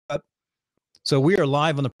So we are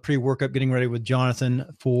live on the pre-workup, getting ready with Jonathan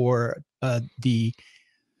for the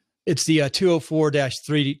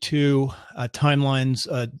 204-32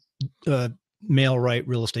 timelines mail right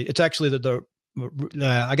real estate. It's actually I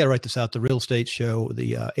got to write this out. The real estate show,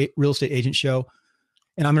 the real estate agent show,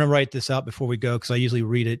 and I'm going to write this out before we go because I usually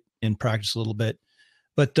read it and practice a little bit.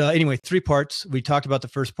 But anyway, 3 parts. We talked about the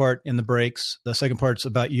first part in the breaks. The second part's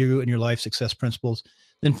about you and your life success principles.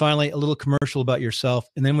 Then finally, a little commercial about yourself.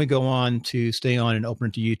 And then we go on to stay on and open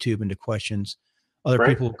it to YouTube and to questions. Other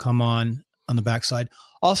people will come on the backside.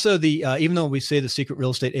 Also, even though we say the secret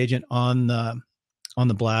real estate agent on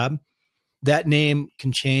the blab, that name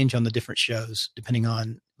can change on the different shows depending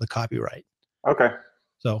on the copyright. Okay.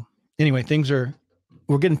 So anyway,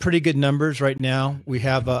 we're getting pretty good numbers right now. We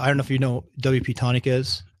have, I don't know if you know what WP Tonic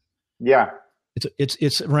is. Yeah.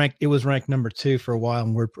 It's ranked. It was ranked number 2 for a while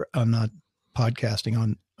on podcasting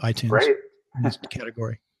on iTunes. Great. In this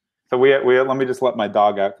category. So we let me just let my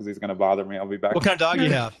dog out because he's going to bother me. I'll be back. What kind of dog do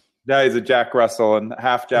you have? Yeah, he's a Jack Russell and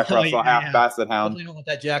half Jack Russell, half Basset Hound. You don't want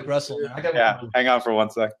that Jack Russell. Hang on for 1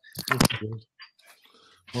 sec.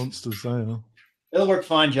 Monsters, they are. It'll work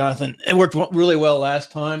fine, Jonathan. It worked really well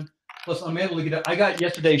last time. Plus, I'm able to get. I got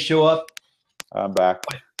yesterday's show up. I'm back.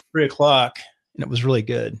 3:00, and it was really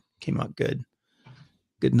good. Came out good.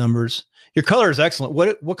 Good numbers. Your color is excellent.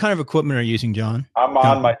 What kind of equipment are you using, John? I'm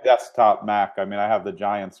on my desktop Mac. I mean, I have the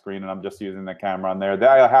giant screen, and I'm just using the camera on there.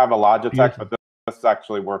 I have a Logitech, but this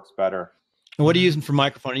actually works better. And what are you using for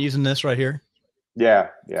microphone? Are you using this right here? Yeah.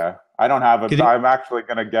 I don't have I'm actually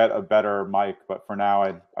going to get a better mic, but for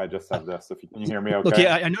now, I just have this. Can you hear me okay? Okay,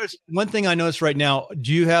 I noticed one thing I noticed right now.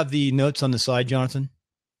 Do you have the notes on the side, Jonathan?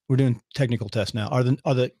 We're doing technical tests now.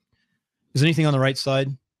 Is anything on the right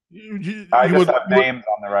side? I just have names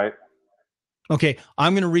on the right. Okay,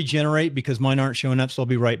 I'm going to regenerate because mine aren't showing up, so I'll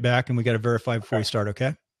be right back, and we got to verify before we start,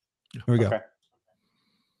 okay? Here we go. Okay.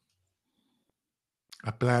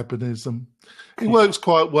 A blabberism. It works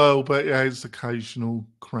quite well, but it has occasional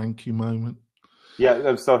cranky moment.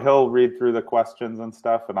 Yeah, so he'll read through the questions and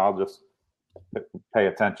stuff, and I'll just pay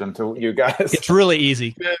attention to you guys. It's really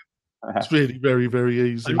easy. Yeah, it's really very,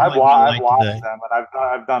 very easy. I've watched them, and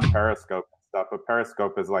I've done Periscope and stuff, but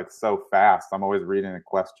Periscope is like so fast. I'm always reading the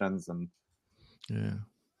questions and. Yeah.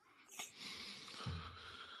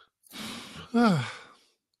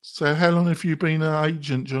 So how long have you been an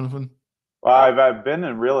agent, Jonathan? Well, I've been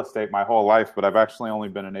in real estate my whole life, but I've actually only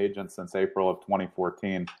been an agent since April of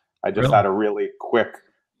 2014. I just had a really quick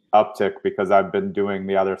uptick because I've been doing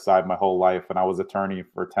the other side my whole life, and I was attorney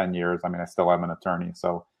for 10 years. I mean, I still am an attorney.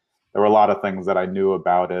 So there were a lot of things that I knew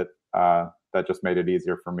about it that just made it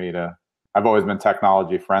easier for me I've always been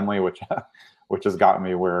technology friendly, which has gotten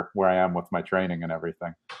me where I am with my training and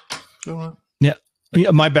everything. Yeah.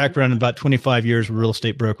 My background, about 25 years with real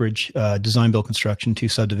estate brokerage, design, build, construction, 2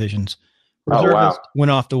 subdivisions. Reservist, went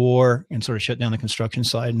off the war and sort of shut down the construction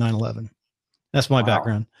side, 9/11. That's my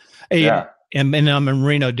background. Hey, and I'm in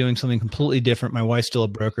Reno doing something completely different. My wife's still a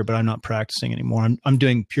broker, but I'm not practicing anymore. I'm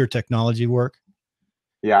doing pure technology work.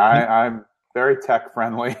 Yeah, I'm very tech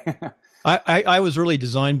friendly. I was really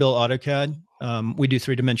design, build, AutoCAD. We do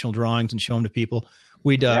 3-dimensional drawings and show them to people.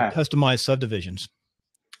 We'd customize subdivisions.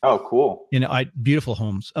 Oh, cool. Beautiful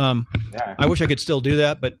homes. I wish I could still do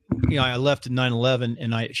that, but I left in 9/11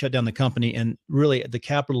 and I shut down the company, and really the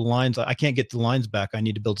capital lines, I can't get the lines back. I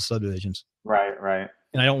need to build the subdivisions. Right.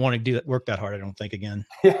 And I don't want to work that hard. I don't think again.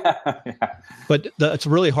 Yeah. But it's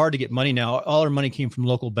really hard to get money now. All our money came from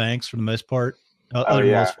local banks for the most part, other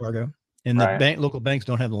than Wells Fargo. And the local banks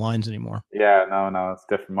don't have the lines anymore. Yeah, no, it's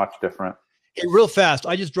different, much different. Hey, real fast,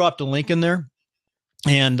 I just dropped a link in there.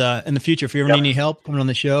 And in the future, if you ever need any help coming on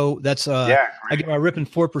the show, that's I get my ripping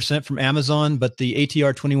 4% from Amazon, but the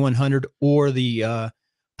ATR 2100 or the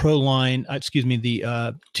Pro line,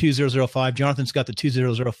 the 2005. Jonathan's got the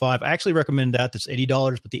 2005. I actually recommend that. That's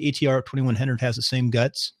 $80, but the ATR 2100 has the same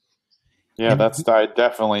guts. Yeah, I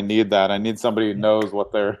definitely need that. I need somebody who knows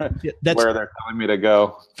what where they're telling me to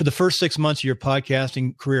go. For the first 6 months of your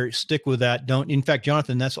podcasting career, stick with that. In fact,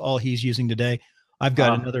 Jonathan, that's all he's using today. I've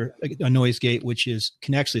got a noise gate, which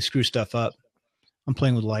can actually screw stuff up. I'm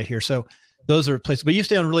playing with light here. So those are places, but you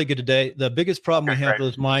stay on really good today. The biggest problem we have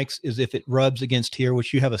with those mics is if it rubs against here,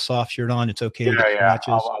 which you have a soft shirt on, it's okay. Yeah.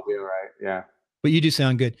 I'll be all right. Yeah. But you do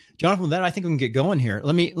sound good. Jonathan, with that, I think we can get going here.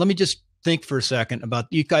 Let me just think for a second about,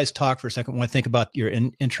 you guys talk for a second when I think about your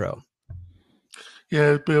intro.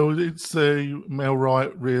 Yeah, Bill, it's the Mel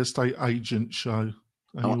Wright Real Estate Agent Show.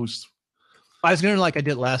 I was going to like I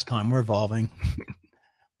did last time. We're evolving.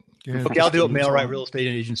 Yeah, okay, I'll do it. Mail right real estate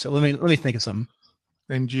agent. So let me think of something.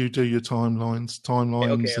 And you do your timelines,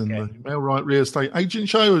 okay. and the Mail Right Real Estate Agent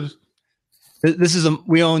Show. This is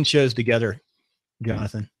we own shows together,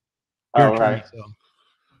 Jonathan. Oh, right. So.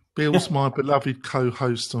 Bill's my beloved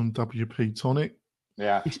co-host on WP Tonic.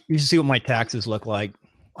 Yeah. You should see what my taxes look like.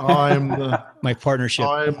 I'm my partnership.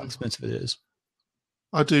 How expensive it is.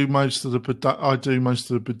 I do most of the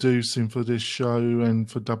producing for this show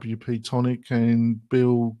and for WP Tonic, and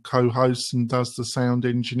Bill co-hosts and does the sound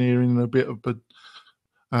engineering and a bit of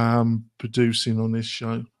producing on this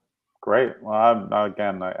show. Great. Well,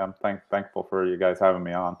 I'm thankful for you guys having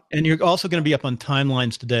me on. And you're also going to be up on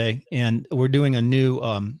Timelines today, and we're doing a new.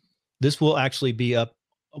 This will actually be up.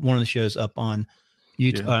 One of the shows up on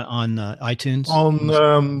YouTube, on iTunes.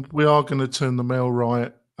 We are going to turn the Mail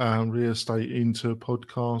Right real estate into a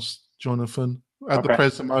podcast, Jonathan. At the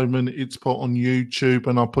present moment, it's put on YouTube,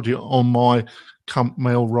 and I'll put it on my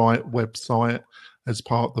Mail Right website as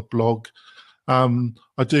part of the blog.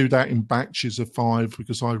 I do that in batches of 5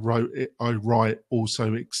 because I write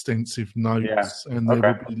also extensive notes, and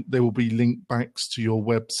there will be link backs to your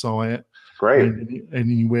website. Great.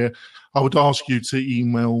 Anywhere. I would ask you to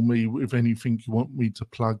email me with anything you want me to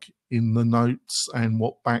plug in the notes and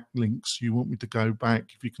what backlinks you want me to go back.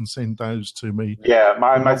 If you can send those to me. Yeah,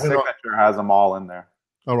 my signature has them all in there.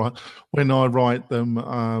 All right. When I write them,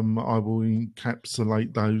 I will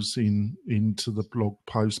encapsulate those into the blog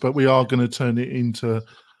post. But we are going to turn it into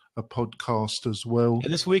a podcast as well. Yeah,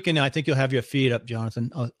 this weekend, I think you'll have your feed up,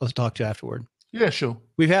 Jonathan. I'll talk to you afterward. Yeah, sure.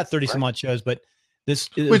 We've had 30 some odd shows, but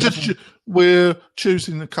we're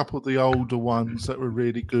choosing a couple of the older ones that were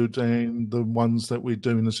really good, and the ones that we're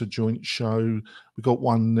doing as a joint show. We got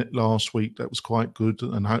one last week that was quite good,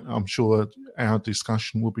 and I'm sure our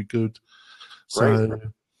discussion will be good. So,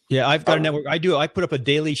 yeah, I've got a network. I put up a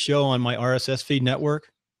daily show on my RSS feed network,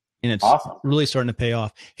 and it's really starting to pay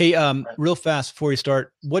off. Hey, real fast before you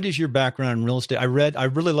start, what is your background in real estate? I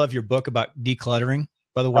really love your book about decluttering,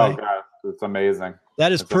 by the way. Oh, God, it's amazing.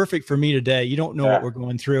 That is perfect for me today. You don't know what we're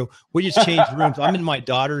going through. We just changed rooms. I'm in my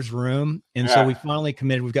daughter's room, and so we finally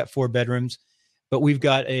committed. We've got 4 bedrooms, but we've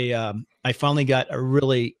got I finally got a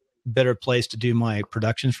really better place to do my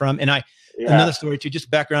productions from. And another story too, just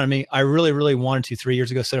background on me. I really, really wanted to 3 years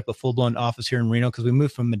ago set up a full-blown office here in Reno because we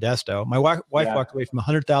moved from Modesto. My wife walked away from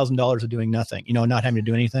 $100,000 of doing nothing, not having to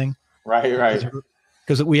do anything. Right.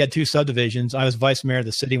 Because we had 2 subdivisions. I was vice mayor of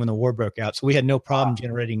the city when the war broke out. So we had no problem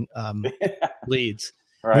generating leads.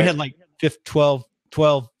 Right. We had like 12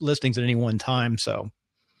 listings at any one time. So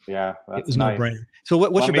yeah, it was no brainer. So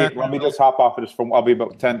what's your background? Let me just hop off of this I'll be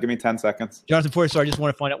about 10. Give me 10 seconds. Jonathan, before I start, I just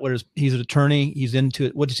want to find out he's an attorney. He's into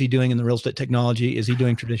it. What is he doing in the real estate technology? Is he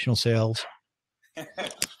doing traditional sales?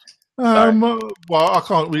 Well, I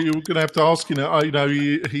can't. We're going to have to ask him.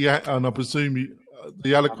 He and I presume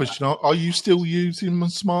the other question: Are you still using the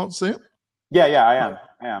Smart Zip? Yeah, I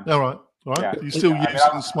am. All right. Yeah. You're still using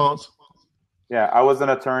the Smart. Yeah, I was an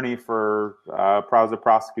attorney I was a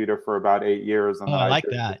prosecutor for about 8 years, and I like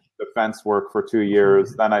that. Defense work for 2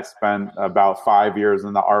 years. Then I spent about 5 years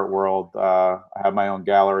in the art world. I have my own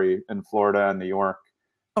gallery in Florida and New York.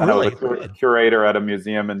 Oh, really? I was a curator at a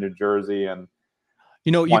museum in New Jersey, and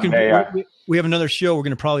we have another show we're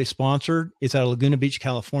going to probably sponsor. It's out of Laguna Beach,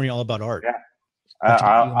 California, all about art. Yeah.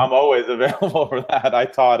 I'm always available for that. I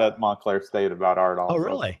taught at Montclair State about art also. Oh,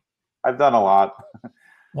 really? I've done a lot.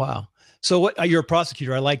 Wow. So you're a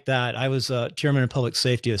prosecutor. I like that. I was chairman of public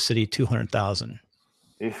safety of city 200,000.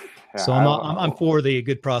 Yeah, so I'm for the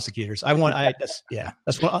good prosecutors. That's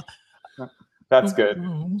good.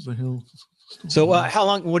 So how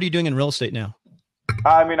long, what are you doing in real estate now?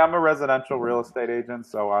 I'm a residential real estate agent,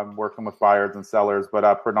 so I'm working with buyers and sellers, but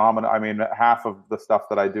half of the stuff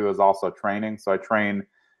that I do is also training. So I train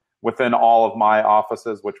within all of my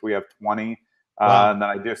offices, which we have 20. Wow. And then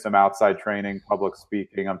I do some outside training, public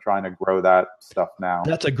speaking. I'm trying to grow that stuff now.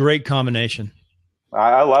 That's a great combination.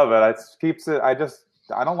 I love it. It keeps it. I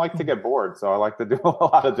don't like to get bored, so I like to do a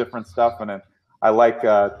lot of different stuff, and I like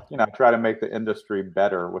try to make the industry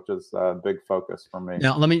better, which is a big focus for me.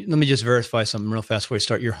 Now let me just verify something real fast before we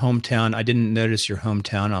start. Your hometown. I didn't notice your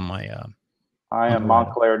hometown on my. I am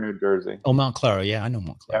Montclair, New Jersey. Oh, Montclair. Yeah, I know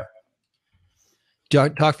Montclair. Yeah.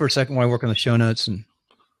 Talk for a second while I work on the show notes and.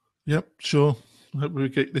 Yep, sure. I hope we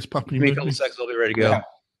get this puppy moving. A couple seconds, I'll be ready to go. Yeah.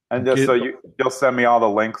 And just so you'll send me all the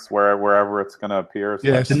links wherever it's going to appear. So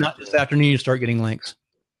yes. And this afternoon you start getting links.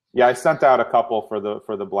 Yeah, I sent out a couple for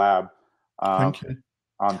the Blab on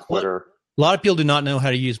Twitter. A lot of people do not know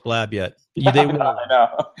how to use Blab yet. I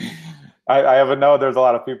know. I have there's a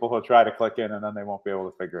lot of people who try to click in and then they won't be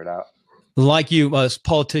able to figure it out. Like you,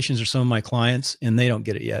 politicians are some of my clients and they don't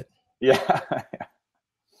get it yet. Yeah.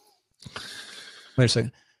 Wait a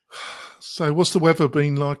second. So what's the weather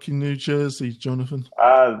been like in New Jersey, Jonathan?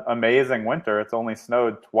 Amazing winter. It's only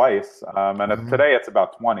snowed twice. Today it's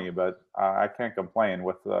about 20, but I can't complain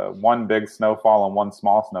with one big snowfall and one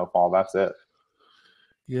small snowfall. That's it.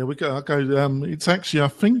 Yeah, it's actually, I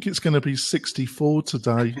think it's going to be 64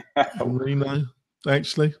 today in Reno,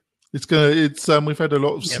 actually. We've had a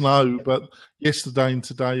lot of snow, but yesterday and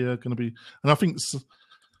today are going to be, and I think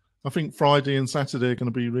Friday and Saturday are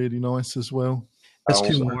going to be really nice as well. It's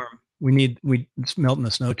too warm. It's melting the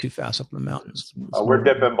snow too fast up in the mountains. We're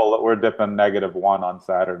dipping -1 on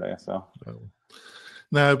Saturday. So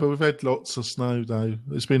no, but we've had lots of snow though.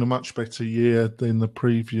 It's been a much better year than the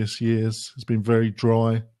previous years. It's been very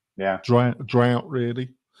dry. Yeah, drought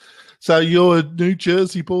really. So you're a New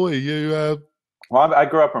Jersey boy. Well, I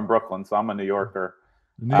grew up in Brooklyn, so I'm a New Yorker.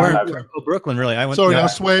 Brooklyn, really? I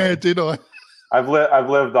swear, did I? I've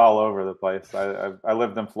lived all over the place. I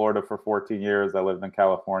lived in Florida for 14 years. I lived in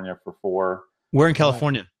California for 4. Where in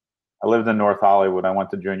California? I lived in North Hollywood. I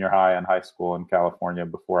went to junior high and high school in California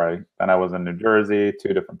then I was in New Jersey,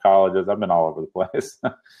 2 different colleges. I've been all over the place.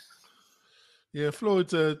 Yeah,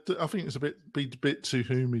 Florida. I think it's a bit too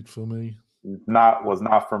humid for me. Was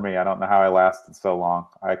not for me. I don't know how I lasted so long.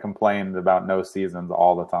 I complained about no seasons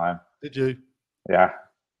all the time. Did you? Yeah.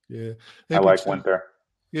 Yeah. I like winter.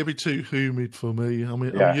 It'd be too humid for me. I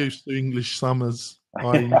mean, I'm used to English summers.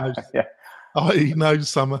 I know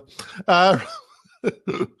summer.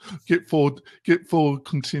 Get 4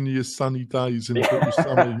 continuous sunny days in the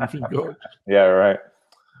summer. You think, God. Yeah, right.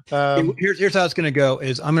 Here's how it's going to go.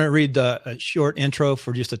 Is I'm going to read a short intro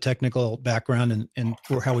for just a technical background and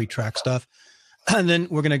for how we track stuff, and then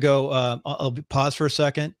we're going to go. I'll pause for a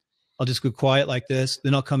second. I'll just go quiet like this.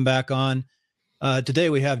 Then I'll come back on. Today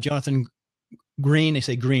we have Jonathan Green. They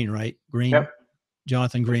say Green, right? Green. Yep.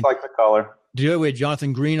 Jonathan Green. Just like the color. Today we had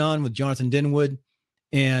Jonathan Green on with Jonathan Denwood,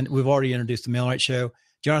 and we've already introduced the Mailrite Show.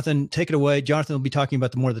 Jonathan, take it away. Jonathan will be talking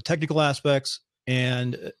about more of the technical aspects,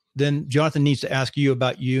 and then Jonathan needs to ask you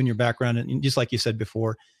about you and your background, and just like you said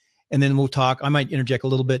before, and then we'll talk. I might interject a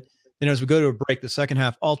little bit. Then as we go to a break, the second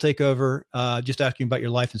half, I'll take over, just asking about your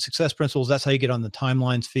life and success principles. That's how you get on the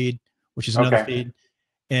timelines feed, which is another feed.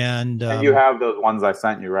 And you have those ones I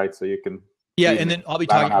sent you, right? So you can. Yeah, and then I'll be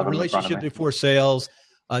talking about relationship before sales,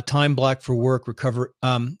 time block for work, recover.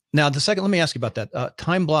 Now, the second, let me ask you about that.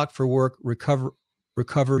 Time block for work, recover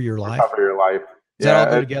your life. Recover your life. Does that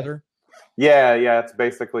all go together? Yeah. It's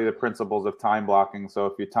basically the principles of time blocking. So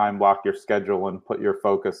if you time block your schedule and put your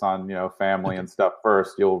focus on, family and stuff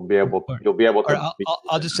first, you'll be able to.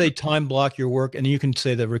 I'll just say time block your work, and you can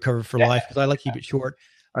say the recover for life, because I like to keep it short.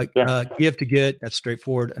 Give to get. That's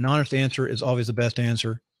straightforward. An honest answer is always the best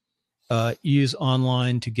answer. Use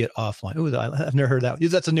online to get offline. Ooh, I've never heard that.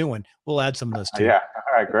 That's a new one. We'll add some of those too. Yeah.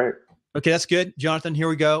 All right. Great. Okay, that's good, Jonathan. Here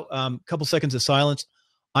we go. Couple seconds of silence.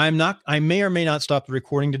 I may or may not stop the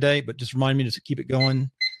recording today, but just remind me to keep it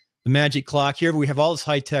going. The magic clock here. We have all this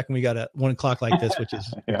high tech, and we got a 1 o'clock like this, which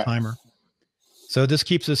is a timer. So this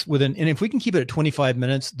keeps us within. And if we can keep it at 25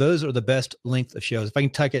 minutes, those are the best length of shows. If I can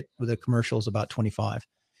tuck it with the commercials, about 25.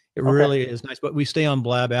 It really is nice, but we stay on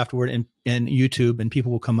Blab afterward and YouTube, and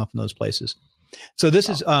people will come up in those places. So this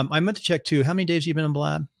is, I meant to check too. How many days have you been on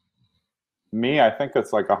Blab? Me, I think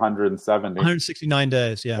it's like 170. 169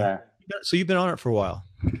 days. Yeah. So you've been on it for a while.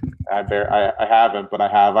 I haven't, but I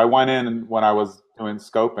have. I went in when I was doing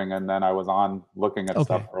scoping, and then I was on looking at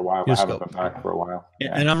stuff for a while. I haven't been back for a while.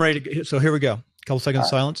 Yeah. And I'm ready to go. So here we go. A couple seconds of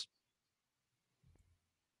silence.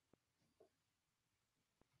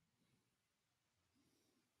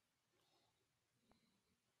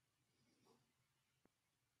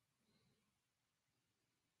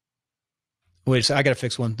 Wait, so I got to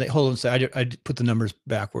fix one thing. Hold on a second. I put the numbers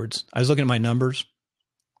backwards. I was looking at my numbers.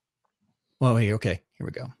 Well, okay. Here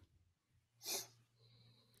we go.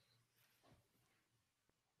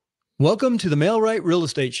 Welcome to the Mailrite Real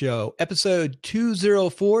Estate Show, episode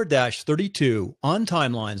 204-32 on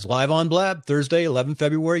Timelines, live on Blab, Thursday, 11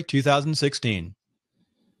 February, 2016.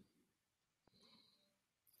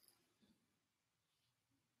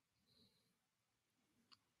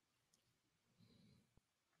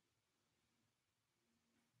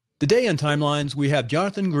 Today on Timelines, we have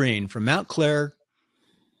Jonathan Green from Mount Clair,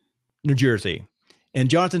 New Jersey. And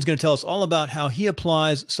Jonathan's going to tell us all about how he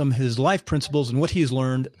applies some of his life principles and what he's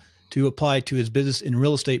learned to apply to his business in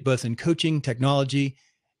real estate, both in coaching, technology,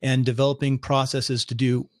 and developing processes to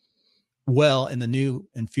do well in the new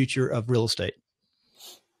and future of real estate.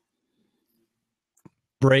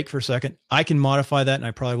 Break for a second. I can modify that, and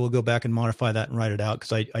I probably will go back and modify that and write it out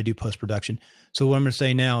because I do post-production. So what I'm going to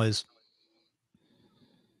say now is,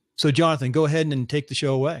 so Jonathan, go ahead and take the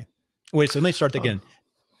show away. Wait, so let me start again.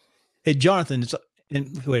 Hey, Jonathan,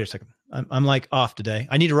 wait a second. I'm like off today.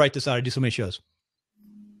 I need to write this out. I do so many shows.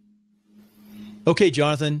 Okay,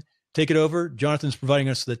 Jonathan, take it over. Jonathan's providing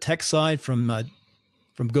us the tech side from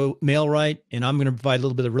Go MailRight, and I'm going to provide a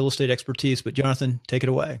little bit of real estate expertise. But Jonathan, take it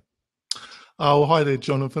away. Oh, hi there,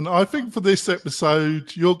 Jonathan. I think for this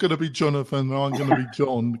episode, you're going to be Jonathan and I'm going to be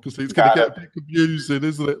John, because it's going to get a bit confusing,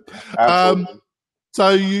 isn't it? Absolutely. So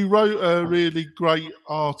you wrote a really great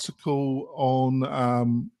article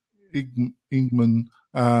on Ingman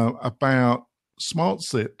about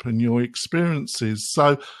SmartZip and your experiences.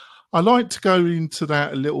 So I'd like to go into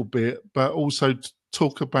that a little bit, but also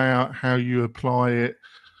talk about how you apply it,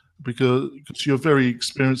 because you're very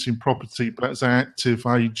experienced in property, but as an active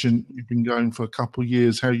agent, you've been going for a couple of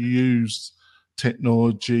years, how you use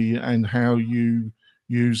technology and how you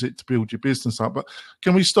use it to build your business up. But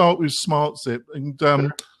can we start with SmartZip?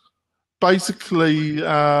 And basically,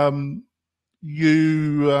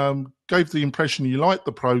 you gave the impression you liked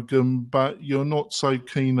the program, but you're not so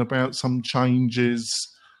keen about some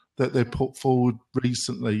changes that they put forward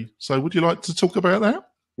recently. So would you like to talk about that?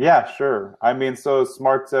 Yeah, sure. I mean, so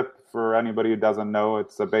SmartZip, for anybody who doesn't know,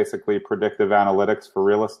 it's basically predictive analytics for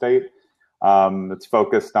real estate. It's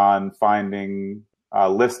focused on finding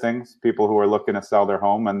listings, people who are looking to sell their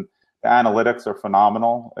home, and the analytics are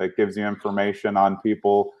phenomenal. It gives you information on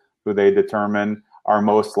people who they determine are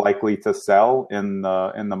most likely to sell in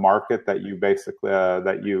the market that you basically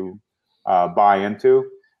buy into.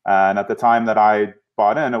 And at the time that I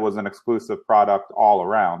bought in, it was an exclusive product all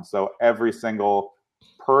around. So every single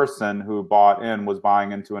person who bought in was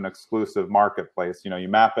buying into an exclusive marketplace. You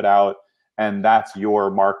map it out, and that's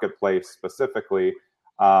your marketplace specifically.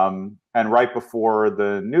 And right before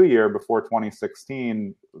the new year, before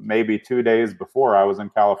 2016, maybe 2 days before, I was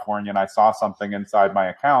in California and I saw something inside my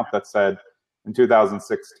account that said, in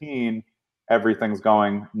 2016, everything's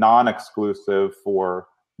going non-exclusive for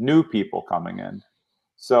new people coming in.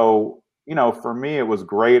 So, for me, it was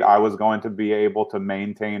great. I was going to be able to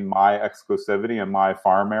maintain my exclusivity in my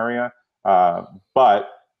farm area. But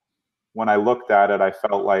when I looked at it, I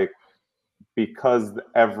felt like, because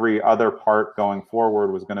every other part going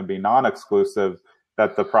forward was going to be non-exclusive,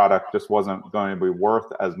 that the product just wasn't going to be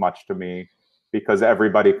worth as much to me, because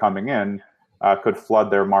everybody coming in could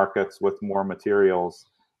flood their markets with more materials.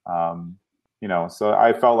 So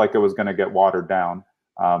I felt like it was going to get watered down.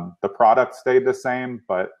 The product stayed the same,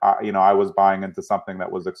 but I was buying into something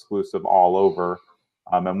that was exclusive all over.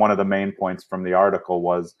 And one of the main points from the article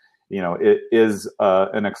was, it is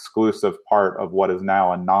an exclusive part of what is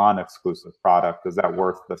now a non-exclusive product. Is that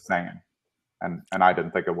worth the same? And I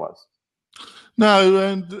didn't think it was. No,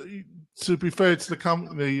 and to be fair to the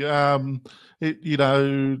company,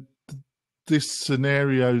 this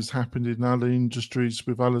scenario's happened in other industries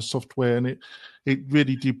with other software, and it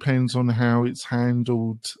really depends on how it's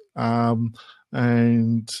handled,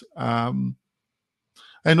 and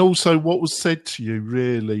also what was said to you,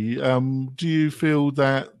 really. Do you feel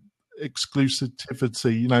that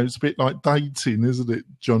exclusivity, it's a bit like dating, isn't it,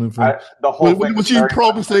 Jonathan? The whole thing was you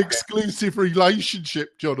promised an exclusive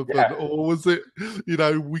relationship, Jonathan, yeah. Or was it,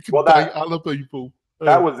 we could date other people?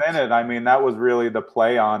 That was in it. I mean, that was really the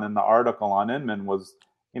play on in the article on Inman was,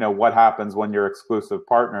 what happens when your exclusive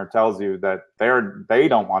partner tells you that they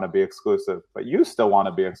don't want to be exclusive, but you still want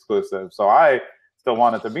to be exclusive. So I still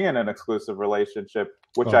wanted to be in an exclusive relationship,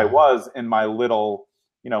 which I was in my little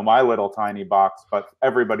tiny box, but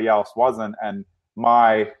everybody else wasn't. And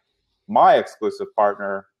my exclusive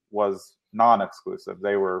partner was non-exclusive.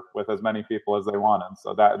 They were with as many people as they wanted.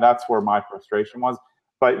 So that's where my frustration was.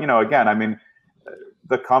 But, again, I mean,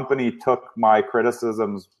 the company took my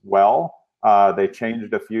criticisms well. They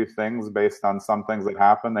changed a few things based on some things that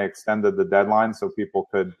happened. They extended the deadline so people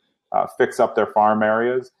could fix up their farm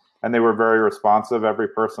areas. And they were very responsive. Every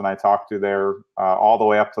person I talked to there, all the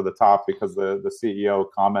way up to the top, because the CEO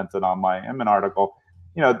commented on my Inman article,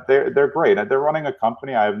 they're great. They're running a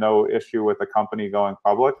company. I have no issue with a company going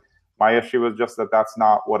public. My issue was just that that's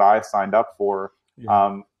not what I signed up for.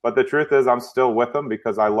 Yeah. But the truth is, I'm still with them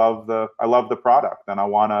because I love the product, and I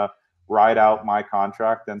want to ride out my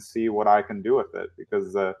contract and see what I can do with it.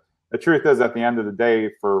 Because the truth is, at the end of the day,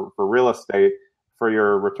 for real estate, for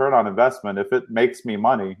your return on investment, if it makes me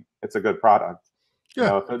money, it's a good product.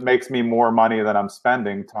 Yeah. If it makes me more money than I'm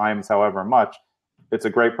spending times however much, it's a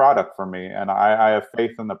great product for me, and I have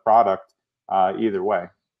faith in the product either way.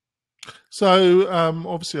 So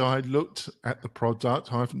obviously I looked at the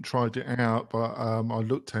product. I haven't tried it out, but I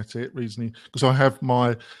looked at it recently because I have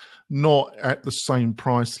my not at the same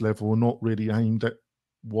price level, not really aimed at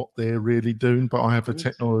what they're really doing, but I have a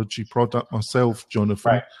technology product myself,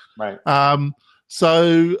 Jonathan. Right.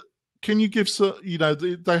 So can you give some,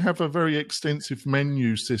 they have a very extensive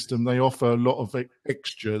menu system. They offer a lot of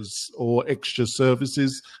extras or extra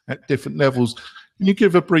services at different levels. Can you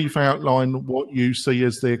give a brief outline of what you see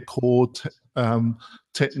as their core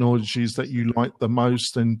technologies that you like the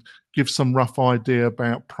most, and give some rough idea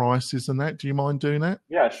about prices and that? Do you mind doing that?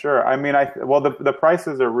 Yeah, sure. I mean, the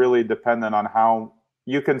prices are really dependent on how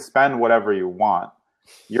you can spend whatever you want.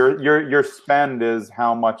 Your spend is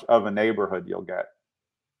how much of a neighborhood you'll get.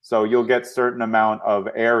 So you'll get certain amount of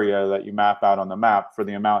area that you map out on the map for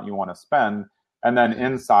the amount you want to spend. And then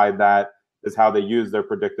inside that is how they use their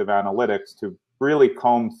predictive analytics to really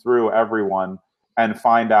comb through everyone and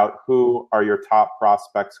find out who are your top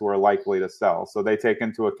prospects who are likely to sell. So they take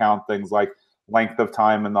into account things like length of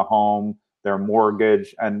time in the home, their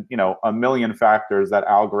mortgage, and a million factors that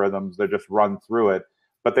algorithms that just run through it.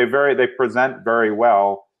 But they present very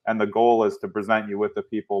well, and the goal is to present you with the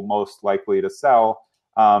people most likely to sell.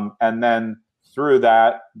 And then through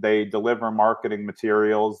that, they deliver marketing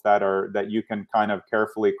materials that you can kind of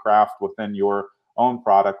carefully craft within your own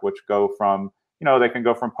product, which go from, they can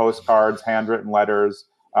go from postcards, handwritten letters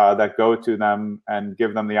that go to them and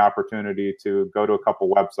give them the opportunity to go to a couple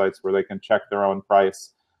websites where they can check their own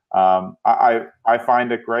price. I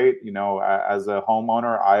find it great. As a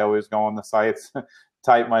homeowner, I always go on the sites,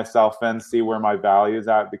 type myself in, see where my value is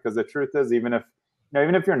at, because the truth is, even if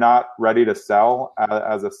you're not ready to sell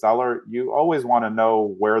as a seller, you always want to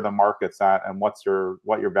know where the market's at and what your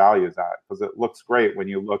value is at, because it looks great when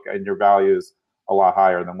you look and your value is a lot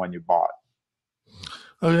higher than when you bought.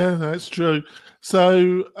 Oh yeah, that's true.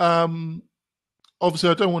 So obviously,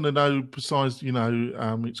 I don't want to know precise.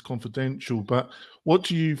 It's confidential. But what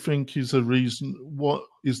do you think is what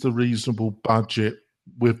is the reasonable budget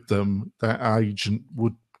with them that an agent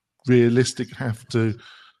would realistic have to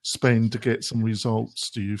spend to get some results,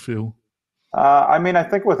 do you feel? I mean, I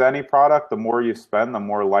think with any product, the more you spend, the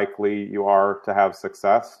more likely you are to have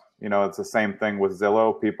success. It's the same thing with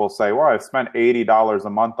Zillow. People say, well, I spent $80 a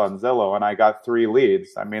month on Zillow and I got 3 leads.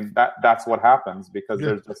 I mean, that's what happens because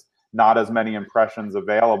there's just not as many impressions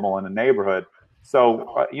available in a neighborhood.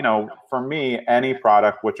 So, for me, any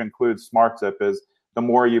product, which includes SmartZip, is the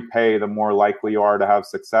more you pay, the more likely you are to have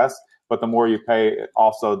success. But the more you pay,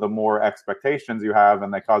 also the more expectations you have,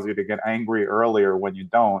 and they cause you to get angry earlier when you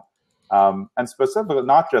don't. And specifically,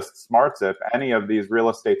 not just SmartZip, any of these real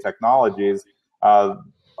estate technologies,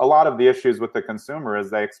 a lot of the issues with the consumer is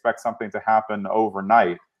they expect something to happen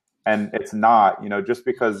overnight. And it's not. Just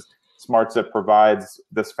because SmartZip provides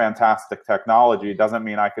this fantastic technology doesn't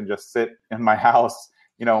mean I can just sit in my house,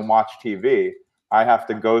 and watch TV. I have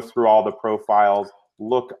to go through all the profiles,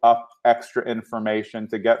 look up extra information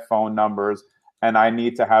to get phone numbers, and I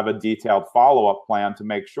need to have a detailed follow-up plan to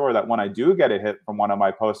make sure that when I do get a hit from one of my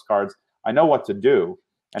postcards, I know what to do.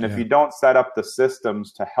 And if you don't set up the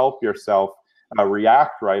systems to help yourself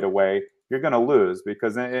react right away, you're going to lose,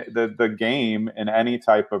 because the game in any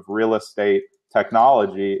type of real estate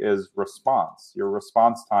technology is response. Your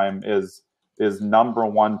response time is number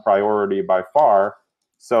one priority by far.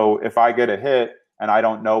 So if I get a hit and I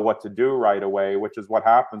don't know what to do right away, which is what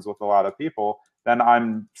happens with a lot of people, then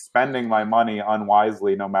I'm spending my money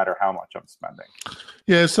unwisely no matter how much I'm spending.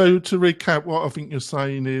 Yeah, so to recap, what I think you're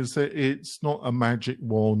saying is that it's not a magic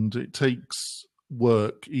wand. It takes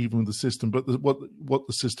work, even with the system, but what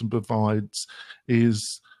the system provides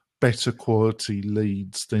is better quality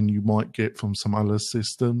leads than you might get from some other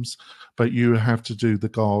systems. But you have to do the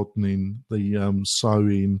gardening, the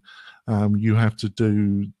sowing, you have to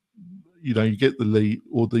do, you get the lead,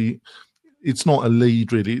 or it's not a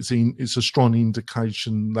lead really, it's a strong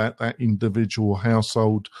indication that that individual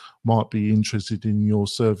household might be interested in your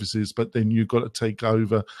services, but then you've got to take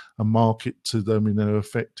over and market to them in an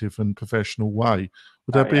effective and professional way.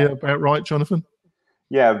 Would that be about right, Jonathan?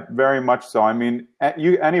 Yeah, very much so. I mean,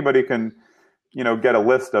 anybody can, get a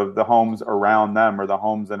list of the homes around them or the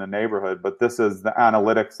homes in a neighborhood, but this is the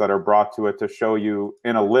analytics that are brought to it to show you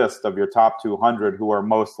in a list of your top 200 who are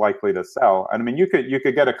most likely to sell. And I mean, you could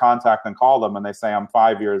get a contact and call them and they say, I'm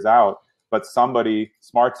 5 years out, but somebody,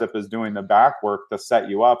 SmartZip, is doing the back work to set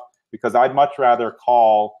you up, because I'd much rather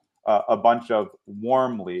call a bunch of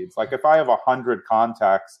warm leads. Like if I have 100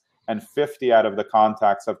 contacts and 50 out of the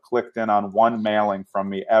contacts have clicked in on one mailing from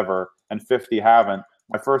me ever and 50 haven't,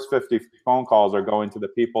 my first 50 phone calls are going to the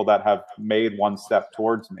people that have made one step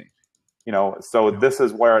towards me. So this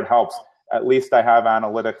is where it helps. At least I have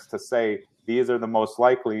analytics to say these are the most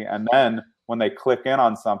likely. And then when they click in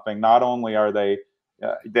on something, not only are they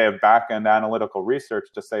have back-end analytical research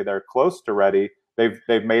to say they're close to ready,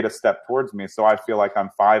 they've made a step towards me. So I feel like I'm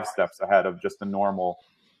 5 steps ahead of just a normal,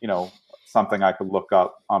 something I could look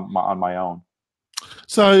up on my own.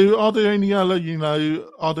 So are there any other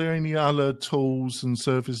tools and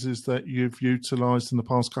services that you've utilized in the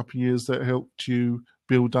past couple of years that helped you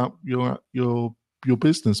build up your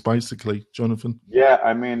business, basically, Jonathan? Yeah,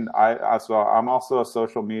 I mean, I'm also a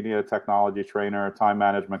social media technology trainer, time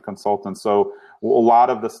management consultant. So a lot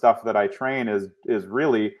of the stuff that I train is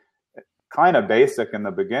really kind of basic in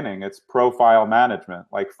the beginning. It's profile management.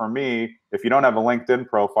 Like for me, if you don't have a LinkedIn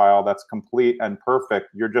profile that's complete and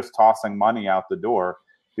perfect, you're just tossing money out the door,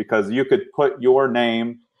 because you could put your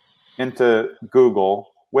name into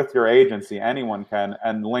Google with your agency, anyone can,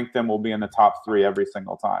 and LinkedIn will be in the top 3 every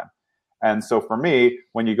single time. And so for me,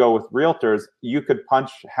 when you go with realtors, you could punch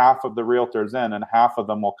half of the realtors in and half of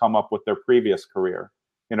them will come up with their previous career.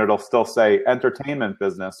 It'll still say entertainment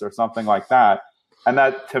business or something like that. And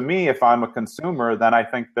that, to me, if I'm a consumer, then I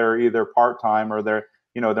think they're either part-time or they're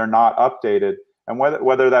not updated. And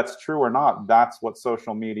whether that's true or not, that's what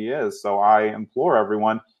social media is. So I implore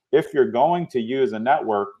everyone, if you're going to use a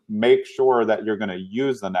network, make sure that you're going to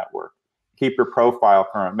use the network. Keep your profile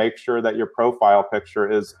current. Make sure that your profile picture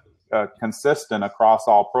is consistent across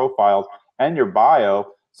all profiles, and your bio,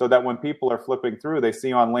 so that when people are flipping through, they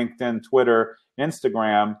see on LinkedIn, Twitter,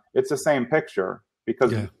 Instagram, it's the same picture.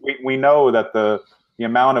 Because we know that the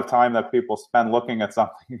amount of time that people spend looking at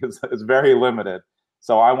something is very limited.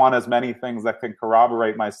 So I want as many things that can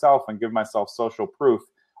corroborate myself and give myself social proof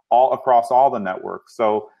all across all the networks.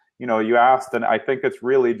 So, you asked, and I think it's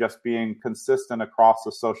really just being consistent across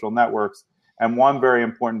the social networks. And one very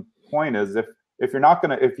important point is I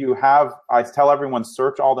tell everyone,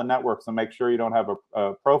 search all the networks and make sure you don't have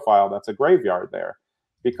a profile that's a graveyard there,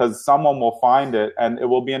 because someone will find it and it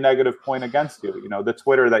will be a negative point against you. The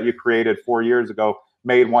Twitter that you created 4 years ago,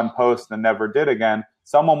 made one post and never did again.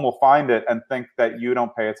 Someone will find it and think that you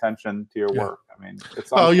don't pay attention to your work. I mean, it's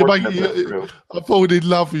true. I'm falling in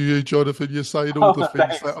love with you, Jonathan. You're saying all the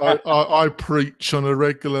things that I preach on a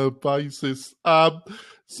regular basis.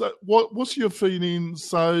 So what's your feeling?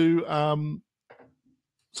 So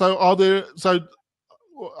I'll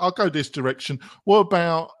go this direction. What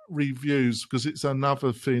about reviews? Because it's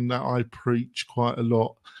another thing that I preach quite a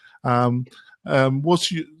lot.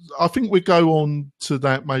 I think we go on to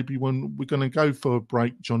that maybe when we're going to go for a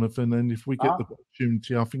break, Jonathan. And if we get the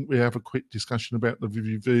opportunity, I think we have a quick discussion about the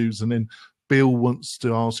reviews, and then Bill wants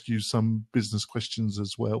to ask you some business questions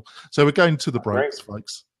as well. So we're going to the breaks,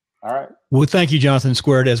 folks. All right. Well, thank you, Jonathan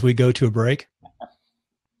Squared, as we go to a break.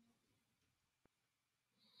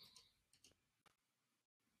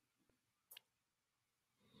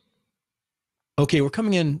 Okay, we're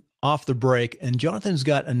coming in off the break, and Jonathan's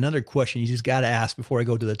got another question he's got to ask before I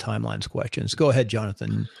go to the timelines questions. Go ahead,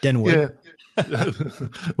 Jonathan Denwood. Yeah.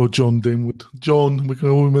 Or John Denwood. John, we can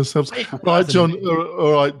call ourselves. Right, John.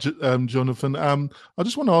 All right, Jonathan. I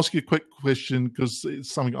just want to ask you a quick question, because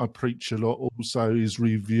it's something I preach a lot also, is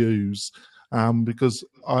reviews. Because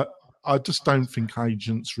I just don't think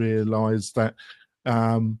agents realise that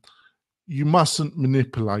you mustn't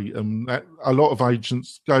manipulate them. A lot of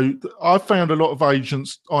agents I found a lot of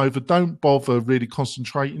agents either don't bother really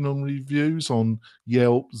concentrating on reviews on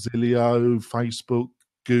Yelp, Zillow, Facebook,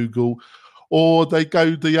 Google, or they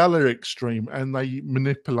go the other extreme and they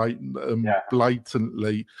manipulate them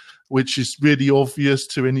blatantly, which is really obvious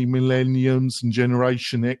to any millenniums and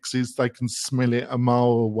Generation X's. They can smell it a mile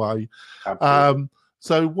away.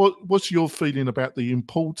 So what's your feeling about the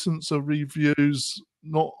importance of reviews,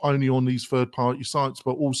 not only on these third-party sites,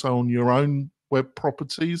 but also on your own web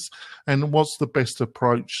properties? And what's the best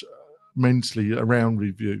approach mentally around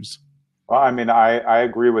reviews? Well, I mean, I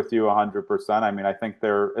agree with you 100%. I mean, I think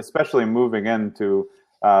they're, especially moving into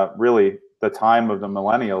really the time of the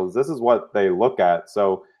millennials, this is what they look at.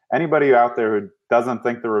 So anybody out there who doesn't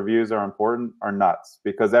think the reviews are important are nuts,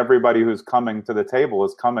 because everybody who's coming to the table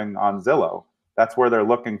is coming on Zillow. That's where they're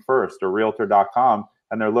looking first, or Realtor.com,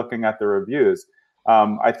 and they're looking at the reviews.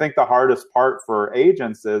 I think the hardest part for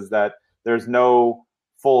agents is that there's no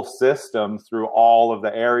full system through all of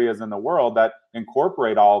the areas in the world that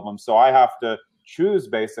incorporate all of them. So I have to choose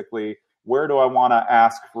basically, where do I want to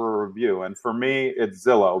ask for a review? And for me, it's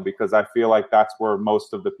Zillow, because I feel like that's where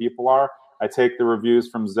most of the people are. I take the reviews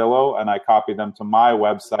from Zillow and I copy them to my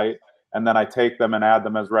website, and then I take them and add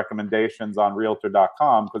them as recommendations on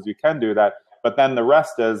Realtor.com, because you can do that. But then the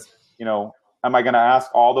rest is, am I going to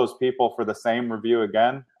ask all those people for the same review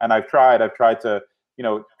again? And I've tried to,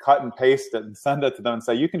 cut and paste it and send it to them and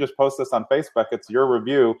say, you can just post this on Facebook. It's your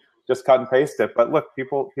review. Just cut and paste it. But look,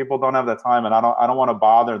 people don't have the time, and I don't want to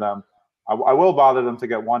bother them. I will bother them to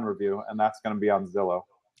get one review, and that's going to be on Zillow.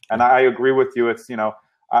 And I agree with you. It's,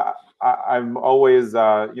 I'm always,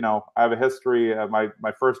 you know, I have a history.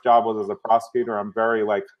 My first job was as a prosecutor. I'm very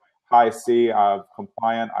like high C,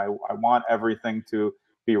 compliant. I want everything to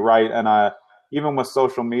be right. And even with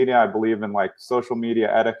social media, I believe in like social media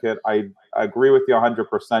etiquette. I agree with you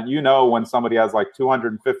 100%. You know, when somebody has like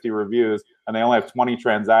 250 reviews and they only have 20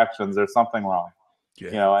 transactions, there's something wrong. Yeah.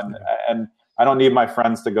 You know, and I don't need my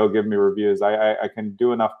friends to go give me reviews. I can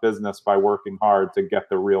do enough business by working hard to get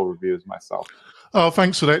the real reviews myself. Oh,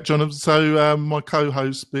 thanks for that, Jonathan. So my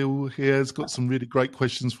co-host Bill here has got some really great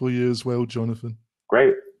questions for you as well, Jonathan.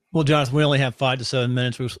 Great. Well, Jonathan, we only have 5 to 7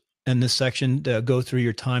 minutes in this section to go through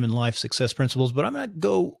your time and life success principles, but I'm going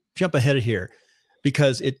to jump ahead of here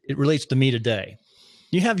because it relates to me today.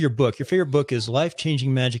 You have your book. Your favorite book is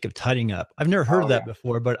Life-Changing Magic of Tidying Up. I've never heard of that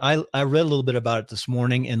before, but I read a little bit about it this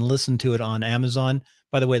morning and listened to it on Amazon.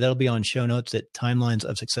 By the way, that'll be on show notes at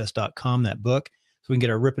timelinesofsuccess.com, that book. So we can get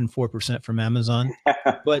our ripping 4% from Amazon.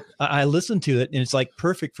 But I listened to it, and it's like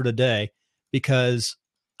perfect for today because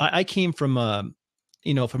I came from,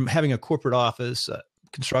 from having a corporate office,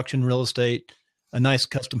 construction, real estate, a nice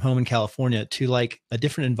custom home in California to like a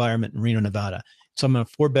different environment in Reno, Nevada. So I'm in a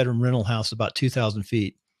 4-bedroom rental house, about 2,000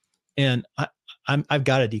 feet. And I've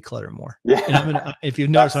got to declutter more. Yeah. And if you've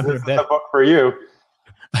noticed, I'm in a bed. This is the book for you.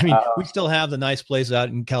 I mean, we still have the nice place out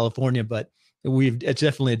in California, but it's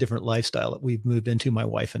definitely a different lifestyle that we've moved into, my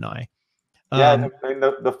wife and I. Yeah,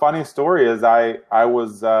 the funny story is I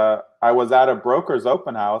was at a broker's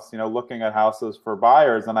open house, looking at houses for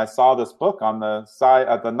buyers, and I saw this book on the side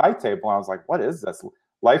at the night table, and I was like, "What is this?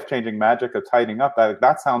 Life-Changing Magic of Tidying Up."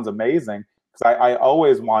 That sounds amazing because I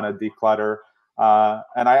always want to declutter,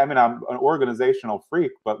 and I'm an organizational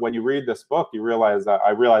freak, but when you read this book, you realize that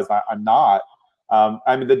I'm not.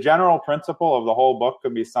 The general principle of the whole book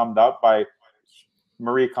can be summed up by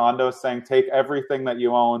Marie Kondo saying, take everything that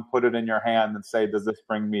you own, put it in your hand and say, does this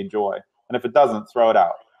bring me joy? And if it doesn't, throw it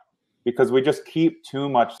out. Because we just keep too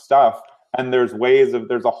much stuff, and there's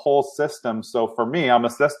a whole system. So for me, I'm a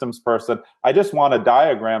systems person. I just want a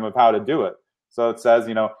diagram of how to do it. So it says,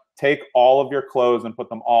 take all of your clothes and put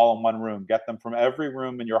them all in one room. Get them from every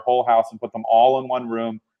room in your whole house and put them all in one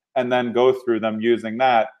room, and then go through them using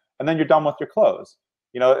that. And then you're done with your clothes.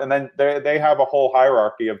 And then they have a whole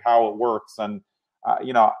hierarchy of how it works. And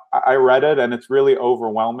I read it, and it's really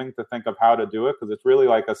overwhelming to think of how to do it because it's really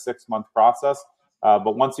like a 6-month process.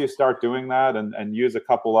 But once you start doing that and use a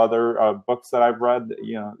couple other books that I've read,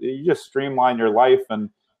 you just streamline your life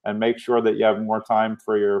and make sure that you have more time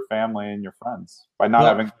for your family and your friends by not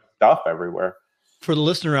having stuff everywhere. For the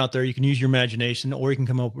listener out there, you can use your imagination, or you can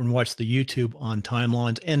come over and watch the YouTube on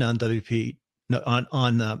Timelines and on WP on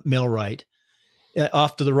MailRite.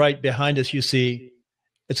 Off to the right behind us, you see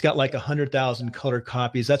it's got like 100,000 color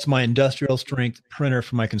copies. That's my industrial strength printer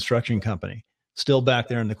for my construction company. Still back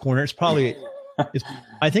there in the corner.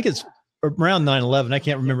 I think it's around 9/11. I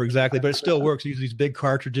can't remember exactly, but it still works. Use these big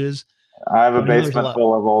cartridges. I have a basement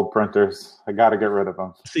full of old printers. I got to get rid of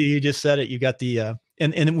them. See, you just said it. You got the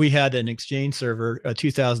and we had an Exchange server.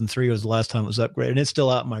 2003 was the last time it was upgraded, and it's still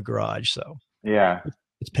out in my garage. So yeah,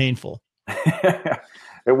 it's painful. It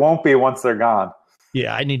won't be once they're gone.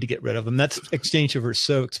 Yeah, I need to get rid of them. That's Exchange server is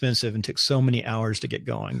so expensive and took so many hours to get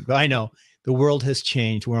going. But I know the world has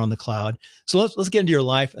changed. We're on the cloud. So let's get into your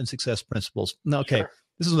life and success principles. Okay, sure.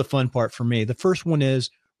 This is the fun part for me. The first one is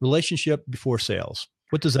relationship before sales.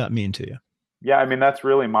 What does that mean to you? Yeah, that's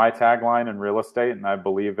really my tagline in real estate, and I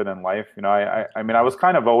believe it in life. I was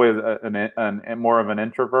kind of always more of an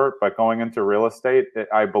introvert, but going into real estate,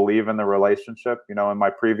 I believe in the relationship. In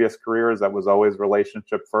my previous careers, that was always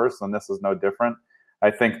relationship first, and this is no different. I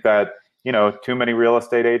think that, too many real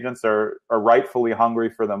estate agents are rightfully hungry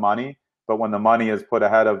for the money, but when the money is put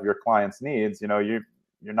ahead of your client's needs, you're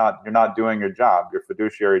not doing your job. Your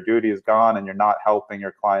fiduciary duty is gone, and you're not helping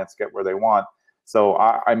your clients get where they want. So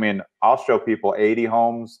I'll show people 80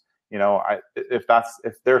 homes. If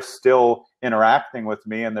they're still interacting with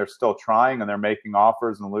me and they're still trying and they're making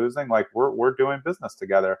offers and losing, like we're doing business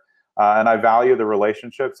together. And I value the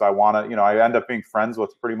relationships. I end up being friends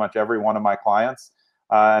with pretty much every one of my clients.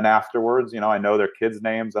 And afterwards, I know their kids'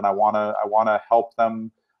 names, and I want to help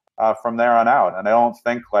them from there on out. And I don't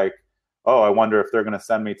think like, oh, I wonder if they're going to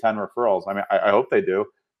send me 10 referrals. I hope they do,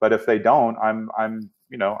 but if they don't, I'm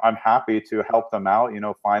happy to help them out.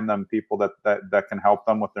 Find them people that can help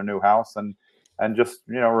them with their new house and just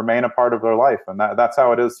remain a part of their life. And that's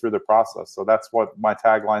how it is through the process. So that's what my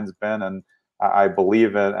tagline's been, and I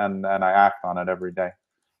believe it, and I act on it every day.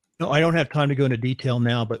 No, I don't have time to go into detail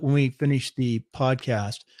now, but when we finish the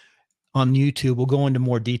podcast, on YouTube, we'll go into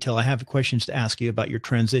more detail. I have questions to ask you about your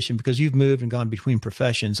transition because you've moved and gone between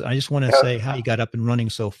professions. I just want to say how you got up and running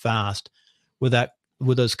so fast with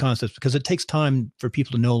those concepts, because it takes time for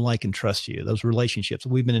people to know, like, and trust you, those relationships.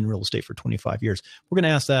 We've been in real estate for 25 years. We're going to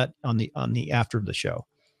ask that on the after the show.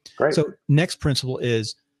 Great. So next principle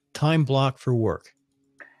is time block for work.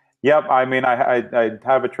 Yep. I mean, I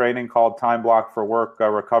have a training called Time Block for Work,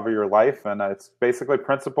 Recover Your Life. And it's basically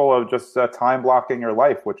principle of just time blocking your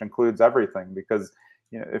life, which includes everything. Because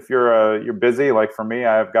if you're busy, like for me,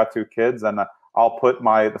 I've got 2 kids, and I'll put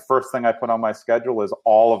the first thing I put on my schedule is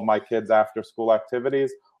all of my kids' after school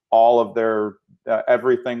activities, all of their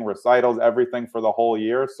everything, recitals, everything for the whole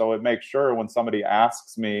year. So it makes sure when somebody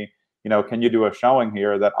asks me, can you do a showing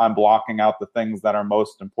here, that I'm blocking out the things that are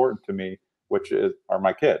most important to me, which are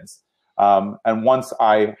my kids. And once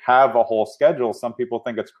I have a whole schedule, some people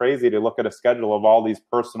think it's crazy to look at a schedule of all these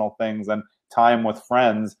personal things and time with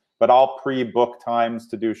friends, but I'll pre-book times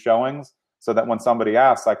to do showings so that when somebody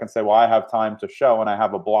asks, I can say, well, I have time to show and I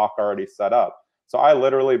have a block already set up. So I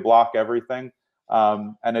literally block everything.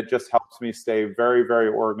 And it just helps me stay very, very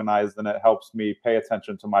organized, and it helps me pay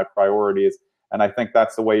attention to my priorities. And I think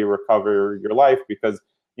that's the way you recover your life, because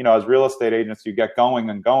as real estate agents, you get going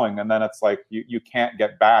and going, and then it's like you can't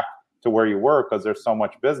get back to where you were because there's so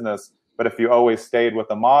much business. But if you always stayed with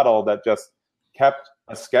a model that just kept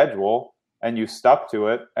a schedule and you stuck to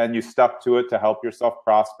it, to help yourself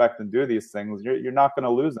prospect and do these things, you're not going to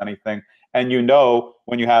lose anything. And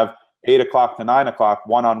when you have 8 o'clock to 9 o'clock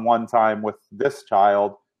one-on-one time with this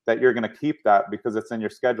child, that you're going to keep that because it's in your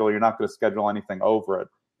schedule. You're not going to schedule anything over it.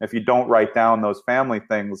 If you don't write down those family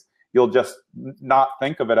things, you'll just not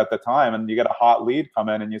think of it at the time, and you get a hot lead come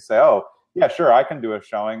in and you say, oh, yeah, sure, I can do a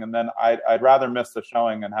showing. And then I'd rather miss the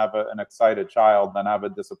showing and have an excited child than have a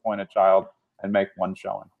disappointed child and make one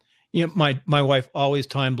showing. My wife always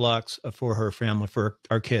time blocks for her family, for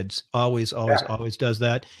our kids. Always does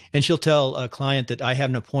that. And she'll tell a client that I have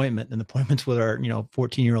an appointment, and the appointment's with our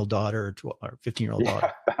 14-year-old daughter or 15-year-old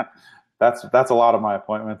daughter. That's a lot of my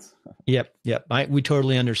appointments. Yep. We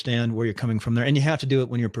totally understand where you're coming from there. And you have to do it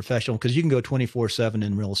when you're professional, because you can go 24/7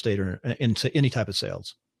 in real estate or in any type of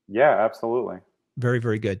sales. Yeah, absolutely. Very,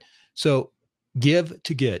 very good. So give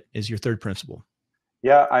to get is your third principle.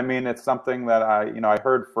 Yeah, I mean, it's something that I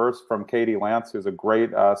heard first from Katie Lance, who's a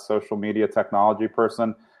great social media technology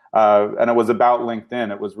person. And it was about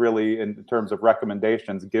LinkedIn. It was really in terms of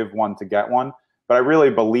recommendations, give one to get one. But I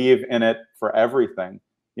really believe in it for everything.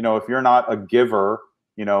 If you're not a giver,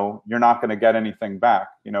 you're not going to get anything back.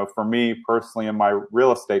 For me personally, in my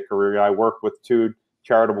real estate career, I work with 2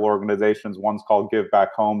 charitable organizations. One's called Give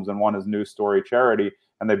Back Homes, and one is New Story Charity.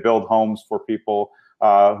 And they build homes for people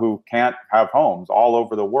who can't have homes all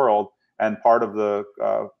over the world. And part of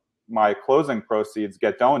my closing proceeds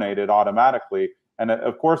get donated automatically. And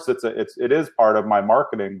of course, it is part of my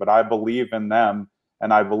marketing, but I believe in them.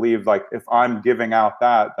 And I believe, like, if I'm giving out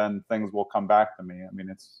that, then things will come back to me. I mean,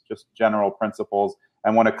 it's just general principles.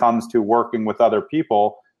 And when it comes to working with other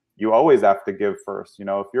people, you always have to give first.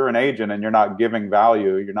 If you're an agent and you're not giving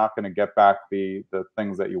value, you're not going to get back the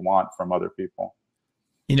things that you want from other people.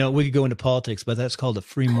 We could go into politics, but that's called a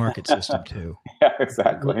free market system too. Yeah,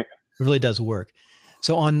 exactly. It really does work.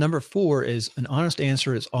 So on number 4 is an honest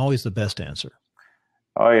answer is always the best answer.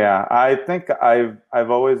 Oh yeah, I think I've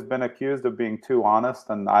always been accused of being too honest,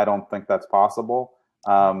 and I don't think that's possible.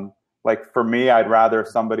 Like for me, I'd rather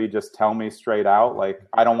somebody just tell me straight out, like,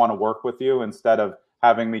 I don't want to work with you, instead of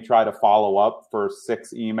having me try to follow up for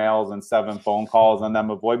 6 emails and 7 phone calls and them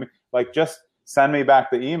avoid me. Like, just send me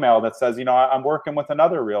back the email that says, I'm working with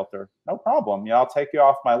another realtor. No problem. I'll take you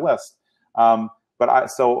off my list.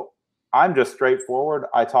 So I'm just straightforward.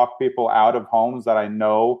 I talk people out of homes that I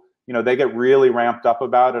know, they get really ramped up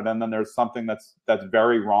about it. And then there's something that's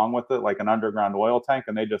very wrong with it, like an underground oil tank,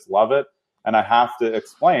 and they just love it. And I have to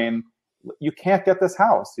explain, you can't get this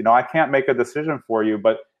house. I can't make a decision for you,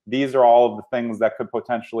 but these are all of the things that could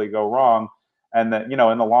potentially go wrong. And that, in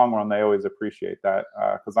the long run, they always appreciate that,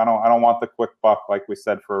 because I don't want the quick buck, like we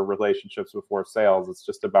said, for relationships before sales. It's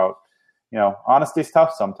just about, honesty's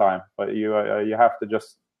tough sometimes, but you have to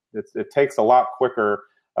just, it takes a lot quicker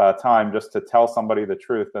time just to tell somebody the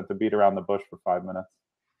truth than to beat around the bush for 5 minutes.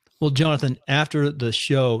 Well, Jonathan, after the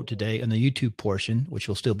show today and the YouTube portion, which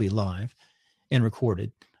will still be live and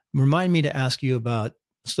recorded, remind me to ask you about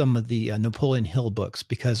some of the Napoleon Hill books,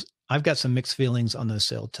 because I've got some mixed feelings on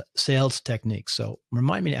those sales techniques. So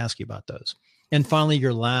remind me to ask you about those. And finally,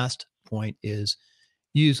 your last point is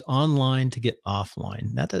use online to get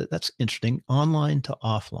offline. That's interesting. Online to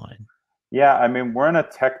offline. Yeah, I mean, we're in a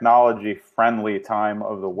technology-friendly time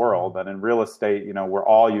of the world, and in real estate, we're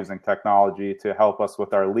all using technology to help us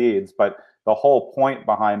with our leads. But the whole point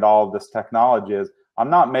behind all of this technology is I'm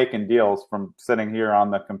not making deals from sitting here on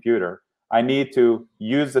the computer. I need to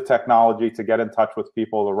use the technology to get in touch with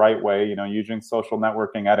people the right way, using social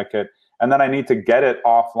networking etiquette, and then I need to get it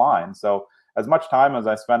offline. So as much time as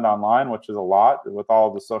I spend online, which is a lot with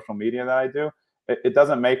all the social media that I do, it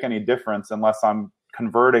doesn't make any difference unless I'm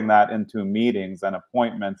converting that into meetings and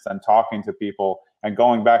appointments and talking to people and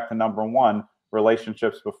going back to number one,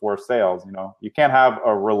 relationships before sales. You can't have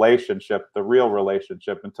a relationship, the real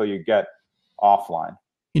relationship, until you get offline.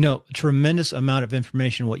 Tremendous amount of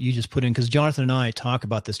information, what you just put in, because Jonathan and I talk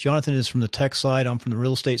about this. Jonathan is from the tech side. I'm from the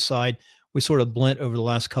real estate side. We sort of blent over the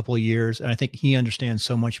last couple of years, and I think he understands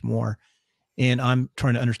so much more. And I'm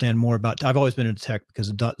trying to understand more about, I've always been into tech because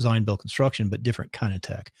of design, build, construction, but different kind of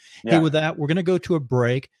tech. Yeah. Hey, with that, we're going to go to a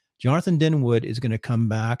break. Jonathan Denwood is going to come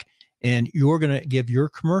back, and you're going to give your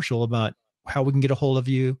commercial about how we can get a hold of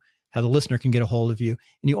you, how the listener can get a hold of you.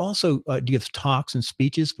 And you also give talks and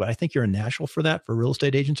speeches, but I think you're in Nashville for that, for real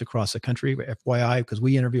estate agents across the country, FYI, because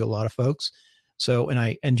we interview a lot of folks. So,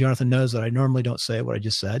 and Jonathan knows that I normally don't say what I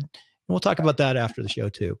just said. And we'll talk about that after the show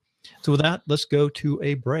too. So with that, let's go to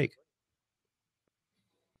a break.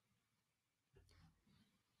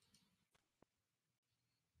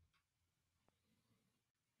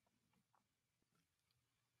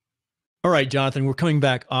 All right, Jonathan, we're coming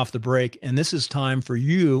back off the break, and this is time for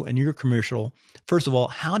you and your commercial. First of all,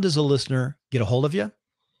 how does a listener get a hold of you?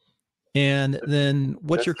 And then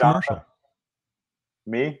what's your commercial? Jonathan?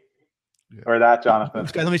 Me? Or that, Jonathan?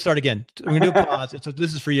 Okay, let me start again. We're going to do a pause. So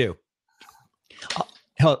this is for you.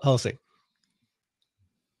 I'll say.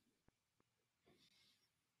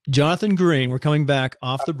 Jonathan Green, we're coming back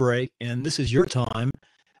off the break, and this is your time.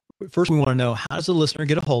 First, we want to know, how does the listener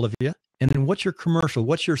get a hold of you? And then what's your commercial?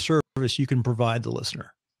 What's your service you can provide the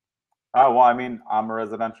listener? Oh, well, I mean, I'm a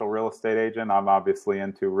residential real estate agent. I'm obviously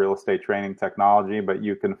into real estate training technology, but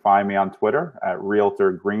you can find me on Twitter at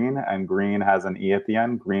Realtor Green, and Green has an E at the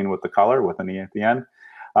end, green with the color with an E at the end.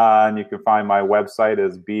 And you can find my website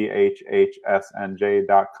is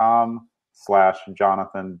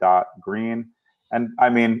bhhsnj.com/jonathan.green. And I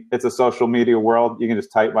mean, it's a social media world. You can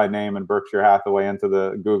just type my name and Berkshire Hathaway into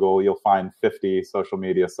the Google. You'll find 50 social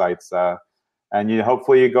media sites. And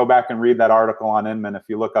hopefully you go back and read that article on Inman. If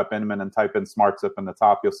you look up Inman and type in SmartZip in the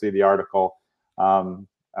top, you'll see the article. And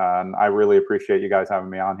I really appreciate you guys having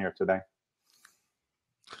me on here today.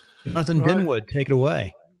 Jonathan Denwood, take it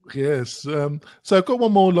away. Yes. So I've got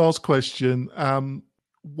one more last question.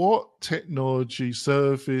 What technology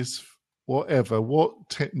service, whatever, what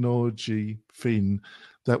technology thing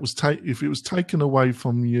that was if it was taken away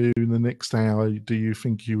from you in the next hour, do you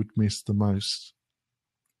think you would miss the most,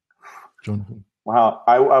 Jonathan? Well,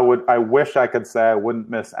 I wish I could say I wouldn't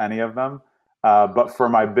miss any of them, but for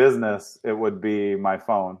my business, it would be my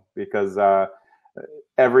phone, because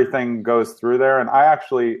everything goes through there. And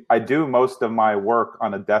I do most of my work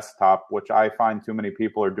on a desktop, which I find too many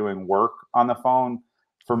people are doing work on the phone.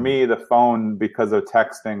 For me, the phone, because of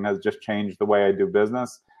texting, has just changed the way I do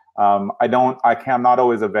business. I'm not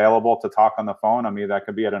always available to talk on the phone. I mean, I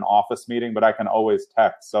could be at an office meeting, but I can always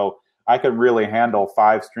text. So I could really handle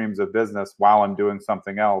 5 streams of business while I'm doing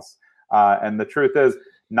something else. And the truth is,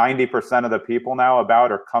 90% of the people now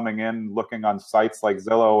are coming in looking on sites like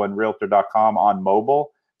Zillow and Realtor.com on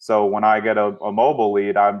mobile. So when I get a mobile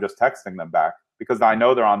lead, I'm just texting them back because I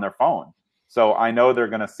know they're on their phone. So I know they're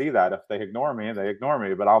going to see that. If they ignore me, they ignore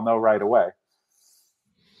me, but I'll know right away.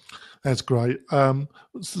 That's great. I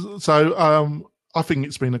think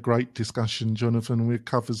it's been a great discussion, Jonathan. We've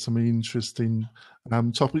covered some interesting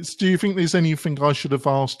topics. Do you think there's anything I should have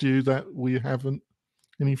asked you that we haven't?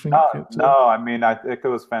 Anything? No, I mean, I think it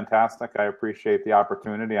was fantastic. I appreciate the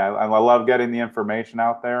opportunity. I love getting the information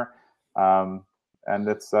out there. And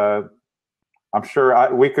it's, I'm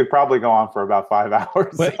sure we could probably go on for about 5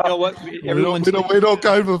 hours. But you know what? We don't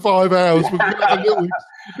go for 5 hours. We can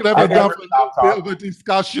have another bit of a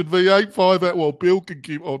discussion. We ain't 5 hours. Well, Bill can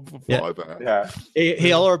keep on for 5 hours. Yeah.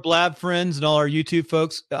 Hey, all our Blab friends and all our YouTube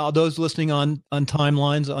folks, all those listening on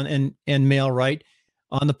timelines and Mail Right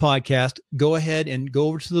on the podcast, go ahead and go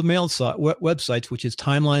over to the mail websites, which is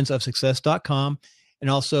timelinesofsuccess.com and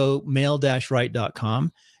also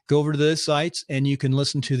mail-right.com. Go over to those sites and you can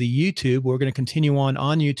listen to the YouTube. We're going to continue on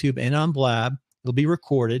YouTube and on Blab. It'll be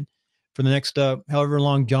recorded for the next however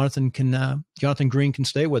long Jonathan Green can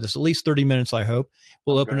stay with us, at least 30 minutes, I hope.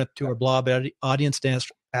 We'll open up to our Blab audience to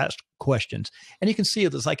ask questions. And you can see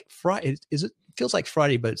it's like Friday. It feels like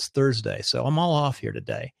Friday, but it's Thursday. So I'm all off here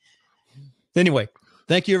today. Anyway,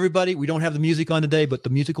 Thank you, everybody. We don't have the music on today, but the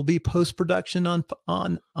music will be post-production on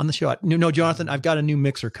the show. No, Jonathan, I've got a new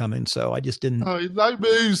mixer coming, so I just didn't. Oh, no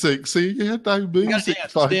music. See, you had no music,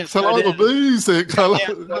 folks. I like the music. I like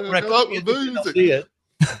the music. See it.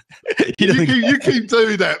 You keep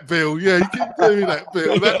doing that, Bill. Yeah, you keep doing that,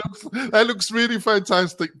 Bill. That looks really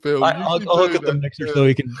fantastic, Bill. I'll hook up the mixer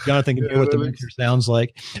so Jonathan can hear what the mixer sounds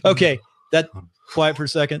like. Okay, quiet for a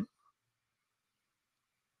second.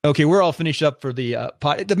 Okay, we're all finished up for the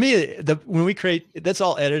pod. To me, when we create, that's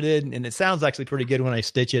all edited, and it sounds actually pretty good when I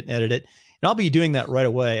stitch it and edit it. And I'll be doing that right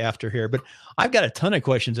away after here. But I've got a ton of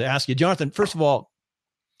questions to ask you, Jonathan. First of all,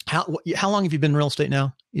 how long have you been in real estate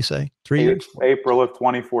now? You say 3 years? April of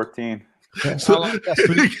 2014. Yeah. How long?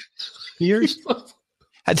 3 years.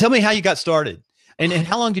 Tell me how you got started, and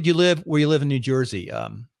how long did you live where you live in New Jersey?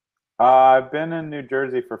 I've been in New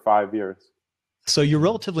Jersey for 5 years. So you're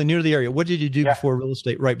relatively new to the area. What did you do before real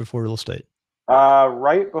estate? Right before real estate.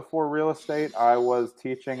 Right before real estate, I was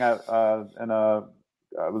teaching I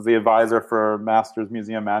was the advisor for Master's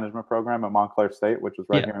Museum Management Program at Montclair State, which is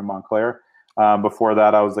right here in Montclair. Before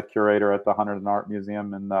that, I was a curator at the Hunter and Art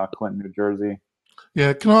Museum in Clinton, New Jersey.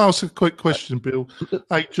 Yeah, can I ask a quick question, Bill?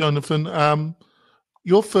 Hey, Jonathan.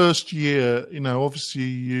 Your first year,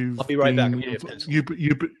 obviously I'll be right back.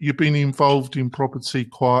 You've been involved in property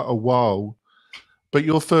quite a while, but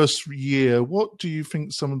your first year, what do you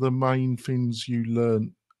think some of the main things you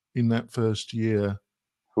learned in that first year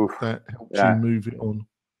that helped you move it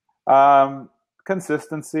on?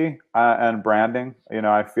 Consistency and branding.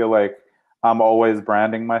 I feel like I'm always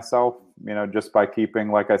branding myself, just by keeping,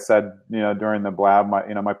 like I said, during the blab,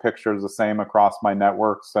 my picture is the same across my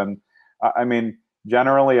networks. And I mean,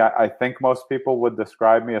 generally, I think most people would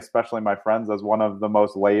describe me, especially my friends, as one of the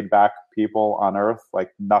most laid back people on earth.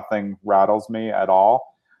 Like nothing rattles me at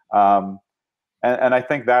all. And I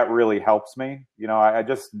think that really helps me. I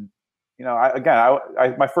just,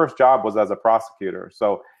 my first job was as a prosecutor.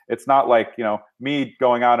 So it's not like, me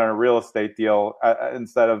going out on a real estate deal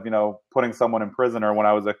instead of, putting someone in prison, or when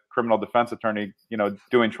I was a criminal defense attorney,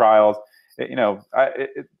 doing trials.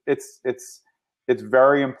 It's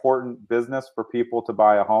very important business for people to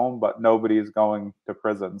buy a home, but nobody's going to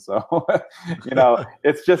prison. So,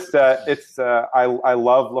 it's just, I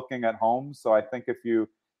love looking at homes. So I think if you're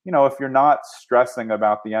not stressing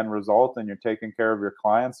about the end result and you're taking care of your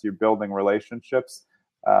clients, you're building relationships.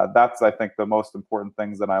 That's, I think, the most important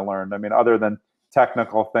things that I learned. I mean, other than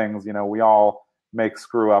technical things, we all make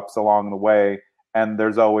screw ups along the way, and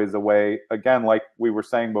there's always a way, again, like we were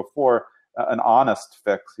saying before, an honest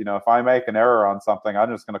fix. If I make an error on something, I'm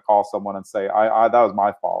just going to call someone and say, that was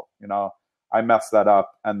my fault. I messed that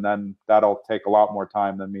up. And then that'll take a lot more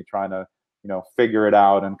time than me trying to, figure it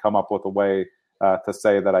out and come up with a way to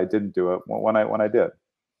say that I didn't do it when I did.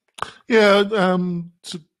 Yeah.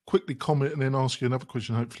 To quickly comment and then ask you another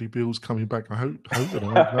question. Hopefully Bill's coming back. I hope that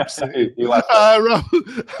I'm upset.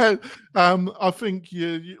 I think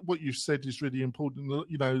what you've said is really important.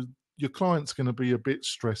 Your client's going to be a bit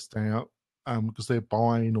stressed out because they're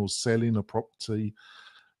buying or selling a property.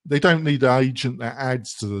 They don't need an agent that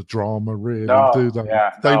adds to the drama, really, do they? Yeah,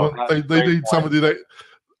 they need somebody that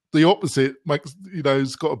the opposite makes,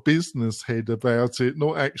 has got a business head about it,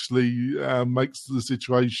 not actually makes the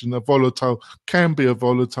situation can be a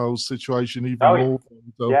volatile situation, even more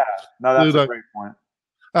volatile. Yeah, no, that's a great point.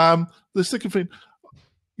 The second thing,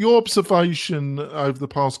 your observation over the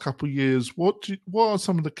past couple of years, what are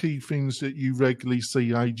some of the key things that you regularly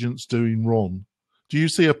see agents doing wrong? Do you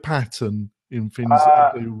see a pattern in things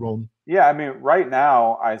that they do wrong? Yeah, I mean, right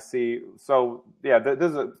now I see. So yeah,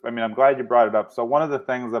 I'm glad you brought it up. So one of the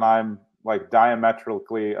things that I'm like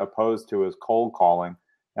diametrically opposed to is cold calling.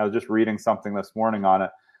 I was just reading something this morning on it.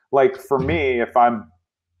 Like for me, if I'm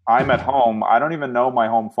at home, I don't even know my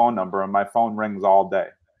home phone number, and my phone rings all day.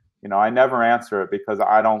 I never answer it because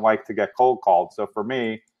I don't like to get cold called. So for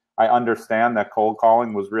me, I understand that cold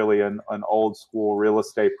calling was really an old school real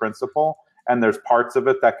estate principle. And there's parts of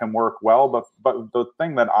it that can work well. But the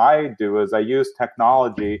thing that I do is I use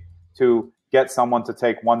technology to get someone to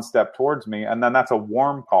take one step towards me. And then that's a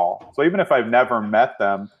warm call. So even if I've never met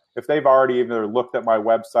them, if they've already either looked at my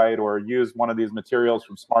website or used one of these materials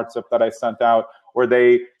from SmartZip that I sent out, or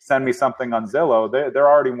they send me something on Zillow, they're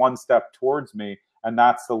already one step towards me. And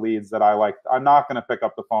that's the leads that I like. I'm not going to pick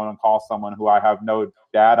up the phone and call someone who I have no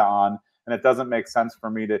data on. And it doesn't make sense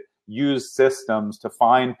for me to use systems to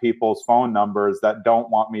find people's phone numbers that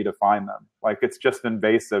don't want me to find them. Like, it's just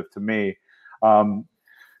invasive to me.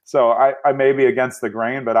 So I may be against the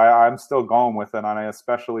grain, but I'm still going with it. And I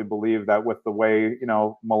especially believe that with the way,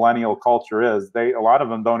 millennial culture is, a lot of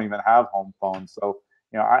them don't even have home phones. So,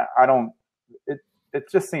 it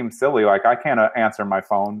just seems silly. Like, I can't answer my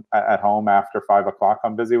phone at home after 5 o'clock.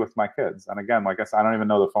 I'm busy with my kids. And again, like I said, I don't even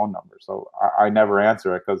know the phone number. So I never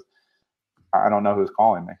answer it because I don't know who's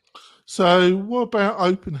calling me. So what about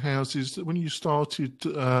open houses? When you started,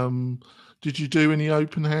 did you do any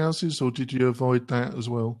open houses, or did you avoid that as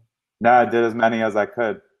well? No, I did as many as I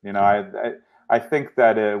could. I think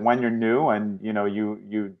that when you're new and,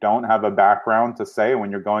 you don't have a background to say,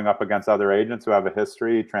 when you're going up against other agents who have a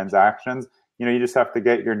history, transactions, you just have to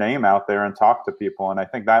get your name out there and talk to people. And I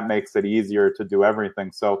think that makes it easier to do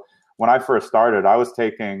everything. So when I first started, I was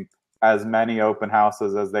taking as many open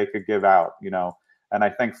houses as they could give out, And I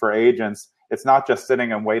think for agents, it's not just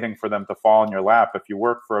sitting and waiting for them to fall in your lap. If you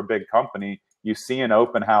work for a big company, you see an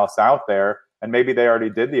open house out there, and maybe they already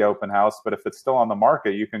did the open house, but if it's still on the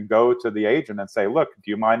market, you can go to the agent and say, look,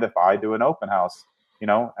 do you mind if I do an open house?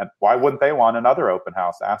 And why wouldn't they want another open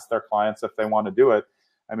house? Ask their clients if they want to do it.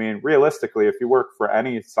 I mean, realistically, if you work for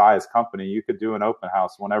any size company, you could do an open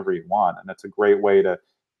house whenever you want. And it's a great way to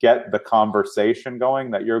get the conversation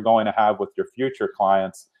going that you're going to have with your future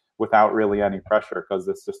clients without really any pressure, because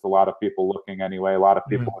it's just a lot of people looking anyway, a lot of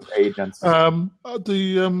people with agents. The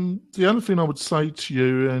other thing I would say to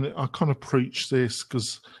you, and I kind of preach this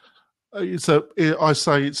because I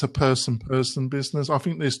say it's a person business. I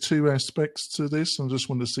think there's two aspects to this. I just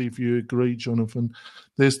want to see if you agree, Jonathan.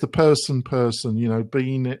 There's the person,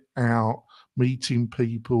 being out, meeting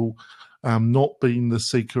people, not being the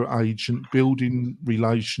secret agent, building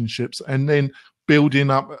relationships, and then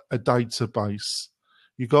building up a database.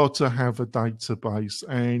 You got to have a database,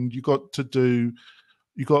 and you got to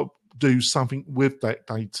do something with that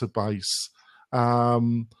database.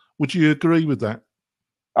 Would you agree with that?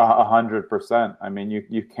 100%. I mean,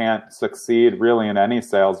 you can't succeed really in any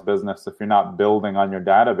sales business if you're not building on your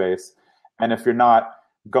database, and if you're not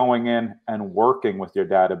going in and working with your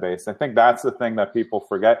database. I think that's the thing that people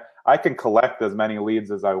forget. I can collect as many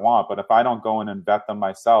leads as I want, but if I don't go in and vet them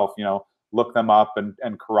myself, look them up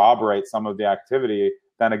and corroborate some of the activity,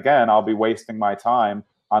 then again, I'll be wasting my time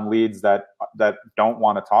on leads that don't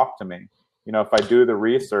want to talk to me. If I do the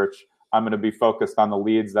research, I'm going to be focused on the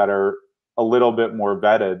leads that are a little bit more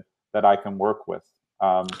vetted that I can work with.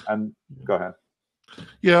 And go ahead.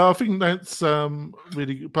 Yeah, I think that's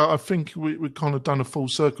really, but I think we've kind of done a full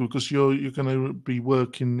circle, because you're going to be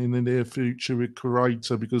working in the near future with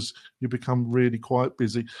Curator because you become really quite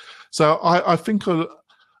busy. So I think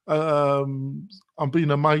I'm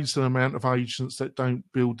being amazed at the amount of agents that don't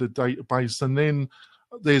build a database. And then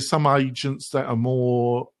there's some agents that are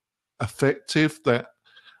more effective, that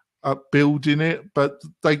are building it, but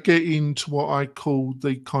they get into what I call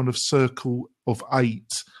the kind of circle of 8.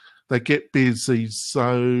 They get busy,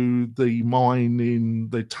 so the mining,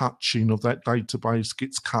 the touching of that database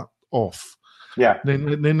gets cut off. Yeah.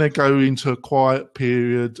 Then they go into a quiet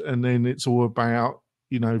period, and then it's all about,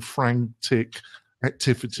 frantic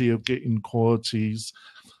activity of getting qualities.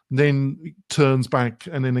 Then it turns back,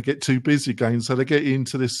 and then they get too busy again. So they get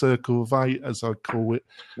into this circle of 8, as I call it.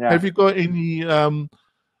 Yeah. Have you got any?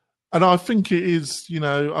 And I think it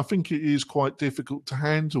is quite difficult to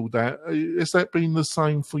handle that. Has that been the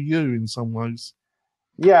same for you in some ways?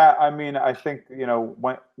 Yeah, I mean, I think,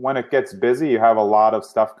 when it gets busy, you have a lot of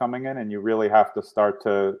stuff coming in, and you really have to start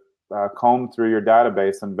to comb through your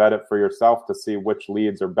database and vet it for yourself to see which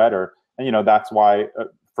leads are better. And, that's why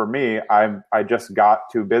for me, I just got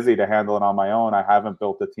too busy to handle it on my own. I haven't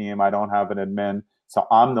built a team. I don't have an admin. So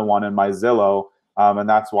I'm the one in my Zillow. And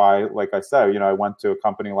that's why, like I said, I went to a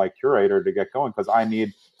company like Curator to get going, because I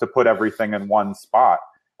need to put everything in one spot,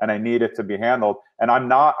 and I need it to be handled. And I'm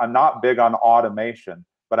not big on automation,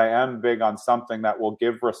 but I am big on something that will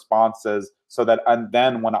give responses, so that, and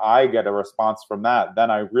then when I get a response from that,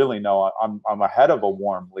 then I really know I'm ahead of a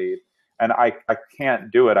warm lead. And I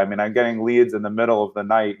can't do it. I mean, I'm getting leads in the middle of the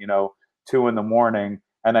night, 2 a.m,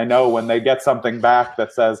 and I know when they get something back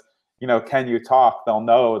that says, can you talk? They'll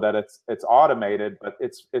know that it's automated, but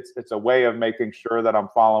it's a way of making sure that I'm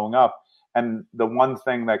following up. And the one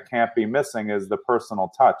thing that can't be missing is the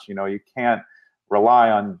personal touch. You can't rely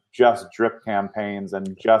on just drip campaigns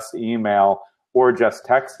and just email or just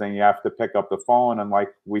texting. You have to pick up the phone. And like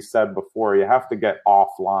we said before, you have to get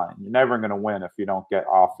offline. You're never going to win if you don't get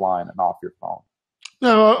offline and off your phone.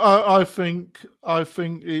 No, I think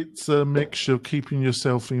it's a mixture of keeping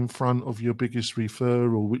yourself in front of your biggest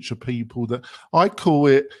referral, which are people that I call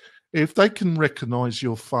it, if they can recognize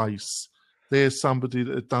your face, there's somebody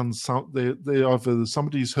that have done something. They either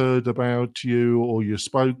somebody's heard about you or you've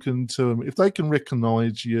spoken to them. If they can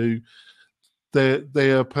recognize you,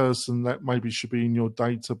 they're a person that maybe should be in your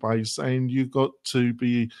database, and you've got to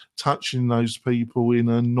be touching those people in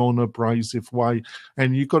a non-abrasive way,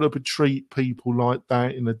 and you've got to treat people like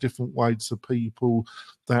that in a different way to people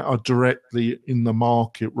that are directly in the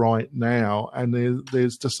market right now. And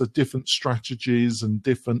there's just a different strategies and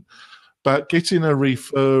different, but getting a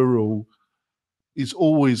referral is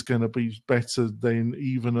always going to be better than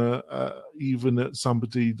even at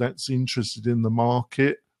somebody that's interested in the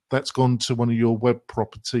market, that's gone to one of your web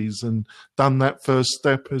properties and done that first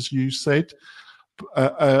step, as you said.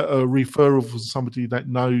 A referral from somebody that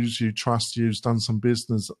knows you, trusts you, has done some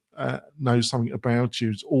business, knows something about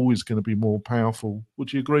you, is always going to be more powerful.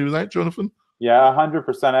 Would you agree with that, Jonathan? Yeah,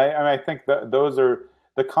 100%. I think that those are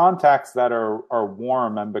the contacts that are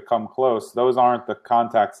warm and become close. Those aren't the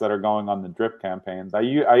contacts that are going on the drip campaigns.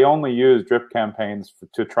 I only use drip campaigns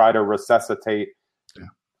to try to resuscitate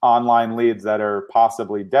online leads that are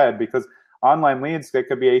possibly dead, because online leads, they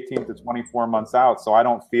could be 18 to 24 months out. So I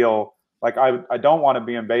don't feel like I don't want to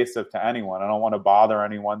be invasive to anyone. I don't want to bother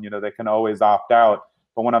anyone. They can always opt out.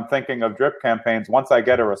 But when I'm thinking of drip campaigns, once I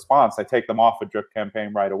get a response, I take them off a drip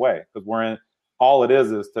campaign right away, because all it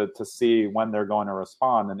is to see when they're going to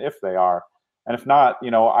respond and if they are. And if not,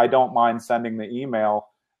 I don't mind sending the email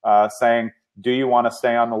saying, do you want to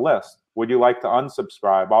stay on the list? Would you like to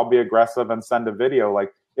unsubscribe? I'll be aggressive and send a video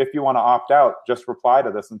like, if you want to opt out, just reply to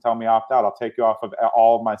this and tell me opt out. I'll take you off of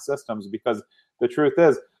all of my systems, because the truth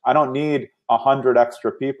is, I don't need 100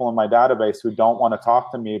 extra people in my database who don't want to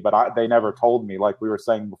talk to me, but they never told me, like we were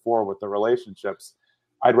saying before with the relationships.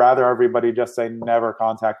 I'd rather everybody just say, never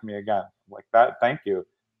contact me again. Like that, thank you.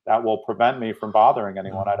 That will prevent me from bothering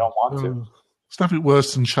anyone. I don't want to. It's nothing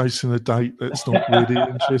worse than chasing a date that's not really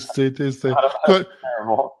interested, is there?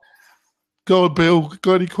 Terrible. Go on, Bill.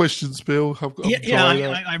 Got any questions, Bill?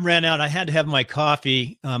 I ran out. I had to have my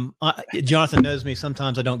coffee. Jonathan knows me.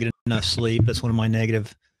 Sometimes I don't get enough sleep. That's one of my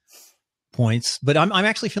negative points. But I'm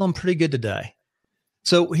actually feeling pretty good today.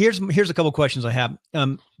 So here's a couple questions I have.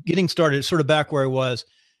 Getting started, sort of back where I was.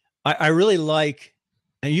 I really like,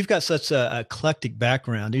 and you've got such a eclectic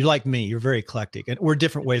background. You're like me. You're very eclectic, and we're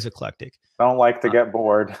different ways eclectic. I don't like to get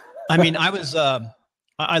bored. I mean,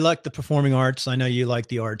 I like the performing arts. I know you like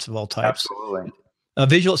the arts of all types. Absolutely.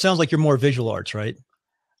 Visual. It sounds like you're more visual arts, right?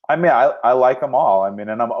 I mean, I like them all. I mean,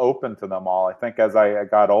 and I'm open to them all. I think as I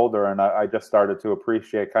got older and I just started to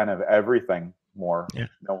appreciate kind of everything more. Yeah.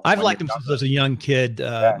 I've liked them since I was a young kid.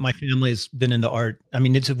 My family's been into art. I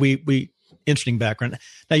mean, we interesting background.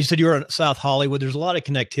 Now, you said you were in South Hollywood. There's a lot of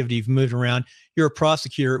connectivity. You've moved around. You're a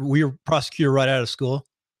prosecutor. Were you a prosecutor right out of school?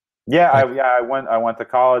 Yeah, I went to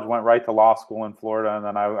college, went right to law school in Florida, and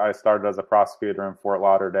then I started as a prosecutor in Fort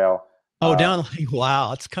Lauderdale. Oh, wow,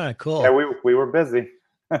 that's kind of cool. Yeah, we were busy.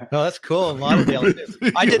 Oh, that's cool. Lauderdale.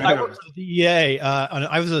 I worked for the DEA.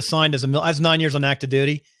 I was assigned I was 9 years on active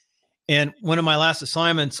duty, and one of my last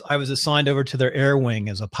assignments, I was assigned over to their air wing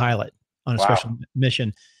as a pilot on a special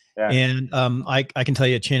mission. Yeah. And I can tell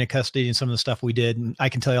you a chain of custody and some of the stuff we did, and I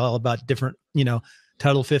can tell you all about different,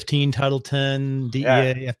 Title 15, Title 10, DEA,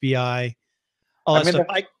 FBI, all that stuff.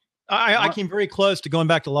 I came very close to going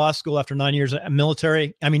back to law school after 9 years of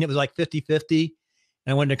military. I mean, it was like 50-50.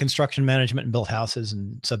 And I went into construction management and built houses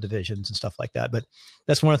and subdivisions and stuff like that. But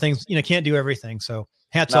that's one of the things, can't do everything. So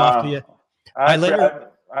hats off to you. I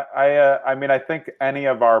mean, I think any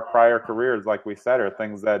of our prior careers, like we said, are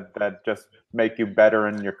things that just make you better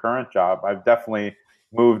in your current job. I've definitely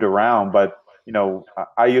moved around, but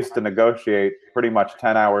I used to negotiate pretty much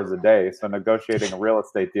 10 hours a day. So negotiating a real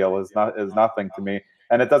estate deal is nothing to me.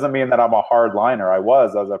 And it doesn't mean that I'm a hard liner. I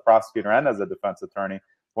was as a prosecutor and as a defense attorney.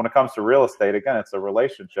 When it comes to real estate, again, it's a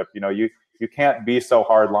relationship. You can't be so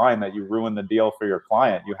hard line that you ruin the deal for your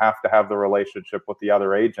client. You have to have the relationship with the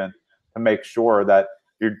other agent to make sure that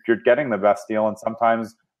you're getting the best deal. And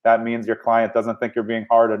sometimes that means your client doesn't think you're being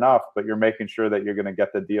hard enough, but you're making sure that you're going to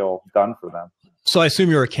get the deal done for them. So I assume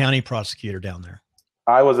you're a county prosecutor down there.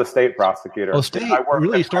 I was a state prosecutor. Oh, state?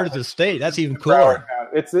 Really started as a state. That's even cooler.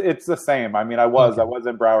 It's the same. I mean, I was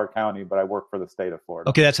in Broward County, but I work for the state of Florida.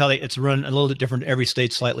 Okay, that's how it's run a little bit different. Every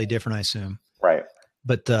state's slightly different, I assume. Right.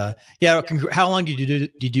 But how long did you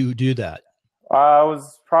do that? It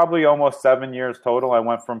was probably almost 7 years total. I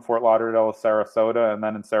went from Fort Lauderdale to Sarasota, and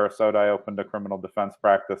then in Sarasota, I opened a criminal defense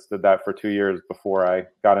practice. Did that for 2 years before I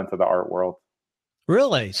got into the art world.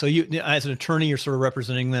 Really? So you, as an attorney, you're sort of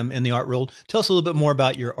representing them in the art world. Tell us a little bit more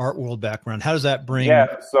about your art world background. How does that bring?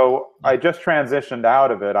 Yeah. So I just transitioned out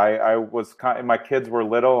of it. I was my kids were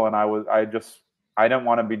little, and I didn't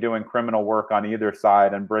want to be doing criminal work on either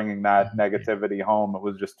side and bringing that negativity home. It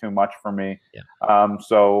was just too much for me. Yeah.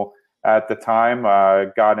 So at the time.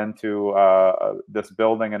 Got into this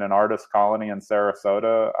building in an artist colony in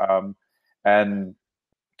Sarasota, and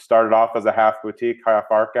started off as a half boutique, half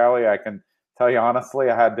art gallery. I can tell you honestly,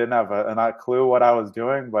 I didn't have a clue what I was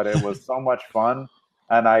doing, but it was so much fun.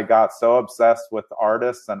 And I got so obsessed with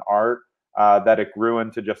artists and art that it grew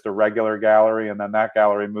into just a regular gallery. And then that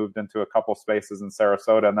gallery moved into a couple spaces in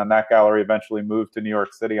Sarasota. And then that gallery eventually moved to New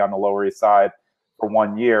York City on the Lower East Side for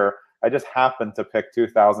 1 year. I just happened to pick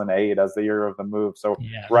 2008 as the year of the move. So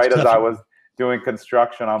right as I was doing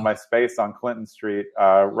construction on my space on Clinton Street,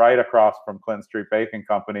 right across from Clinton Street Baking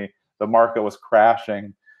Company, the market was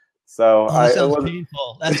crashing. So that sounds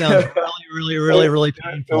painful. That sounds really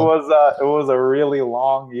painful. It was a really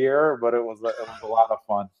long year, but it was a lot of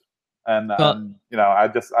fun. And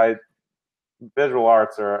visual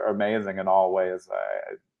arts are amazing in all ways.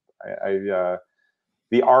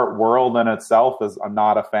 The art world in itself I'm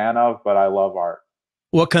not a fan of, but I love art.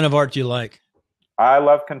 What kind of art do you like? I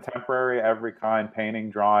love contemporary, every kind: painting,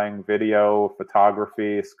 drawing, video,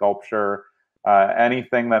 photography, sculpture.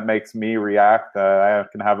 Anything that makes me react, I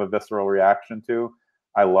can have a visceral reaction to,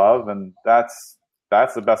 I love. And that's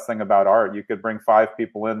the best thing about art. You could bring 5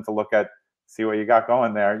 people in to see what you got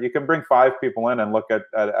going there. You can bring 5 people in and look at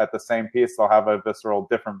the same piece. They'll have a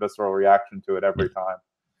different visceral reaction to it every time.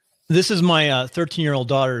 This is my 13-year-old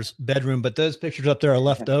daughter's bedroom, but those pictures up there are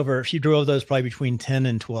left over. She drove those probably between 10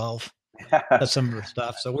 and 12. That's some of her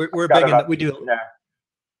stuff. So we're big in that. We do. Yeah.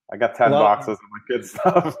 I got 10 boxes of my kids'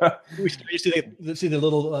 stuff. You see the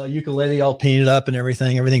little ukulele all painted up and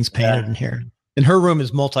everything. Everything's painted in here. And her room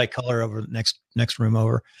is multicolor over the next room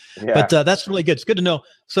over. Yeah. But that's really good. It's good to know.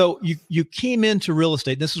 So you came into real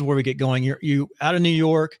estate. This is where we get going. You out of New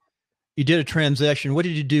York. You did a transition. What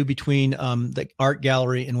did you do between the art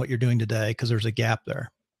gallery and what you're doing today? Because there's a gap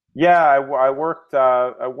there. Yeah, I worked,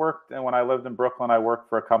 and when I lived in Brooklyn, I worked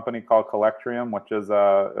for a company called Collectrium, which is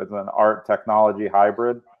an art technology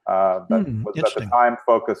hybrid that was at the time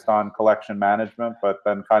focused on collection management, but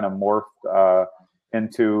then kind of morphed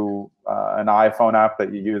into an iPhone app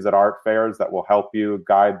that you use at art fairs that will help you,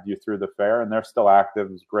 guide you through the fair. And they're still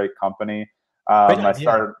active. It's a great company. I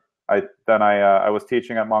was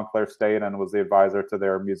teaching at Montclair State and was the advisor to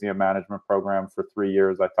their museum management program for 3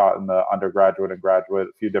 years. I taught in the undergraduate and graduate,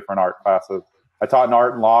 a few different art classes. I taught an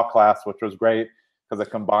art and law class, which was great because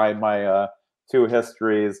it combined my 2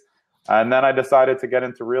 histories. And then I decided to get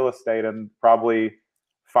into real estate, and probably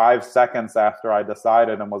 5 seconds after I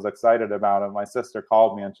decided and was excited about it, my sister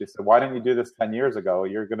called me and she said, "Why didn't you do this 10 years ago?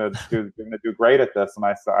 You're gonna do great at this." And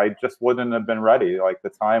I said, "I just wouldn't have been ready. Like, the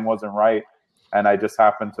time wasn't right." And I just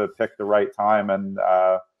happened to pick the right time. And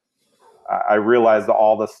I realized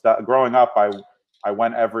all the stuff. Growing up, I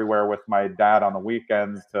went everywhere with my dad on the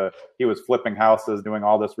weekends. He was flipping houses, doing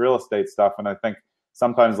all this real estate stuff. And I think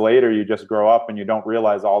sometimes later you just grow up and you don't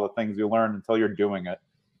realize all the things you learn until you're doing it.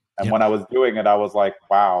 And when I was doing it, I was like,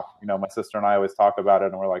 wow. My sister and I always talk about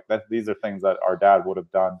it, and we're like, these are things that our dad would have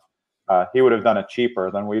done. He would have done it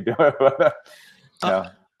cheaper than we do it.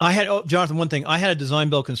 But, I had, Jonathan, one thing. I had a design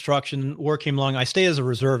build construction. War came along. I stayed as a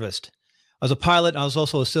reservist. I was a pilot. I was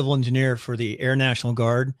also a civil engineer for the Air National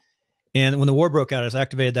Guard. And when the war broke out, I was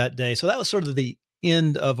activated that day. So that was sort of the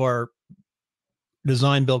end of our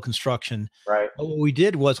design build construction. Right. But what we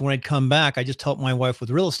did was, when I'd come back, I just helped my wife with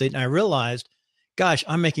real estate. And I realized, gosh,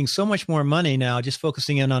 I'm making so much more money now just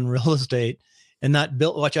focusing in on real estate and not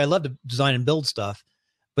build, which I love to design and build stuff.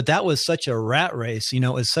 But that was such a rat race,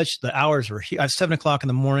 the hours were, I have 7 o'clock in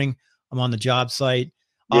the morning, I'm on the job site.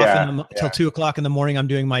 Often till 2 o'clock in the morning, I'm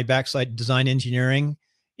doing my backside design engineering,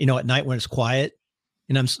 at night when it's quiet.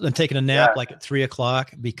 And I'm taking a nap like at 3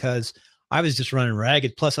 o'clock because I was just running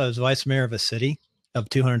ragged. Plus I was vice mayor of a city of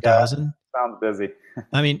 200,000. Sounds busy.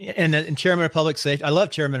 I mean, and chairman of public safety. I love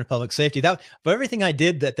chairman of public safety. But everything I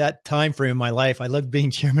did at that time frame in my life, I loved being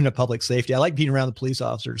chairman of public safety. I like being around the police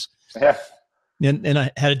officers. Yeah. And I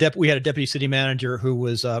had we had a deputy city manager who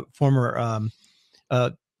was a former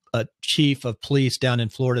chief of police down in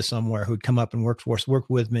Florida somewhere, who'd come up and work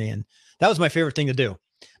with me. And that was my favorite thing to do.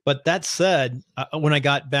 But that said, when I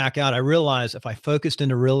got back out, I realized if I focused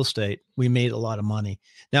into real estate, we made a lot of money.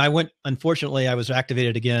 Now unfortunately, I was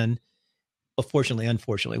activated again.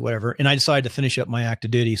 Unfortunately, whatever. And I decided to finish up my active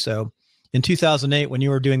duty. So in 2008, when you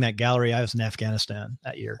were doing that gallery, I was in Afghanistan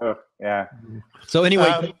that year. Oh, yeah. So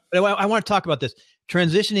anyway, I want to talk about this.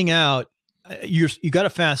 Transitioning out, you got a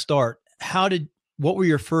fast start. What were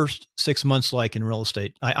your first 6 months like in real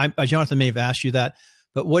estate? Jonathan may have asked you that,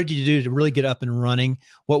 but what did you do to really get up and running?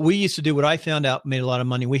 What we used to do, what I found out made a lot of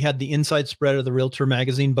money. We had the inside spread of the Realtor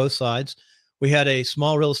magazine, both sides. We had a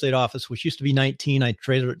small real estate office, which used to be 19. I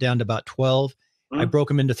traded it down to about 12. I broke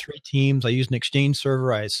them into 3 teams. I used an Exchange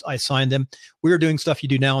server. I assigned them. We were doing stuff you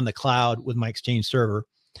do now in the cloud with my Exchange server.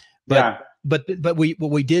 But what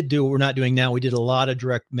we did do, what we're not doing now, we did a lot of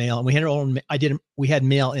direct mail, and we had our own. We had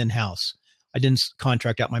mail in house. I didn't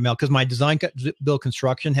contract out my mail because my design build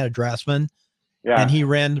construction had a draftsman, and he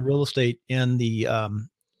ran the real estate and the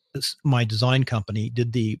my design company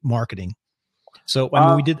did the marketing. So I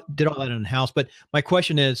mean, we did all that in house. But my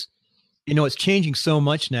question is, it's changing so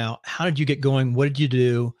much now. How did you get going? What did you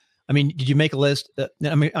do? I mean, did you make a list?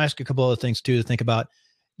 I mean, I ask a couple other things too to think about.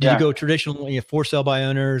 Did you go traditionally for sale by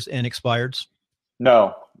owners and expireds?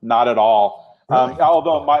 No, not at all. Really?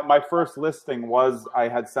 Although my first listing was, I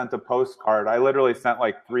had sent a postcard. I literally sent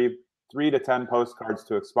like 3 to 10 postcards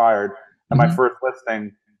to expired. And my first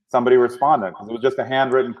listing, somebody responded because it was just a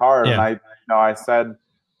handwritten card. And I said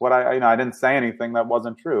what I didn't say anything that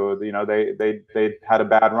wasn't true. They had a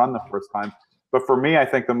bad run the first time. But for me, I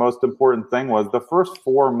think the most important thing was the first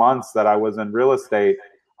 4 months that I was in real estate,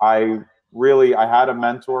 I had a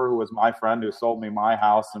mentor who was my friend who sold me my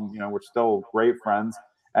house, and we're still great friends.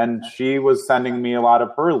 And she was sending me a lot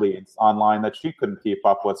of her leads online that she couldn't keep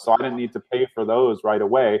up with. So I didn't need to pay for those right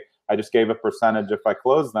away. I just gave a percentage if I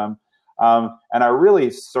closed them. And I really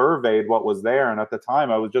surveyed what was there. And at the time,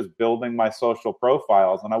 I was just building my social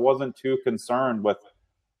profiles, and I wasn't too concerned with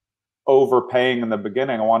overpaying in the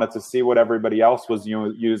beginning. I wanted to see what everybody else was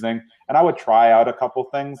using, and I would try out a couple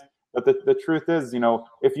things. But the truth is,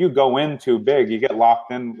 if you go in too big, you get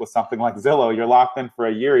locked in with something like Zillow. You're locked in for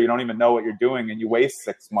a year. You don't even know what you're doing, and you waste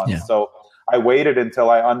 6 months. Yeah. So I waited until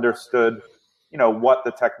I understood, what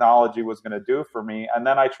the technology was going to do for me, and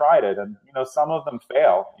then I tried it. And some of them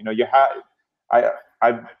fail.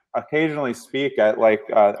 I occasionally speak at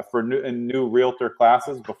in new realtor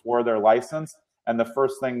classes before they're licensed, and the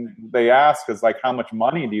first thing they ask is like, how much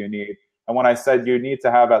money do you need? And when I said you need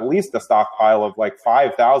to have at least a stockpile of like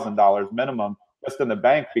 $5,000 minimum just in the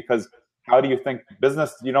bank, because how do you think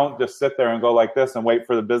business, you don't just sit there and go like this and wait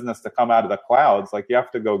for the business to come out of the clouds. Like, you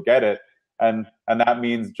have to go get it. And that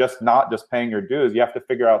means not just paying your dues. You have to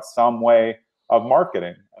figure out some way of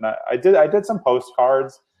marketing. And I did some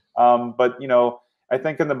postcards, but I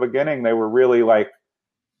think in the beginning they were really like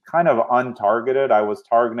kind of untargeted. I was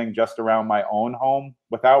targeting just around my own home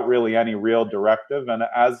without really any real directive. And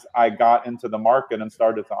as I got into the market and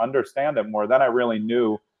started to understand it more, then I really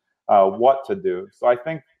knew what to do. So I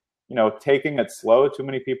think, taking it slow, too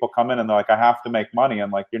many people come in and they're like, I have to make money. I'm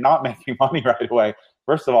like, you're not making money right away.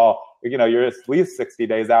 First of all, you're at least 60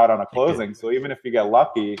 days out on a closing. So even if you get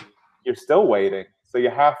lucky, you're still waiting. So you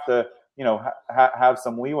have to, have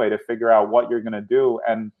some leeway to figure out what you're going to do,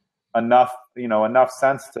 and enough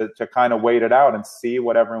sense to kind of wait it out and see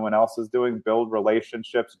what everyone else is doing, build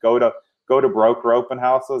relationships, go to broker open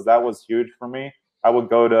houses. That was huge for me. I would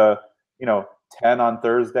go to, 10 on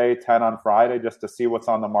Thursday, 10 on Friday, just to see what's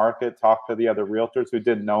on the market, talk to the other realtors who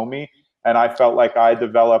didn't know me. And I felt like I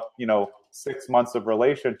developed, 6 months of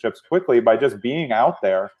relationships quickly by just being out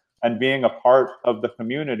there and being a part of the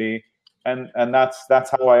community. And that's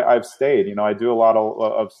how I've stayed. I do a lot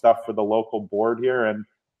of stuff for the local board here, and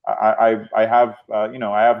I have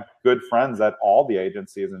I have good friends at all the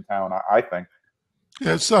agencies in town, I think.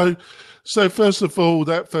 Yeah. So first of all,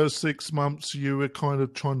 that first 6 months, you were kind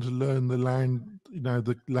of trying to learn the land,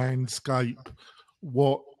 the landscape,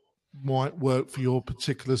 what might work for your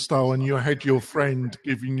particular style, and you had your friend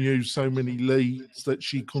giving you so many leads that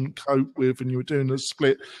she couldn't cope with, and you were doing a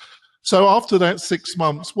split. So after that 6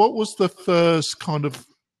 months, what was the first kind of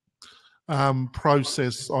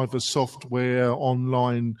process, either software,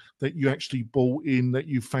 online, that you actually bought in that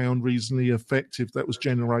you found reasonably effective that was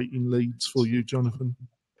generating leads for you, Jonathan?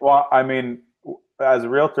 Well, I mean, as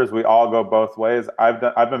realtors, we all go both ways.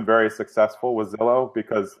 I've been very successful with Zillow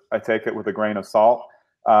because I take it with a grain of salt.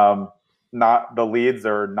 Not the leads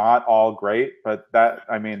are not all great, but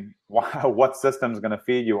what system is going to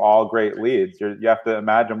feed you all great leads? You have to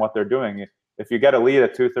imagine what they're doing. If you get a lead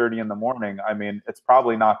at 2:30 in the morning, it's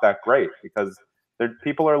probably not that great because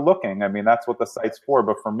people are looking. That's what the site's for.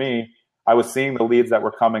 But for me, I was seeing the leads that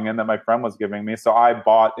were coming in that my friend was giving me. So I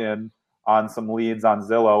bought in on some leads on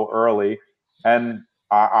Zillow early, and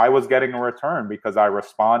I was getting a return because I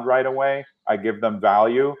respond right away. I give them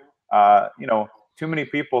value. Too many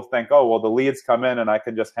people think, oh, well, the leads come in and I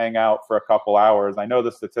can just hang out for a couple hours. I know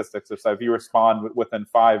the statistics are so if you respond within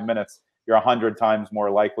 5 minutes, you're 100 times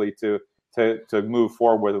more likely to move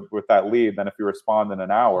forward with that lead than if you respond in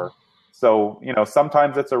an hour. So,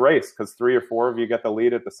 sometimes it's a race because 3 or 4 of you get the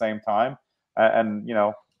lead at the same time. And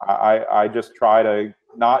I just try to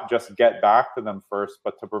not just get back to them first,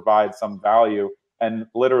 but to provide some value and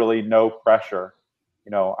literally no pressure.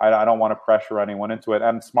 I don't want to pressure anyone into it.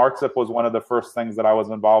 And SmartZip was one of the first things that I was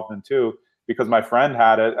involved in too, because my friend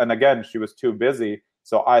had it. And again, she was too busy.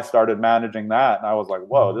 So I started managing that. And I was like,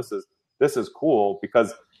 whoa, this is cool,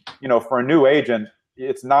 because, for a new agent,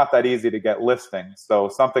 it's not that easy to get listings. So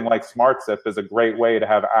something like SmartZip is a great way to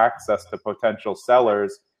have access to potential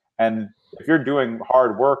sellers. And if you're doing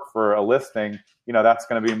hard work for a listing, that's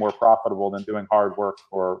going to be more profitable than doing hard work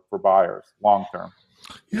for buyers long term.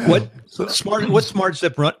 Yeah. What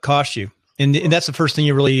SmartZip cost you? And that's the first thing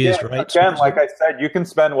you really used, right? Again, like I said, you can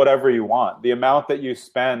spend whatever you want. The amount that you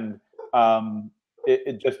spend,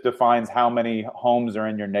 it just defines how many homes are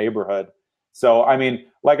in your neighborhood. So, I mean,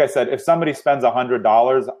 like I said, if somebody spends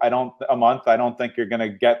 $100 a month, I don't think you're going to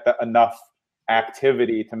get enough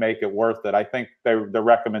activity to make it worth it. I think the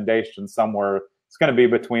recommendation somewhere, it's going to be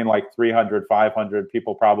between like 300, 500.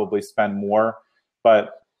 People probably spend more,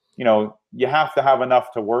 but you have to have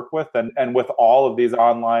enough to work with. And with all of these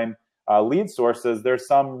online lead sources, there's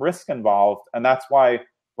some risk involved. And that's why,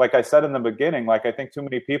 like I said in the beginning, like I think too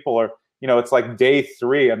many people are, it's like day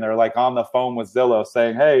 3 and they're like on the phone with Zillow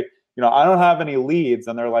saying, hey, I don't have any leads.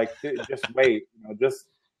 And they're like, just wait,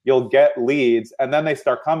 you'll get leads. And then they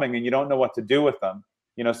start coming and you don't know what to do with them.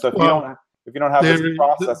 So if you don't have this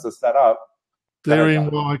processes set up, they're in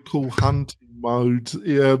what I call hunting mode.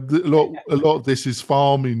 Yeah, a lot of this is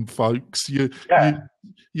farming, folks. You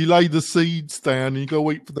lay the seeds down and you go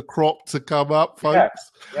wait for the crop to come up,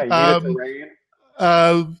 folks. Yeah, you need it to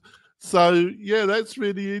rain. So yeah, that's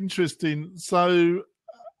really interesting. So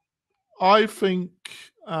I think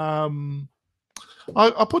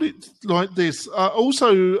I put it like this.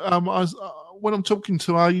 Also, when I'm talking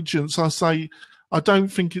to agents, I say, I don't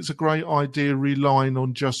think it's a great idea relying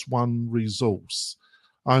on just one resource.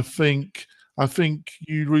 I think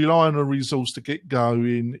you rely on a resource to get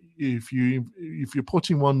going. If you're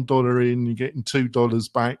putting $1 in, you're getting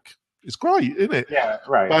 $2 back. It's great, isn't it? Yeah,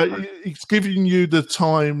 right. But it's giving you the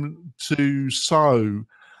time to sow.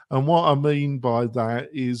 And what I mean by that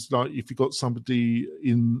is, like, if you've got somebody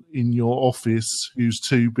in your office who's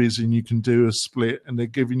too busy and you can do a split and they're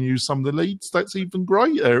giving you some of the leads, that's even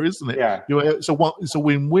greater, isn't it? Yeah. It's a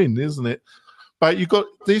win-win, isn't it? But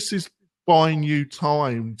this is buying you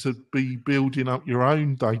time to be building up your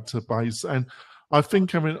own database. And I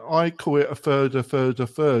think, I call it a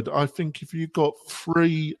third. I think if you've got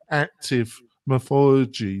 3 active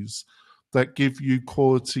methodologies that give you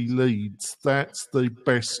quality leads, that's the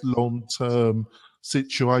best long-term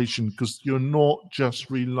situation, because you're not just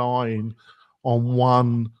relying on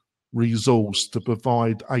one resource to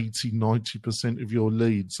provide 80-90% of your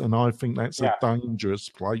leads. And I think that's a dangerous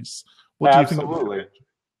place. What do you think? Absolutely.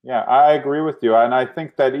 Yeah, I agree with you. And I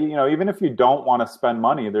think that, even if you don't want to spend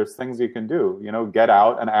money, there's things you can do, get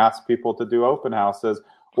out and ask people to do open houses,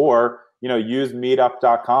 or use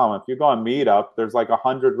meetup.com. If you go on Meetup, there's like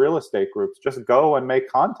 100 real estate groups. Just go and make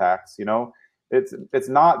contacts. It's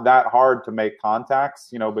not that hard to make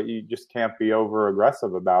contacts, but you just can't be over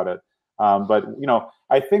aggressive about it. But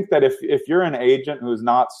I think that if you're an agent who's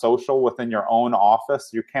not social within your own office,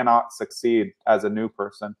 you cannot succeed as a new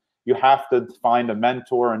person. You have to find a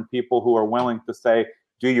mentor and people who are willing to say,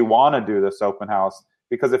 do you want to do this open house?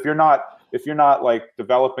 Because if you're not like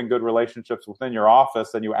developing good relationships within your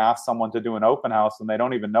office and you ask someone to do an open house and they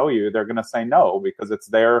don't even know you, they're going to say no, because it's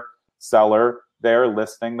their seller, their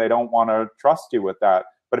listing. They don't want to trust you with that.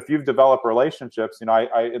 But if you've developed relationships,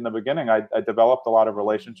 I in the beginning, I developed a lot of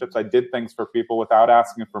relationships. I did things for people without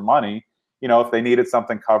asking for money. If they needed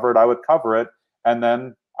something covered, I would cover it. And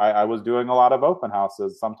then I was doing a lot of open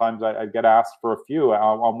houses. Sometimes I'd get asked for a few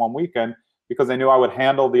on one weekend, because I knew I would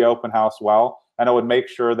handle the open house well. And I would make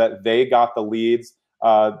sure that they got the leads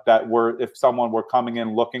if someone were coming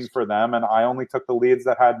in looking for them. And I only took the leads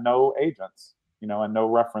that had no agents, and no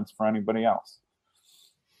reference for anybody else.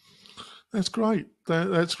 That's great.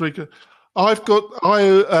 That's really good. I've got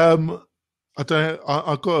to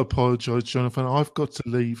apologize, Jonathan. I've got to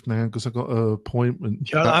leave now because I've got an appointment.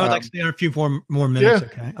 Jonathan, I would like to stay on a few more minutes. Yeah.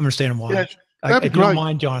 Okay, I'm understanding why. Yeah, if you don't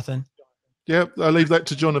mind, Jonathan. Yeah, I'll leave that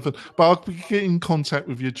to Jonathan. But I'll be getting in contact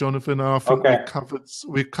with you, Jonathan. I think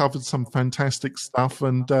we've covered some fantastic stuff.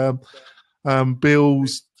 And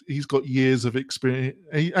Bill's, he's got years of experience.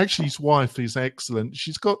 His wife is excellent.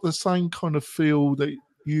 She's got the same kind of feel that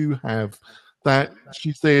you have, that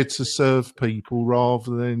she's there to serve people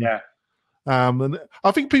rather than... Yeah. And I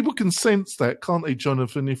think people can sense that, can't they,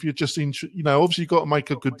 Jonathan? If you're just obviously you've got to make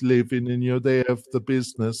a good living and you're there for the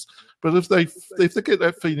business. But if they get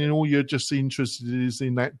that feeling all you're just interested is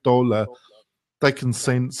in that dollar, they can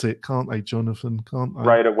sense it, can't they, Jonathan? Can't they?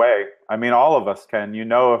 Right away. I mean, all of us can. You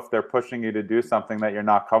know, if they're pushing you to do something that you're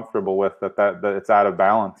not comfortable with, that it's out of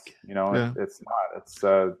balance. You know, it's not. It's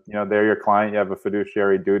you know, they're your client. You have a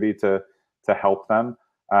fiduciary duty to help them,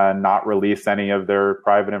 not release any of their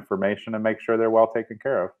private information, and make sure they're well taken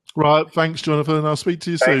care of. Right. Thanks, Jonathan. I'll speak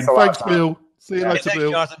to you soon. Thanks, Bill. See you later, thanks,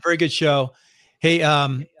 Bill. Jonathan. Very good show. Hey,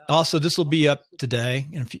 also, this will be up today,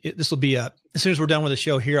 and this will be up as soon as we're done with the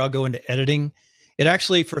show here. I'll go into editing. It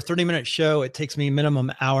actually, for a 30-minute show, it takes me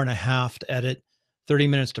minimum hour and a half to edit, 30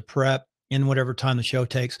 minutes to prep, in whatever time the show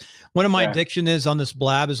takes. One of my addiction is on this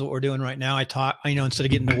blab is what we're doing right now. I talk, instead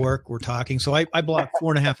of getting to work, we're talking. So I block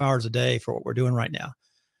 4.5 hours a day for what we're doing right now.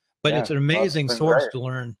 But it's an amazing source to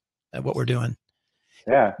learn at what we're doing.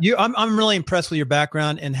 Yeah. I'm really impressed with your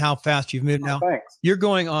background and how fast you've moved now. Thanks. You're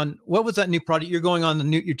going on, what was that new product? You're going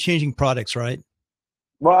on you're changing products, right?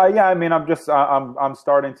 Well, yeah, I mean, I'm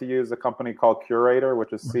starting to use a company called Curator,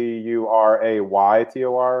 which is Curaytor.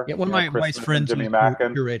 Yeah, one of my wife's friends, Jimmy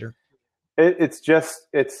Mackin. Curator. I'm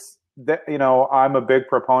a big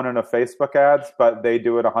proponent of Facebook ads, but they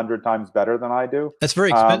do it 100 times better than I do. That's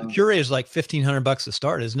very expensive. Curator is like $1,500 to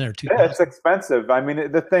start, isn't it? Yeah, it's expensive. I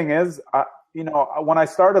mean, the thing is, when I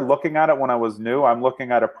started looking at it when I was new, I'm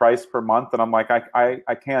looking at a price per month, and I'm like,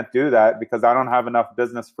 I can't do that because I don't have enough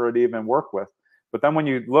business for it to even work with. But then when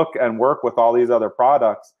you look and work with all these other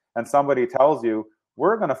products, and somebody tells you,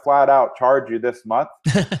 we're going to flat out charge you this much,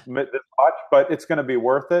 but it's going to be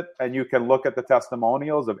worth it. And you can look at the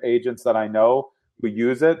testimonials of agents that I know who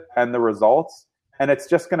use it and the results. And it's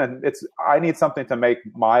just I need something to make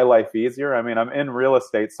my life easier. I mean, I'm in real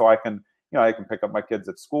estate, so I can pick up my kids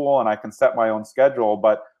at school and I can set my own schedule.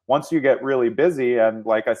 But once you get really busy, and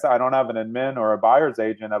like I said, I don't have an admin or a buyer's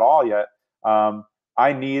agent at all yet.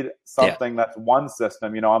 I need something that's one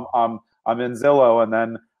system. I'm in Zillow, and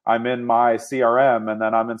then I'm in my CRM, and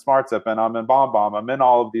then I'm in SmartZip, and I'm in BombBomb. I'm in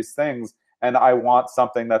all of these things, and I want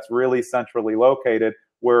something that's really centrally located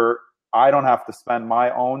where I don't have to spend my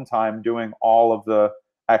own time doing all of the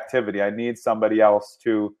activity. I need somebody else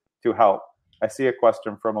to help. I see a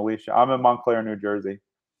question from Alicia. I'm in Montclair, New Jersey.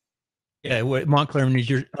 Yeah, Montclair, New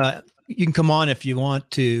Jersey. You can come on if you want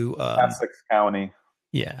to. Essex County.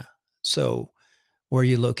 Yeah. So where are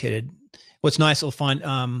you located? What's nice, we'll find,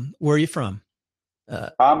 where are you from?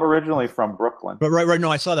 I'm originally from Brooklyn. But right. No,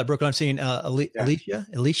 I saw that, Brooklyn. I'm seeing Alicia.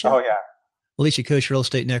 Oh, yeah. Alicia Coach, Real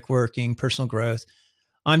Estate Networking, Personal Growth.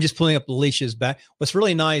 I'm just pulling up Alicia's back. What's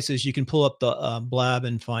really nice is you can pull up the blab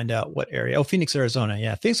and find out what area. Oh, Phoenix, Arizona.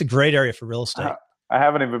 Yeah, Phoenix is a great area for real estate. I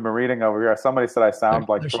haven't even been reading over here. Somebody said I sound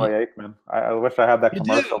like Troy Aikman. I wish I had that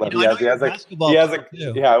commercial that he has. He has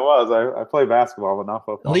yeah, it was. I play basketball, but not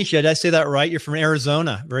football. Alicia, did I say that right? You're from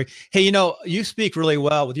Arizona. Hey, you speak really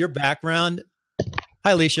well with your background.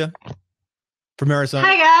 Hi, Alicia, from Arizona.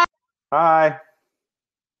 Hi, guys. Hi.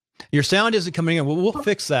 Your sound isn't coming in. We'll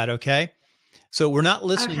fix that, okay? So we're not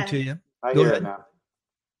listening to you. I hear it now.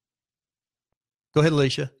 Go ahead,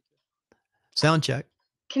 Alicia. Sound check.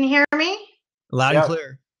 Can you hear me? Loud and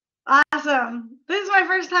clear. Awesome. This is my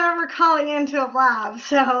first time ever calling into a lab.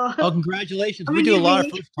 So. Oh, congratulations. We do a lot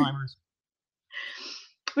of first timers.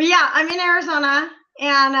 Well, yeah, I'm in Arizona,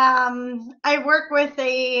 and I work with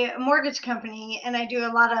a mortgage company, and I do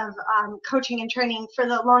a lot of coaching and training for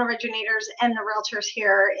the loan originators and the realtors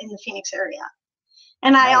here in the Phoenix area.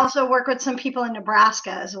 And I also work with some people in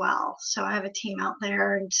Nebraska as well. So I have a team out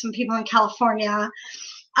there and some people in California.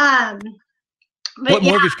 What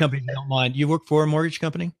mortgage company, if you don't mind? You work for a mortgage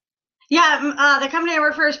company? Yeah, the company I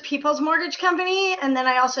work for is People's Mortgage Company. And then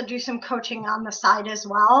I also do some coaching on the side as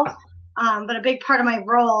well. But a big part of my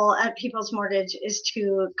role at People's Mortgage is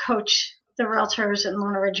to coach the realtors and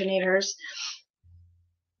loan originators.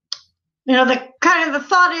 The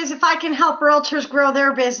thought is if I can help realtors grow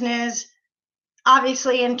their business,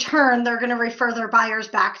 obviously in turn they're going to refer their buyers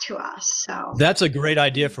back to us. So that's a great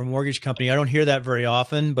idea for a mortgage company. I don't hear that very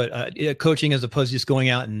often, but coaching as opposed to just going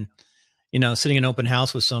out and sitting in an open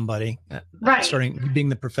house with somebody, right? Starting being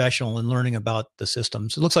the professional and learning about the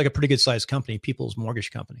systems. It looks like a pretty good sized company, People's Mortgage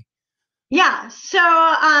Company. Yeah. So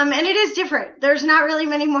and it is different. There's not really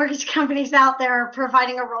many mortgage companies out there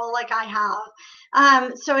providing a role like I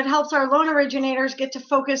have. So it helps our loan originators get to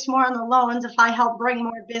focus more on the loans if I help bring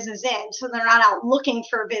more business in, so they're not out looking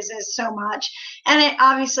for business so much. And it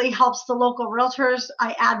obviously helps the local realtors.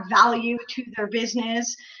 I add value to their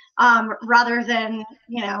business rather than,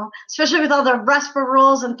 especially with all the RESPA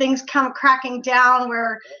rules and things come cracking down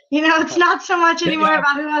where, it's not so much anymore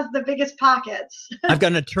about who has the biggest pockets. I've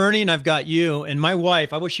got an attorney and I've got you and my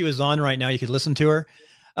wife. I wish she was on right now. You could listen to her.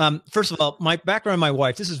 First of all, my background, my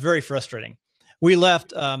wife, this is very frustrating. We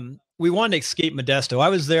left we wanted to escape Modesto. I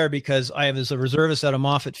was there because I was a reservist out of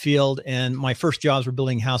Moffett Field, and my first jobs were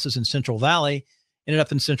building houses in Central Valley. Ended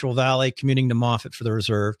up in Central Valley, commuting to Moffett for the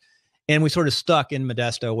reserve. And we sort of stuck in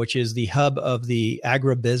Modesto, which is the hub of the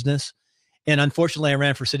agribusiness. And unfortunately, I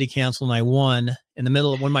ran for city council and I won in the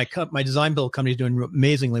middle of when my design build company is doing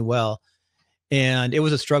amazingly well. And it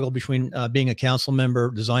was a struggle between being a council member,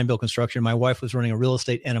 design build construction. My wife was running a real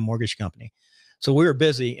estate and a mortgage company. So we were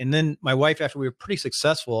busy. And then my wife, after we were pretty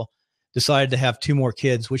successful, decided to have 2 more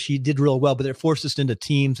kids, which she did real well, but it forced us into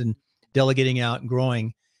teams and delegating out and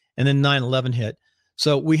growing. And then 9/11 hit.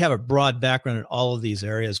 So we have a broad background in all of these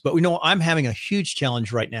areas. But we know I'm having a huge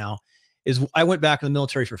challenge right now is I went back in the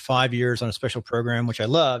military for 5 years on a special program, which I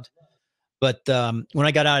loved. But when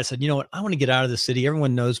I got out, I said, you know what? I want to get out of the city.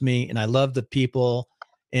 Everyone knows me and I love the people.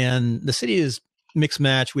 And the city is mixed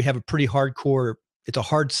match. We have a pretty hardcore, it's a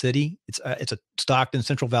hard city. It's a Stockton,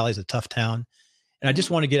 Central Valley is a tough town. And I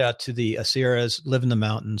just want to get out to the Sierras, live in the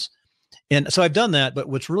mountains. And so I've done that. But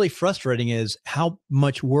what's really frustrating is how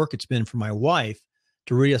much work it's been for my wife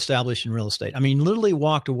to reestablish in real estate. I mean, literally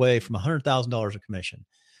walked away from $100,000 of commission.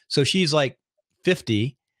 So she's like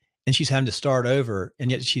 50 and she's having to start over.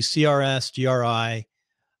 And yet she's CRS, GRI,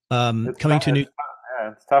 coming to new.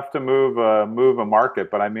 It's tough to move a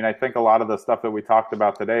market. But I mean, I think a lot of the stuff that we talked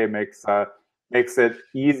about today makes it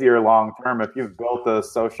easier long term. If you've built a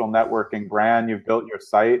social networking brand, you've built your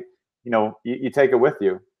site, you take it with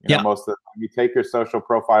you. You know, most of the time you take your social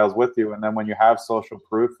profiles with you. And then when you have social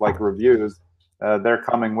proof like reviews, they're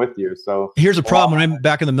coming with you. So here's a problem. When I'm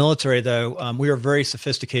back in the military, though, we were very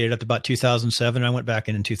sophisticated up to about 2007. I went back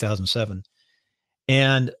in 2007,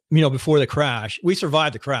 and before the crash, we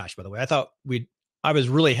survived the crash. By the way, I was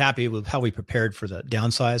really happy with how we prepared for the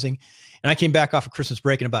downsizing. And I came back off of Christmas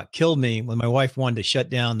break and about killed me when my wife wanted to shut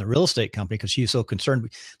down the real estate company because she was so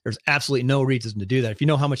concerned. There's absolutely no reason to do that. If you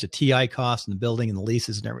know how much the TI costs and the building and the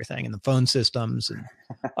leases and everything and the phone systems, and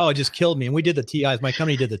it just killed me. And we did the TIs. My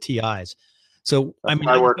company did the TIs. So I mean,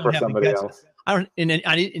 I work for somebody else. And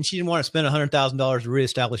she didn't want to spend $100,000 to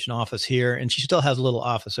reestablish an office here, and she still has a little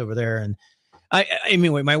office over there. And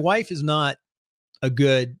anyway, my wife is not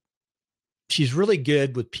she's really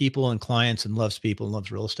good with people and clients and loves people and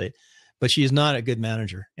loves real estate, but she's not a good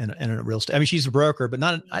manager in a real estate. I mean, she's a broker, but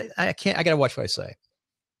not. I got to watch what I say.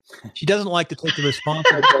 She doesn't like to take the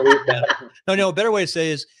responsibility. No. A better way to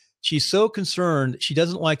say is she's so concerned. She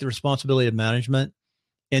doesn't like the responsibility of management.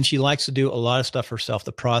 And she likes to do a lot of stuff herself,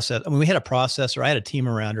 the process. I mean, we had a processor. I had a team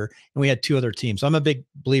around her, and we had 2 other teams. So I'm a big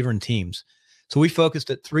believer in teams. So we focused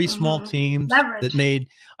at 3 small teams that made,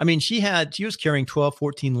 she was carrying 12,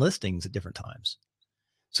 14 listings at different times.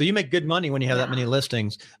 So you make good money when you have that many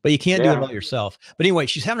listings, but you can't do it all yourself. But anyway,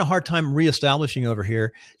 she's having a hard time reestablishing over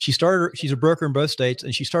here. She's a broker in both states,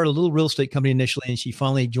 and she started a little real estate company initially, and she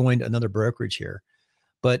finally joined another brokerage here.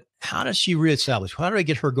 But how does she reestablish? How do I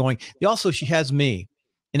get her going? Also, she has me.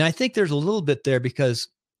 And I think there's a little bit there because,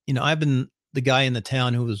 I've been the guy in the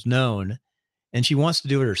town who was known, and she wants to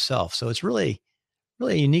do it herself. So it's really,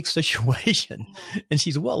 really a unique situation, and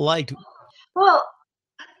she's well liked. Well,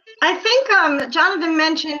 I think Jonathan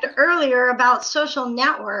mentioned earlier about social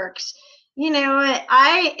networks.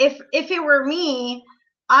 If it were me,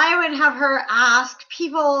 I would have her ask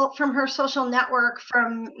people from her social network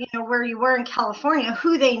from, where you were in California,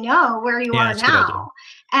 who they know where you are now,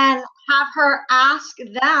 and have her ask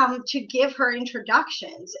them to give her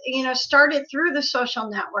introductions, start it through the social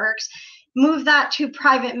networks, move that to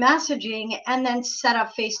private messaging, and then set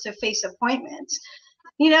up face-to-face appointments.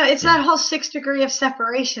 It's that whole 6 degree of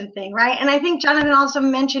separation thing, right? And I think Jonathan also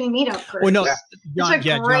mentioned meetup groups. Well, no,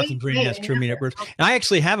 Jonathan Green has true meetup groups. And I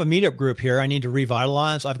actually have a meetup group here I need to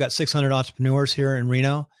revitalize. I've got 600 entrepreneurs here in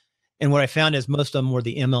Reno. And what I found is most of them were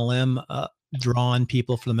the MLM drawn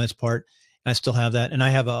people for the most part. I still have that. And I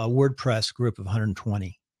have a WordPress group of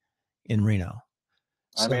 120 in Reno.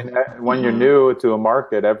 I mean, when you're new to a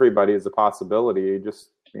market, everybody is a possibility. You just,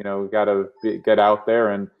 got to get out there.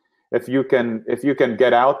 And if you can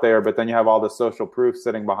get out there, but then you have all the social proof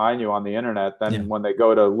sitting behind you on the internet, then when they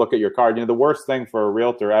go to look at your card, the worst thing for a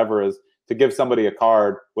realtor ever is to give somebody a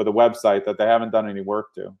card with a website that they haven't done any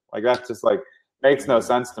work to. Like, that's just makes no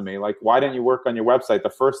sense to me. Like, why didn't you work on your website? The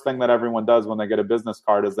first thing that everyone does when they get a business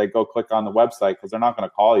card is they go click on the website because they're not going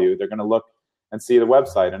to call you. They're going to look and see the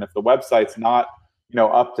website. And if the website's not,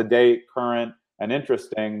 up to date, current, and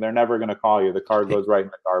interesting, they're never going to call you. The card goes right in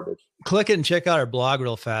the garbage. Click it and check out our blog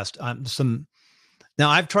real fast. Now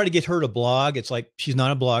I've tried to get her to blog. It's like, she's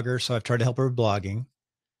not a blogger. So I've tried to help her with blogging.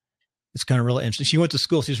 It's kind of really interesting. She went to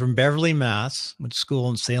school. She's from Beverly, Mass. Went to school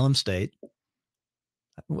in Salem State.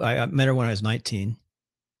 I met her when I was 19.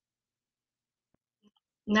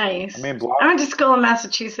 Nice. I mean, I went to school in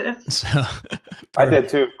Massachusetts. So, I did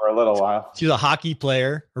too for a little while. She's a hockey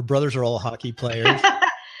player. Her brothers are all hockey players.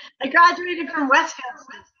 I graduated from Westchester.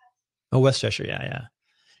 Oh, Westchester, yeah.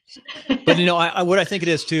 But what I think it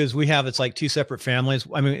is too is it's like two separate families.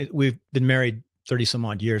 I mean, we've been married 30 some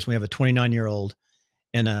odd years. We have a 29-year-old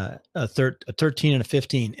and a 13 and a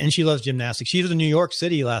 15, and she loves gymnastics. She was in New York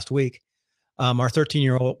City last week. Our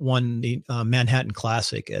 13-year-old won the Manhattan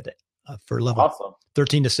Classic for level awesome.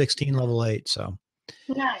 13 to 16, level 8. So,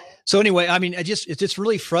 nice. So anyway, I mean, it's just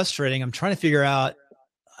really frustrating. I'm trying to figure out.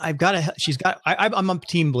 I'm a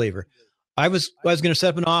team believer. I was going to set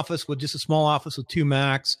up an office with just a small office with 2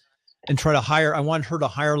 Macs and try to hire. I wanted her to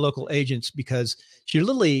hire local agents because we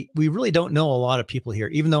really don't know a lot of people here,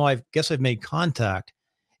 even though I've made contact.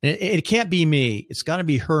 And it can't be me. It's got to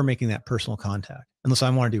be her making that personal contact, unless I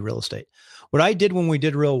want to do real estate. What I did when we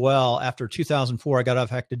did real well after 2004, I got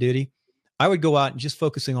off active duty. I would go out and just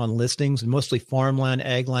focusing on listings and mostly farmland,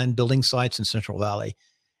 ag land, building sites in Central Valley.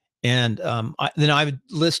 And then I would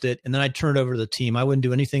list it, and then I'd turn it over to the team. I wouldn't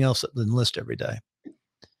do anything else than list every day.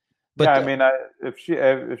 But yeah, I mean,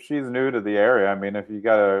 if she's new to the area, I mean, if you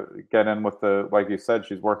got to get in with like you said,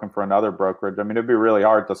 she's working for another brokerage. I mean, it'd be really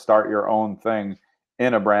hard to start your own thing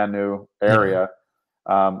in a brand new area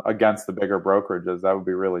against the bigger brokerages. That would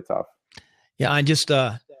be really tough. Yeah, I just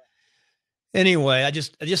anyway, I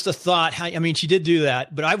just a thought. I mean, she did do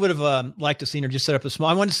that, but I would have liked to seen her just set up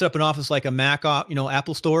I wanted to set up an office like a Mac,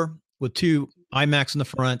 Apple store with 2 iMacs in the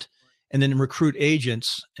front, and then recruit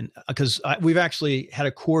agents. And because we've actually had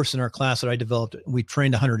a course in our class that I developed. We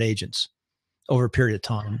trained 100 agents over a period of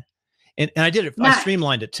time. And I did it. I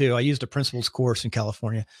streamlined it too. I used a principles course in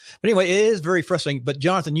California. But anyway, it is very frustrating. But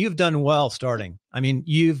Jonathan, you've done well starting. I mean,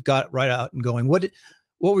 you've got right out and going.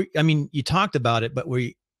 You talked about it, but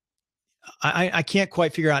I can't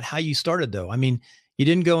quite figure out how you started though. I mean, you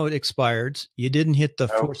didn't go with expireds. You didn't hit the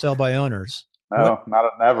for sale by owners. No,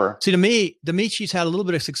 never. See, to me, she's had a little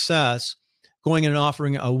bit of success going in and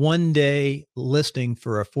offering a 1-day listing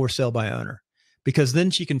for a for sale by owner, because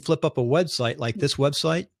then she can flip up a website like this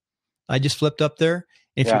website I just flipped up there.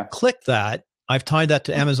 If you click that, I've tied that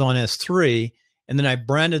to Amazon S3, and then I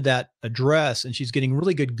branded that address, and she's getting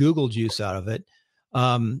really good Google juice out of it.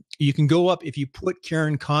 You can go up, if you put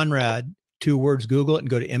Karen Conrad, 2 words, Google it, and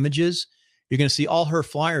go to images, you're going to see all her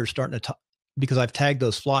flyers starting to because I've tagged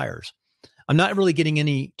those flyers. I'm not really getting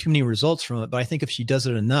too many results from it, but I think if she does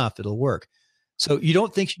it enough, it'll work. So you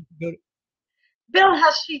don't think she can go to Bill,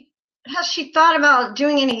 has she thought about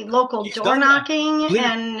doing any local door knocking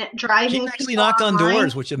and driving? She actually knocked on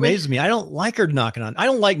doors, which amazes me. I don't like her knocking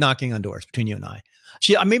on doors between you and I.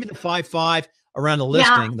 Maybe the 5-5 around the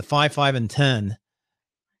listing, the 5-5 and 10.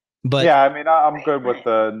 But yeah, I mean, I'm good with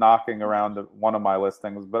the knocking around one of my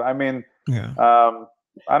listings, but I mean, I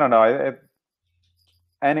don't know.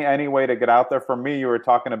 Any way to get out there. For me, you were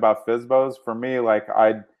talking about FSBOs. For me, like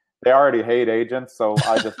they already hate agents, so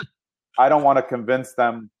I don't want to convince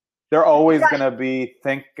them. They're always going to be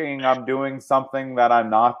thinking I'm doing something that I'm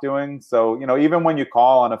not doing. So, even when you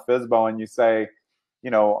call on a FSBO and you say,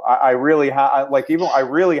 I really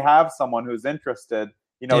have someone who's interested,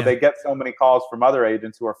 they get so many calls from other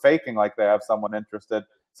agents who are faking like they have someone interested.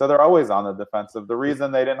 So they're always on the defensive. The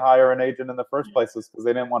reason they didn't hire an agent in the first place is because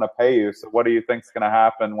they didn't want to pay you. So what do you think is going to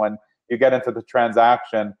happen when you get into the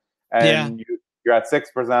transaction and you're at 6%,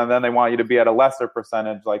 and then they want you to be at a lesser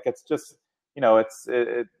percentage? Like, it's just,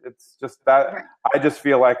 it's just that I just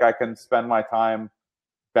feel like I can spend my time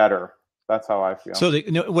better. That's how I feel. So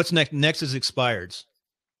what's next? Next is expireds.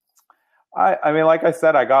 I mean, like I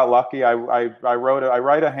said, I got lucky. I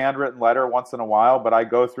write a handwritten letter once in a while, but I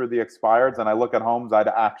go through the expireds and I look at homes I'd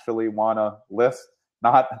actually want to list.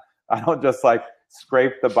 I don't just like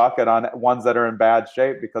scrape the bucket on ones that are in bad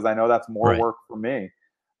shape, because I know that's more work for me.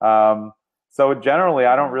 So generally,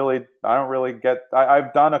 I don't really get.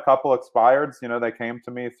 I've done a couple expireds. They came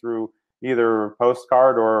to me through either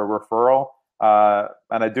postcard or a referral.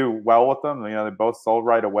 And I do well with them. They both sold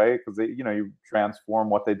right away because you transform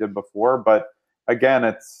what they did before. But again,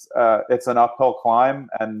 it's an uphill climb.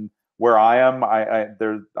 And where I am,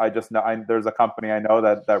 there's a company I know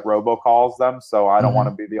that robocalls them. So I don't want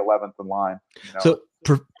to be the 11th in line. So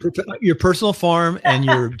your personal farm and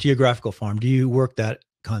your geographical farm, do you work that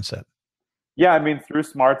concept? Yeah, I mean, through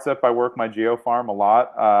SmartZip, I work my geo farm a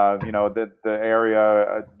lot. The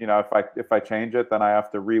area, if I change it, then I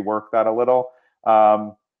have to rework that a little.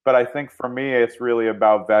 But I think for me, it's really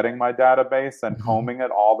about vetting my database and combing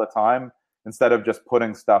it all the time instead of just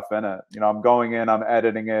putting stuff in it. I'm going in, I'm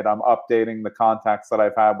editing it, I'm updating the contacts that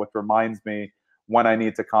I've had, which reminds me when I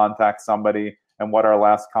need to contact somebody and what our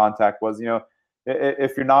last contact was.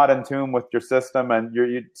 if you're not in tune with your system and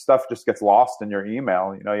your stuff just gets lost in your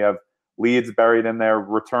email, you have leads buried in there,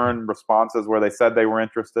 return responses where they said they were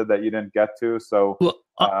interested that you didn't get to. So well,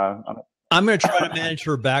 I'm going to try to manage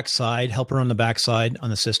her backside, help her on the backside on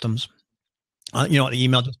the systems. The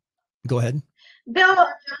email, just go ahead. Bill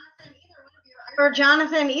or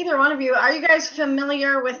Jonathan, either one of you, are you guys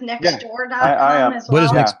familiar with Nextdoor.com? I am. As well? What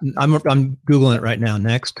is Next? I'm Googling it right now.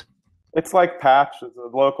 Next. It's like Patch, it's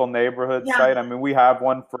a local neighborhood site. I mean, we have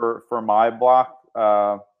one for my block,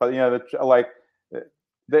 but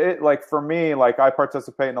for me, like I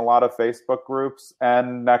participate in a lot of Facebook groups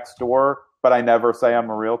and Nextdoor, but I never say I'm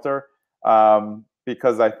a realtor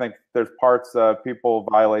because I think there's parts people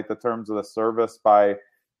violate the terms of the service by,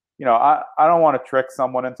 I don't want to trick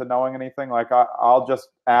someone into knowing anything. Like I'll just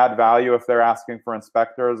add value. If they're asking for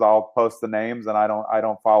inspectors, I'll post the names and I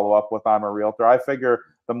don't follow up with I'm a realtor. I figure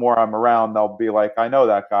the more I'm around, they'll be like, I know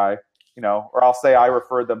that guy, or I'll say I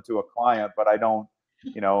referred them to a client, but I don't,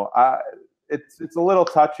 it's a little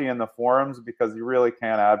touchy in the forums because you really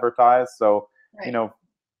can't advertise. So,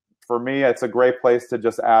 for me, it's a great place to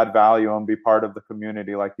just add value and be part of the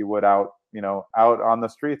community like you would out on the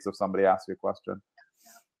streets if somebody asks you a question.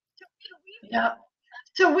 Yeah.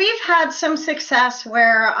 So we've had some success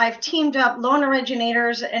where I've teamed up loan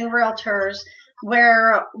originators and realtors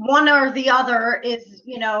where one or the other is,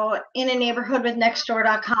 in a neighborhood with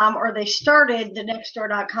Nextdoor.com, or they started the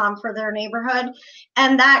Nextdoor.com for their neighborhood,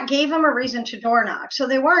 and that gave them a reason to door knock. So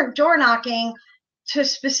they weren't door knocking to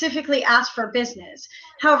specifically ask for business.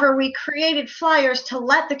 However, we created flyers to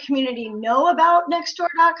let the community know about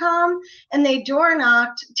Nextdoor.com, and they door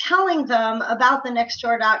knocked telling them about the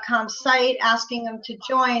Nextdoor.com site, asking them to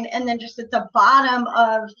join, and then just at the bottom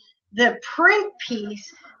of the print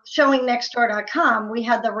piece showing Nextdoor.com, we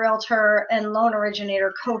had the realtor and loan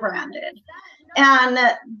originator co-branded. And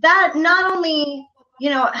that not only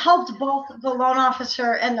helped both the loan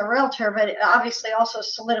officer and the realtor, but it obviously also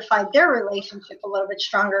solidified their relationship a little bit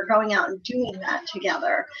stronger going out and doing that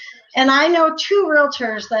together. And I know 2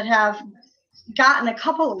 realtors that have gotten a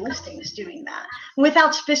couple of listings doing that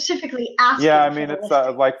without specifically asking. Yeah, I mean, it's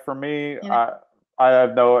like for me, I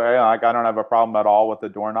have I don't have a problem at all with the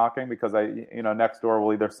door knocking because Nextdoor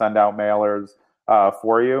will either send out mailers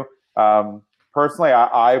for you. Personally,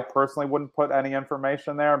 I personally wouldn't put any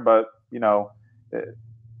information there, but it's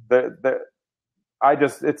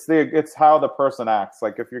how the person acts.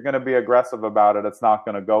 Like if you're going to be aggressive about it, it's not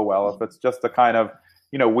going to go well. If it's just a kind of,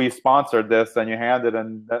 we sponsored this and you hand it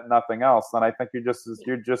and nothing else, then I think you're just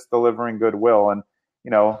delivering goodwill. And,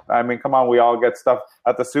 I mean, come on, we all get stuff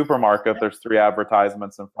at the supermarket. There's 3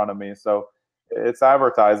 advertisements in front of me. So it's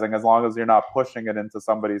advertising as long as you're not pushing it into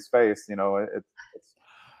somebody's face. It's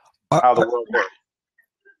how the world works.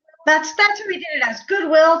 That's what we did it as,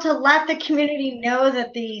 goodwill, to let the community know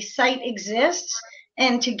that the site exists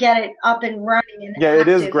and to get it up and running. And it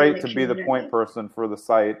is great to be the point person for the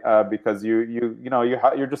site because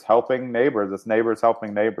you're just helping neighbors. It's neighbors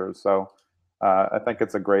helping neighbors. So I think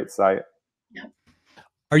it's a great site. Yeah.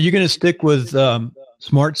 Are you going to stick with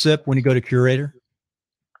SmartZip when you go to Curator?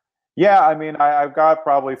 Yeah, I mean, I've got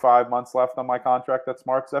probably 5 months left on my contract at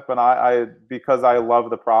SmartZip, and because I love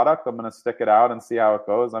the product, I'm going to stick it out and see how it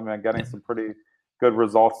goes. I mean, I'm getting some pretty good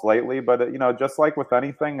results lately, but just like with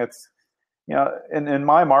anything, it's in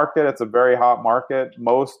my market, it's a very hot market.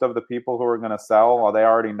 Most of the people who are going to sell, they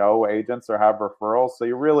already know agents or have referrals, so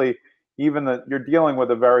you're dealing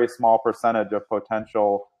with a very small percentage of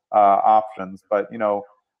potential options, but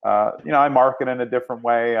I market in a different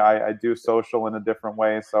way. I do social in a different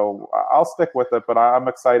way. So I'll stick with it, but I'm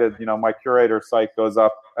excited. My Curator site goes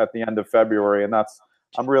up at the end of February, and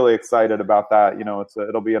I'm really excited about that.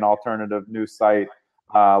 It'll be an alternative new site,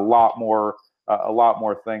 a lot more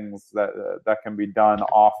things that can be done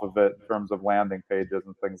off of it in terms of landing pages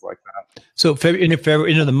and things like that. So in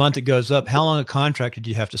February, into the month it goes up, how long a contract did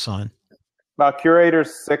you have to sign?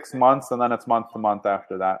 Curator's 6 months, and then it's month to month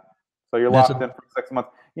after that. So you're locked in for 6 months.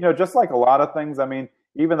 Just like a lot of things, I mean,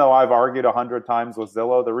 even though I've argued 100 times with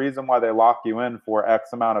Zillow, the reason why they lock you in for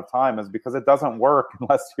X amount of time is because it doesn't work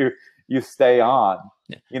unless you stay on.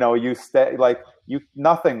 Yeah.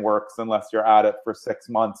 Nothing works unless you're at it for 6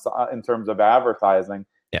 months in terms of advertising.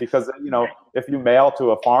 Yeah. Because, if you mail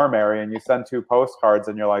to a farm area and you send 2 postcards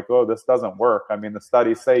and you're like, oh, this doesn't work. I mean, the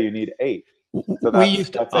studies say you need 8. So we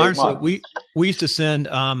used to send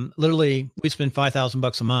literally we spend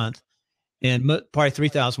 $5,000 a month, and probably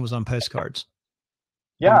 3,000 was on postcards.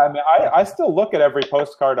 Yeah, I mean, I still look at every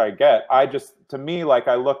postcard I get. I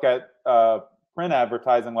look at print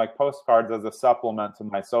advertising like postcards as a supplement to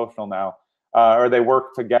my social now. or they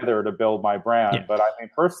work together to build my brand. Yeah. But I mean,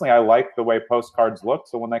 personally, I like the way postcards look.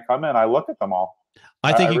 So when they come in, I look at them all.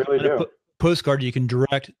 I think I you really can do. Postcard you can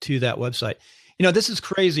direct to that website. You know, this is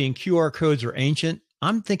crazy, and QR codes are ancient.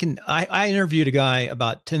 I'm thinking, I interviewed a guy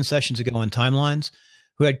about 10 sessions ago on Timelines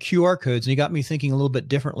who had QR codes, and he got me thinking a little bit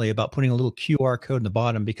differently about putting a little QR code in the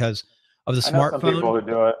bottom because of the smartphone. I know some people who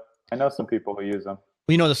do it. I know some people who use them.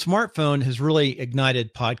 Well, you know, the smartphone has really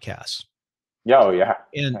ignited podcasts. Yeah, oh, yeah.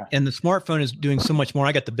 And the smartphone is doing so much more.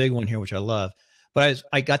 I got the big one here, which I love, but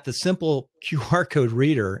I got the simple QR code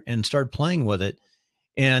reader and started playing with it.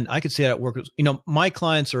 And I could see how it works. You know, my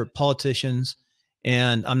clients are politicians,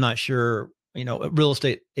 and I'm not sure, you know, real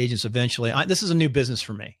estate agents eventually. This is a new business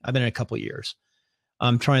for me. I've been in a couple of years.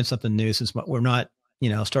 I'm trying something new since we're not, you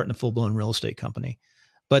know, starting a full-blown real estate company.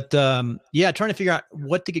 But yeah, trying to figure out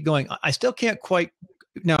what to get going. I still can't quite.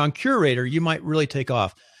 Now on Curator, you might really take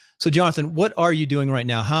off. So Jonathan, what are you doing right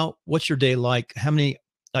now? What's your day like? How many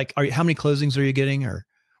closings are you getting, or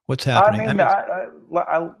what's happening?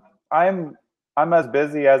 I'm as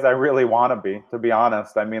busy as I really want to be, to be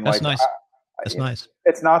honest. I mean, that's like, nice. That's nice.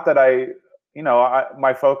 It's not that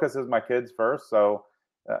my focus is my kids first. So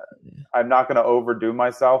I'm not going to overdo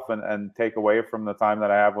myself and take away from the time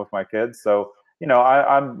that I have with my kids. So, you know,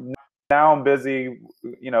 I'm busy,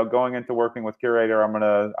 you know, going into working with Curator. I'm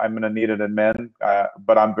gonna need an admin,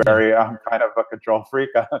 but I'm kind of a control freak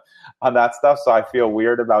on that stuff. So I feel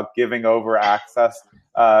weird about giving over access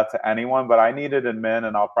to anyone. But I need an admin,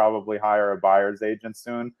 and I'll probably hire a buyer's agent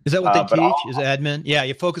soon. Is that what they teach? Is admin? Yeah,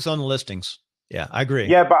 you focus on the listings. Yeah, I agree.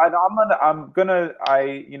 Yeah, but I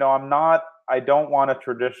don't want a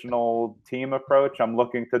traditional team approach. I'm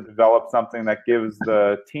looking to develop something that gives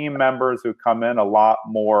the team members who come in a lot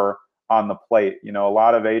more on the plate. You know, a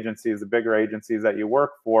lot of agencies, the bigger agencies that you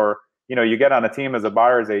work for, you know, you get on a team as a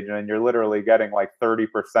buyer's agent and you're literally getting like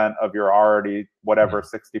 30% of your already whatever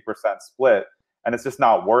 60% split. And it's just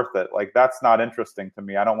not worth it. Like, that's not interesting to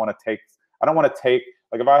me. I don't want to take,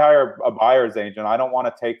 like, if I hire a buyer's agent, I don't want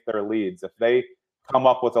to take their leads. If they come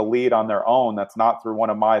up with a lead on their own that's not through one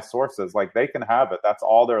of my sources, like, they can have it. That's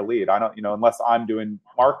all their lead. I don't, you know, unless I'm doing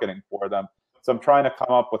marketing for them. So I'm trying to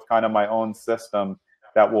come up with kind of my own system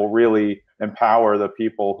that will really empower the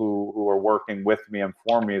people who are working with me and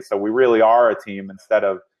for me. So we really are a team instead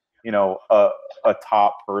of, you know, a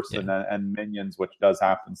top person and minions, which does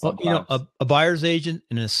happen sometimes. Well, you know, a buyer's agent,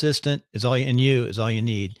 an assistant is all you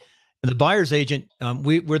need. And the buyer's agent,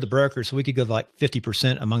 we're the broker, so we could go like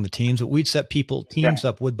 50% among the teams, but we'd set teams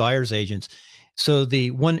up with buyer's agents. So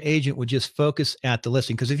the one agent would just focus at the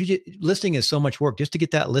listing. Because listing is so much work just to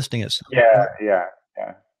get that listing. Yeah.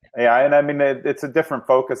 And I mean, it's a different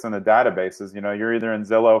focus in the databases. You know, you're either in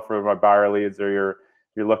Zillow for my buyer leads, or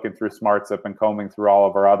you're looking through SmartZip and combing through all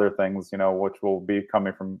of our other things, you know, which will be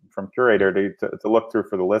coming from Curator to look through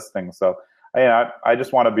for the listings. So I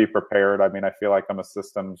just want to be prepared. I mean, I feel like I'm a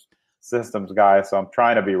systems guy, so I'm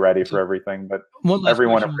trying to be ready for everything. But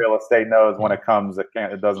everyone in real estate knows when it comes, it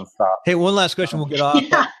doesn't stop. Hey, one last question, we'll get off.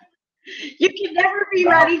 Yeah. You can never be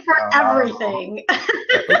ready for everything.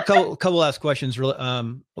 A couple last questions.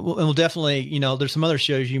 We'll definitely, you know, there's some other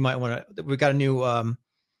shows you might want to. We've got a new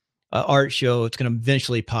art show. It's going to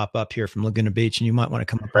eventually pop up here from Laguna Beach, and you might want to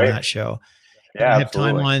come up on that show. Yeah, I have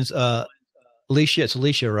Timelines. Alicia, it's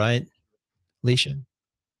Alicia, right? Alicia,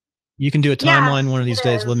 you can do a timeline one of these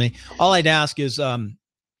days with me. All I'd ask is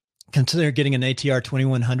consider getting an ATR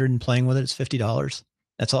 2100 and playing with it. It's $50.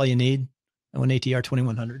 That's all you need. An ATR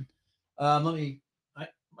 2100. I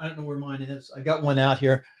don't know where mine is. I got one out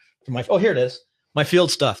here for here it is. My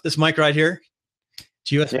field stuff. This mic right here.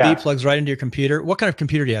 It's USB, plugs right into your computer. What kind of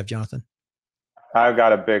computer do you have, Jonathan? I've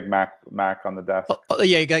got a big Mac on the desk. Oh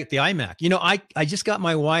yeah, you got the iMac. You know, I just got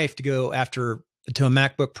my wife to go to a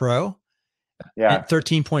MacBook Pro. Yeah.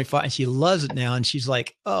 13.5, and she loves it now. And she's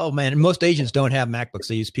like, "Oh man!" And most agents don't have MacBooks;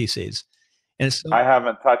 they use PCs. And I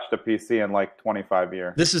haven't touched a PC in like 25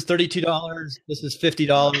 years. This is $32. This is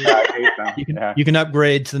 $50. I hate them. You can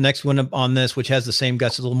upgrade to the next one on this, which has the same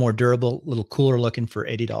guts, a little more durable, a little cooler looking for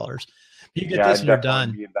 $80. You get this and you're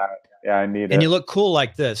done. Need that. Yeah, I need it. And you look cool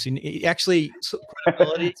like this. And actually,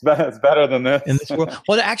 credibility. It's better than this. In this world.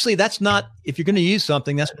 Well, actually, that's not. If you're going to use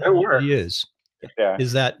something, that's what you use. Yeah.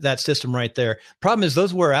 Is that system right there? Problem is,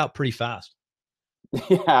 those wear out pretty fast.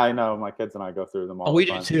 Yeah, I know. My kids and I go through them all. We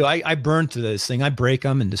do too. I burn through this thing. I break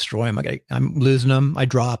them and destroy them. I'm losing them. I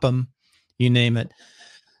drop them. You name it.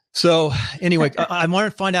 So anyway, I want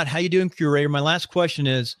to find out how you do in Curator. My last question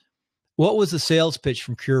is, what was the sales pitch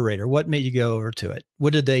from Curator? What made you go over to it?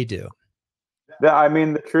 What did they do? I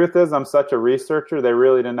mean, the truth is, I'm such a researcher. They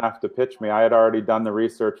really didn't have to pitch me. I had already done the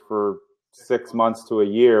research for 6 months to a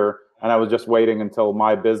year. and I was just waiting until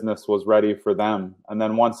my business was ready for them. And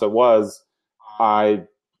then once it was, I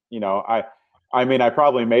mean, I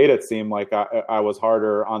probably made it seem like I was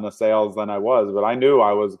harder on the sales than I was, but I knew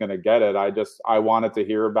I was going to get it. I wanted to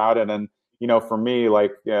hear about it. And, for me,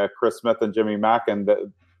 like Chris Smith and Jimmy Mackin,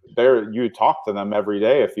 you talk to them every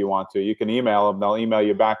day if you want to. You can email them. They'll email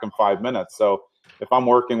you back in 5 minutes. So if I'm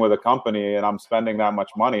working with a company and I'm spending that much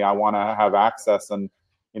money, I want to have access. And,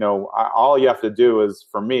 all you have to do is,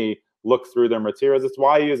 for me, look through their materials. It's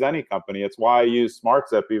why I use any company. It's why I use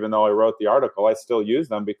SmartZip. Even though I wrote the article, I still use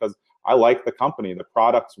them because I like the company. The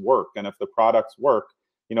products work. And if the products work,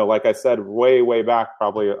 like I said, way back,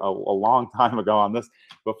 probably a long time ago on this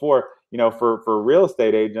before, for real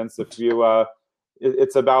estate agents, if you,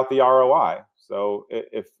 it's about the ROI. So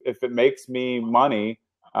if it makes me money,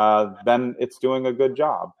 then it's doing a good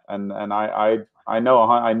job. And I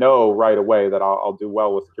know right away that I'll do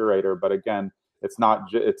well with Curator. But again, it's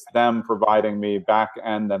them providing me back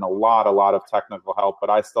end and a lot of technical help, but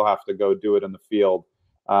I still have to go do it in the field.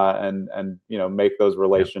 And make those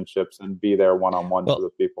relationships and be there one-on-one for the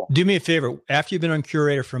people. Do me a favor. After you've been on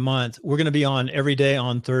Curator for a month, we're going to be on every day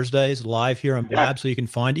on Thursdays live here on Blab. So you can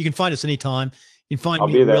find us anytime. You can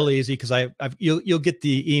find me real easy because you'll get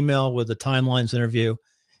the email with the timelines interview,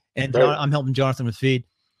 and I'm helping Jonathan with feed.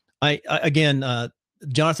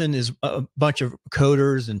 Jonathan is a bunch of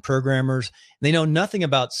coders and programmers. And they know nothing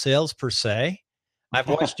about sales per se. I've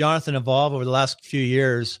watched Jonathan evolve over the last few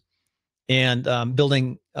years. And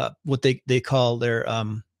building what they call they're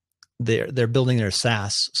building their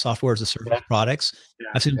SaaS, software as a service products.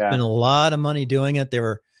 I've seen them spend a lot of money doing it. They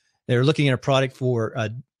were looking at a product for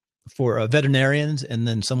veterinarians, and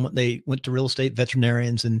then they went to real estate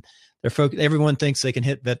veterinarians, and everyone thinks they can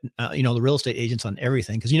hit the real estate agents on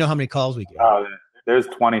everything because you know how many calls we get. Oh, there's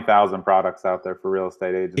 20,000 products out there for real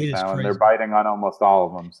estate agents now, and they're biting on almost all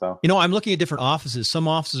of them. So, I'm looking at different offices. Some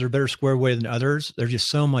offices are better squared away than others. There's just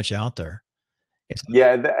so much out there.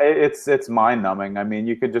 It's mind numbing. I mean,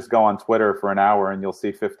 you could just go on Twitter for an hour and you'll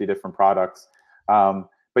see 50 different products. But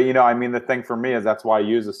the thing for me is that's why I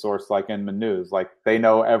use a source like Inman News. Like they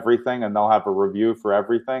know everything and they'll have a review for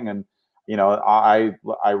everything. And, I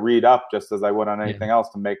read up just as I would on anything else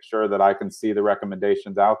to make sure that I can see the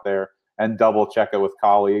recommendations out there and double check it with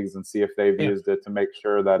colleagues and see if they've used it to make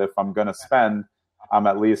sure that if I'm going to spend, I'm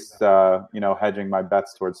at least, hedging my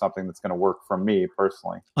bets towards something that's going to work for me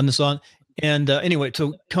personally. On this on. And anyway,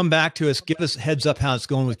 so come back to us, give us a heads up how it's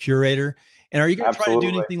going with Curator. And are you going to try to do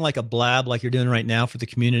anything like a Blab like you're doing right now for the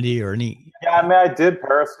community or any? Yeah, I mean, I did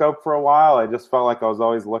Periscope for a while. I just felt like I was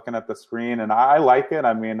always looking at the screen, and I like it.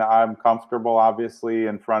 I mean, I'm comfortable, obviously,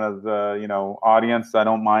 in front of the, audience. I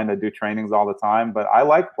don't mind. I do trainings all the time, but I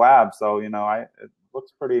like Blab. So, it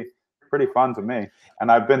looks pretty fun to me.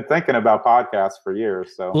 And I've been thinking about podcasts for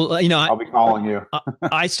years. So, I'll be calling you.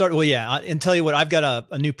 And tell you what, I've got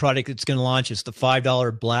a new product that's going to launch. It's the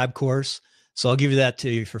 $5 Blab course. So I'll give you that to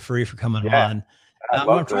you for free for coming on.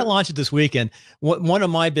 I'm trying to launch it this weekend. One of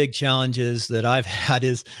my big challenges that I've had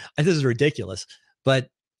is, this is ridiculous, but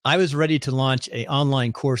I was ready to launch an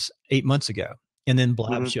online course 8 months ago, and then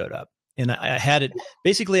Blab showed up. And I had it.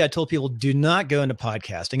 Basically, I told people, do not go into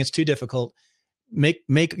podcasting. It's too difficult. Make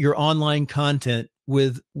your online content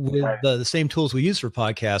with the same tools we use for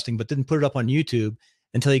podcasting, but then put it up on YouTube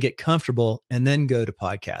until you get comfortable, and then go to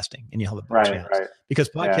podcasting, and you'll have a better chance. Right. Because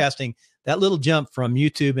podcasting, that little jump from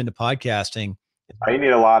YouTube into podcasting, you need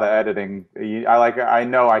a lot of editing. I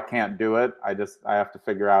know I can't do it. I have to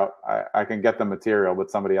figure out. I can get the material,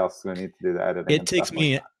 but somebody else is going to need to do the editing. It takes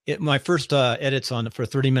me. My first edits for a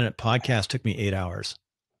 30-minute podcast took me 8 hours.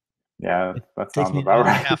 Yeah, that sounds about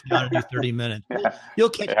right. Half an hour to do 30 minutes. You'll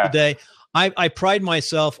catch the day. I pride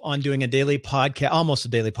myself on doing almost a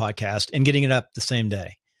daily podcast, and getting it up the same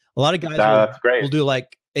day. A lot of guys will do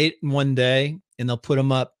like 8 in one day, and they'll put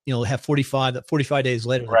them up. Have 45 days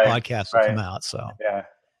later, the podcast will come out. So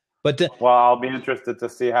but I'll be interested to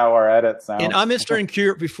see how our edit sounds. And I'm interested in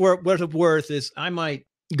Curator. Before what it's worth is, I might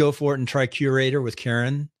go for it and try Curator with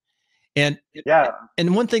Karen. And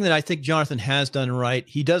one thing that I think Jonathan has done right,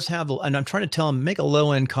 he does have, and I'm trying to tell him, make a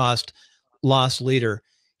low end cost loss leader.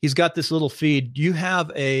 He's got this little feed. You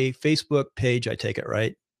have a Facebook page, I take it,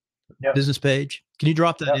 right? Yep. Business page. Can you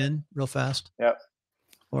drop that in real fast? Yep.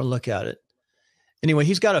 Or look at it. Anyway,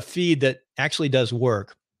 he's got a feed that actually does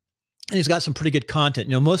work. And he's got some pretty good content.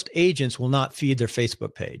 Most agents will not feed their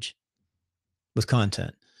Facebook page with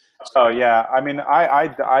content. Oh yeah. I mean,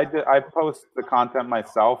 I post the content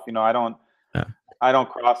myself. I don't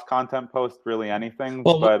cross content post really anything,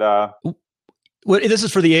 Well, this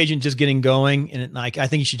is for the agent just getting going, and I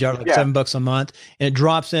think you should charge like $7 a month, and it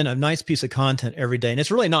drops in a nice piece of content every day, and it's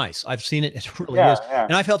really nice. I've seen it; it really is,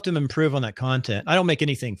 and I've helped him improve on that content. I don't make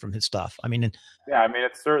anything from his stuff. I mean,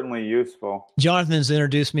 it's certainly useful. Jonathan's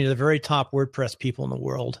introduced me to the very top WordPress people in the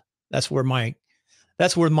world. That's where my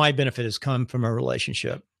benefit has come from a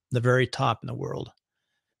relationship, the very top in the world.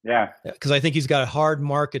 Yeah, because I think he's got a hard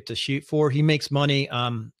market to shoot for. He makes money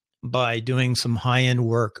by doing some high end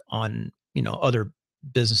work on other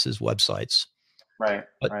businesses' websites. Right.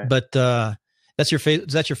 But that's your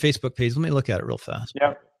Facebook page. Let me look at it real fast.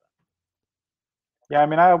 Yep. Yeah, I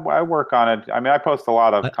mean, I work on it. I mean, I post a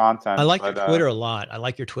lot of content. I like your Twitter a lot. I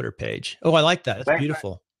like your Twitter page. Oh, I like that. It's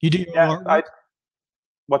beautiful. You do your own artwork?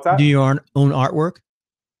 What's that? Do you own artwork?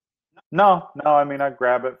 No. I mean, I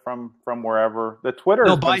grab it from wherever. The Twitter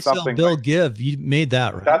has been something. Bill, Give. You made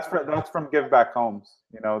that, right? That's from Give Back Homes.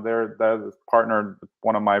 They're partnered,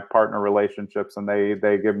 one of my partner relationships, and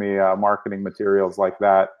they give me marketing materials like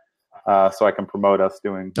that, so I can promote us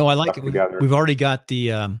doing. Oh, I like it. Together. We've already got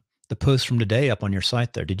the post from today up on your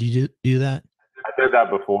site there. Did you do that? I did that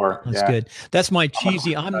before. That's good. That's my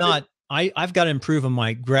cheesy. I've got to improve on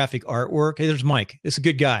my graphic artwork. Hey, there's Mike. It's a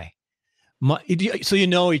good guy. So you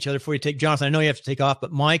know each other before you take Jonathan. I know you have to take off,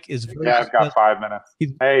 but Mike is very I've got 5 minutes.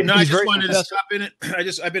 I just wanted to stop in.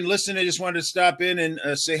 I've been listening. I just wanted to stop in and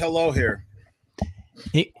say hello here.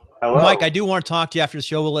 Hello. Mike, I do want to talk to you after the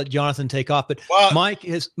show. We'll let Jonathan take off, but Mike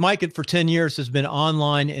for 10 years has been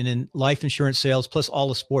online and in life insurance sales, plus all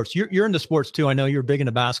the sports. You're into sports too. I know you're big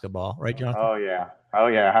into basketball, right, Jonathan? Oh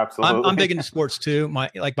yeah, absolutely. I'm big into sports too. My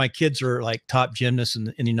kids are like top gymnasts in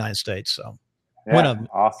the United States. So. Yeah, one of them,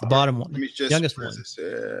 awesome. The bottom one, Let me just youngest one.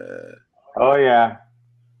 Oh yeah.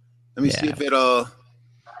 Let me see if it'll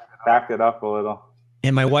back it up a little.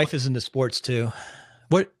 And my wife is into sports too.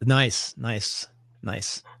 What nice.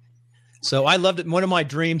 So I loved it. One of my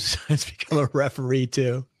dreams is to become a referee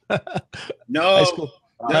too. No,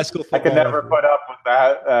 high school I could never put up with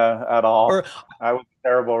that at all. I was a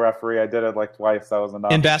terrible referee. I did it like twice. That was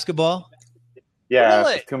enough. In basketball? Yeah,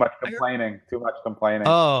 really? Too much complaining.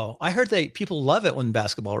 Oh, I heard people love it when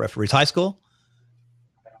basketball referees. High school?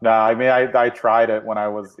 No, I mean, I tried it when it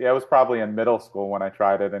was probably in middle school when I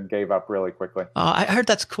tried it and gave up really quickly. I heard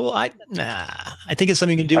that's cool. I think it's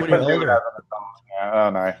something you can do when you're older. Oh,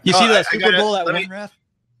 no. You see that Super Bowl that one, ref?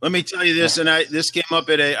 Let me tell you this, and this came up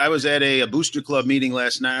I was at a Booster Club meeting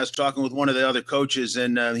last night. I was talking with one of the other coaches,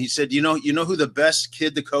 and he said, you know who the best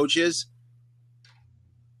kid to coach is?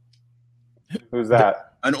 Who's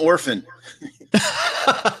that? An orphan.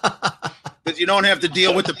 Because you don't have to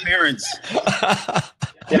deal with the parents.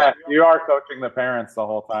 Yeah, you are coaching the parents the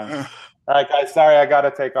whole time. All right, guys. Sorry, I got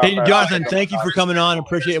to take off. Hey, Jonathan, thank you for coming on.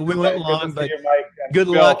 Appreciate it. We went long, but good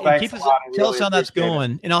luck. And tell us how that's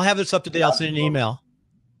going. And I'll have this up to date. I'll send an email.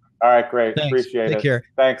 All right, great. Thanks. Appreciate it. Take care.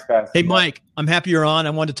 Thanks, guys. Hey, Mike, I'm happy you're on. I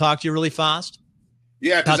wanted to talk to you really fast.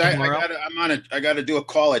 Yeah, because I got to do a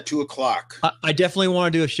call at 2:00. I definitely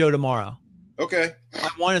want to do a show tomorrow. Okay. I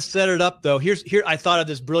want to set it up though. Here. I thought of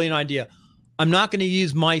this brilliant idea. I'm not going to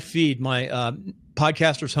use my feed, my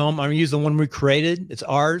Podcaster's Home. I'm going to use the one we created. It's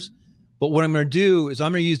ours. But what I'm going to do is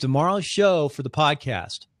I'm going to use tomorrow's show for the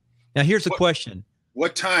podcast. Now, here's the question.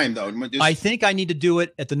 What time though? I think I need to do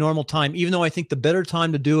it at the normal time, even though I think the better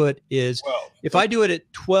time to do it is if I do it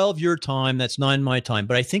at 12 your time, that's 9 my time.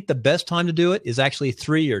 But I think the best time to do it is actually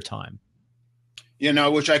 3 your time. Yeah,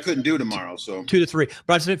 no, which I couldn't do tomorrow. So 2 to 3.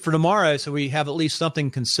 But I said for tomorrow, so we have at least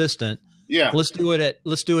something consistent. Yeah. Let's do it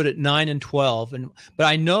at 9 and 12. But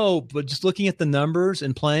I know, but just looking at the numbers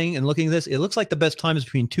and playing and looking at this, it looks like the best time is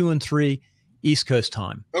between 2 and 3 East Coast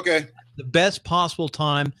time. Okay. The best possible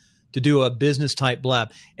time to do a business type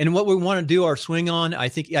blab. And what we want to do our swing on, I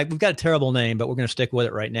think we've got a terrible name, but we're going to stick with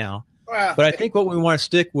it right now. But I think what we want to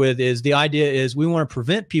stick with is the idea is we want to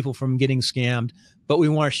prevent people from getting scammed, but we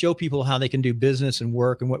want to show people how they can do business and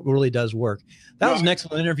work and what really does work. That was an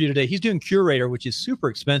excellent interview today. He's doing Curator, which is super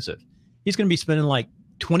expensive. He's going to be spending like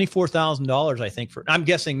 $24,000, I think, I'm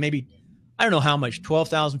guessing maybe, I don't know how much,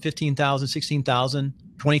 12,000, 15,000, 16,000,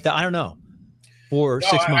 20,000, I don't know, for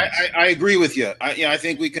 6 months. I agree with you. I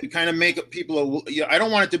think we can kind of make people, I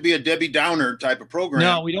don't want it to be a Debbie Downer type of program.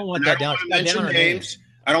 No, we don't want that down. I don't want to mention names.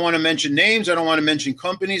 I don't want to mention names. I don't want to mention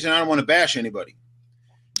companies, and I don't want to bash anybody.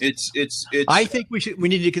 It's. I think we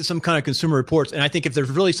need to get some kind of consumer reports, and I think if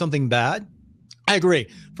there's really something bad, I agree.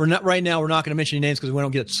 Right now, we're not going to mention any names because we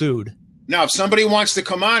don't get sued. Now, if somebody wants to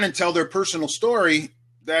come on and tell their personal story,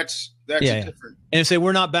 that's different. And say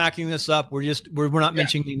we're not backing this up. We're not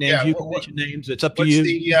mentioning names. Yeah. You can mention names. It's up to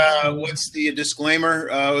you. What's the disclaimer?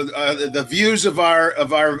 The views of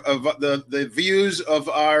the views of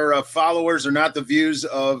our followers are not the views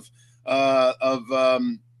of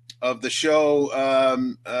the show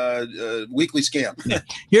Weekly Scam. Yeah.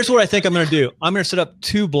 Here's what I think I'm going to do. I'm going to set up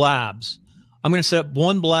 2 blabs. I'm going to set up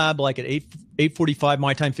one blab like at 8:45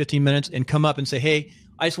 my time, 15 minutes, and come up and say, hey,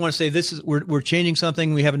 I just want to say we're changing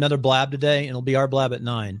something. We have another blab today, and it'll be our blab at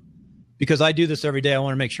 9. Because I do this every day. I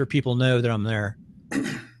want to make sure people know that I'm there.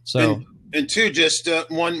 So and 2, just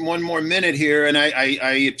one more minute here, and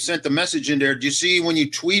I sent the message in there. Do you see when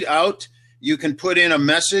you tweet out, you can put in a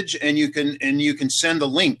message and you can send the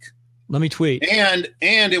link. Let me tweet. And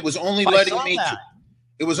it was only letting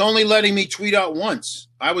me tweet out once.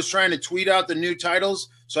 I was trying to tweet out the new titles,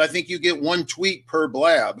 so I think you get 1 tweet per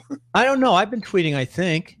blab. I don't know. I've been tweeting, I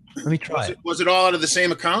think. Let me try. Was it all out of the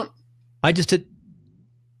same account? I just did.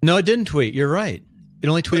 No, it didn't tweet. You're right. It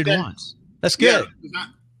only tweeted once. That's good. Yeah.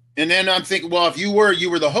 And then I'm thinking, well, if you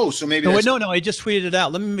were the host, so maybe. No, I just tweeted it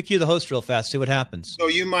out. Let me make you the host real fast. See what happens. So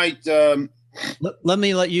you might. Let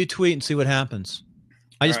me let you tweet and see what happens.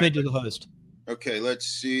 I just made you the host. Okay, let's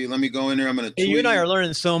see. Let me go in there. I'm going to tweet. Hey, you and I are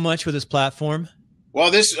learning so much with this platform.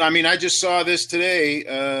 Well, I just saw this today.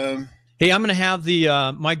 Hey, I'm going to have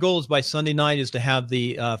my goal is by Sunday night is to have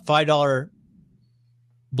the $5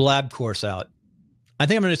 blab course out. I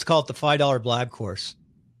think I'm going to just call it the $5 blab course.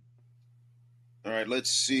 All right,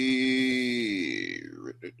 let's see.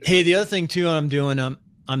 Hey, the other thing too I'm doing, I'm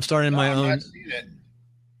starting my own. Not seen it.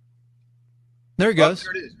 There it goes.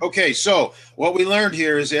 There it is. Okay, so what we learned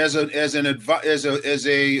here is as a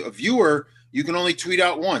viewer, you can only tweet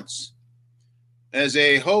out once. As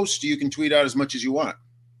a host, you can tweet out as much as you want.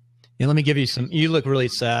 Yeah, let me give you some. You look really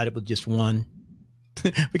sad with just one.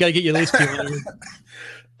 We got to get you at least 200.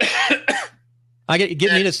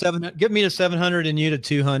 Give me to 700 and you to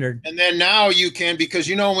 200. And then now you can, because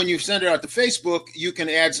when you send it out to Facebook, you can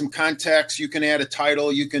add some context, you can add a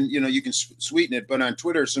title, you can sweeten it. But on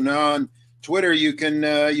Twitter, so now on Twitter you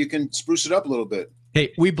can spruce it up a little bit.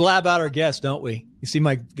 Hey, we blab out our guests, don't we? You see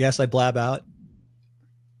my guests I blab out.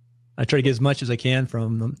 I try to get as much as I can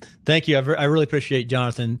from them. Thank you. I really appreciate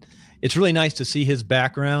Jonathan. It's really nice to see his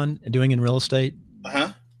background doing in real estate.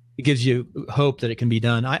 Uh-huh. It gives you hope that it can be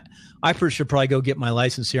done. I should probably go get my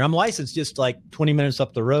license here. I'm licensed just like 20 minutes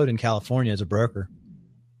up the road in California as a broker.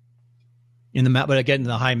 But I get in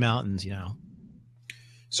the high mountains,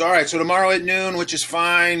 So all right, so tomorrow at noon, which is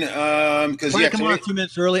fine. Because come on 2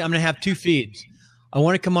 minutes early. I'm going to have 2 feeds. I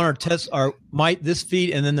want to come on this feed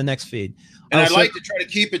and then the next feed. And I'd like to try to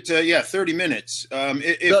keep it to 30 minutes.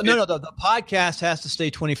 The podcast has to stay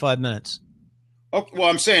 25 minutes. Oh, well,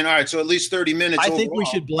 I'm saying, all right, so at least 30 minutes. I think we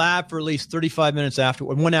should blab for at least 35 minutes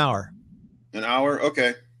afterward. 1 hour. An hour?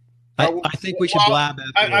 Okay. I think we should blab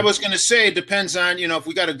afterwards. I was going to say it depends on, if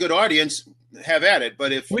we got a good audience, have at it.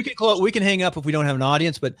 But if we can hang up if we don't have an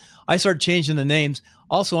audience, but I started changing the names.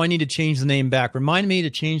 Also, I need to change the name back. Remind me to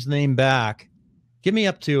change the name back. Get me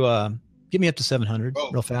up to 700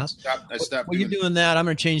 real fast. Stop While you're doing that, I'm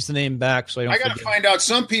going to change the name back so I don't. I got to find out.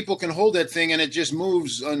 Some people can hold that thing and it just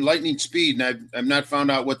moves on lightning speed, and I've not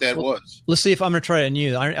found out what that was. Let's see if I'm going to try it on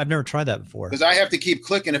you. I've never tried that before. Because I have to keep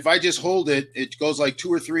clicking. If I just hold it, it goes like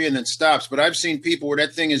 2 or 3 and then stops. But I've seen people where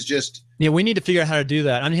that thing is just. Yeah, we need to figure out how to do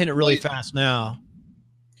that. I'm hitting it really fast now.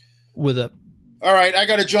 All right, I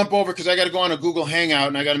got to jump over because I got to go on a Google Hangout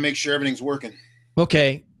and I got to make sure everything's working.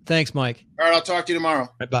 Okay, thanks, Mike. All right, I'll talk to you tomorrow.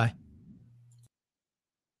 Bye.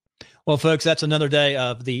 Well, folks, that's another day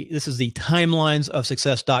of this is the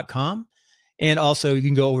timelinesofsuccess.com. And also you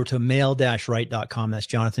can go over to mail-right.com. That's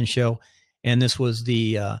Jonathan's show. And this was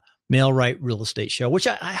the Mail Right Real Estate Show, which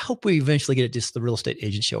I hope we eventually get it just the Real Estate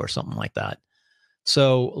Agent Show or something like that.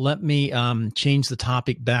 So let me change the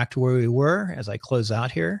topic back to where we were as I close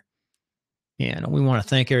out here. And we want to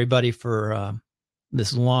thank everybody for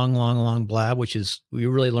this long blab, we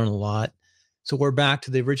really learned a lot. So we're back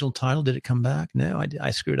to the original title. Did it come back? No,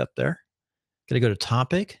 I screwed up there. Got to go to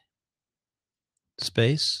topic,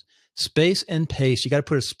 space and paste. You got to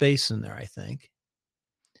put a space in there, I think.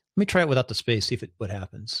 Let me try it without the space, see what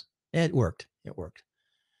happens. It worked.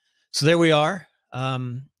 So there we are.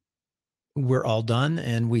 We're all done,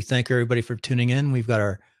 and we thank everybody for tuning in. We've got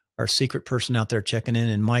our secret person out there checking in,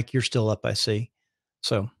 and Mike, you're still up, I see.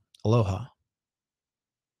 So aloha.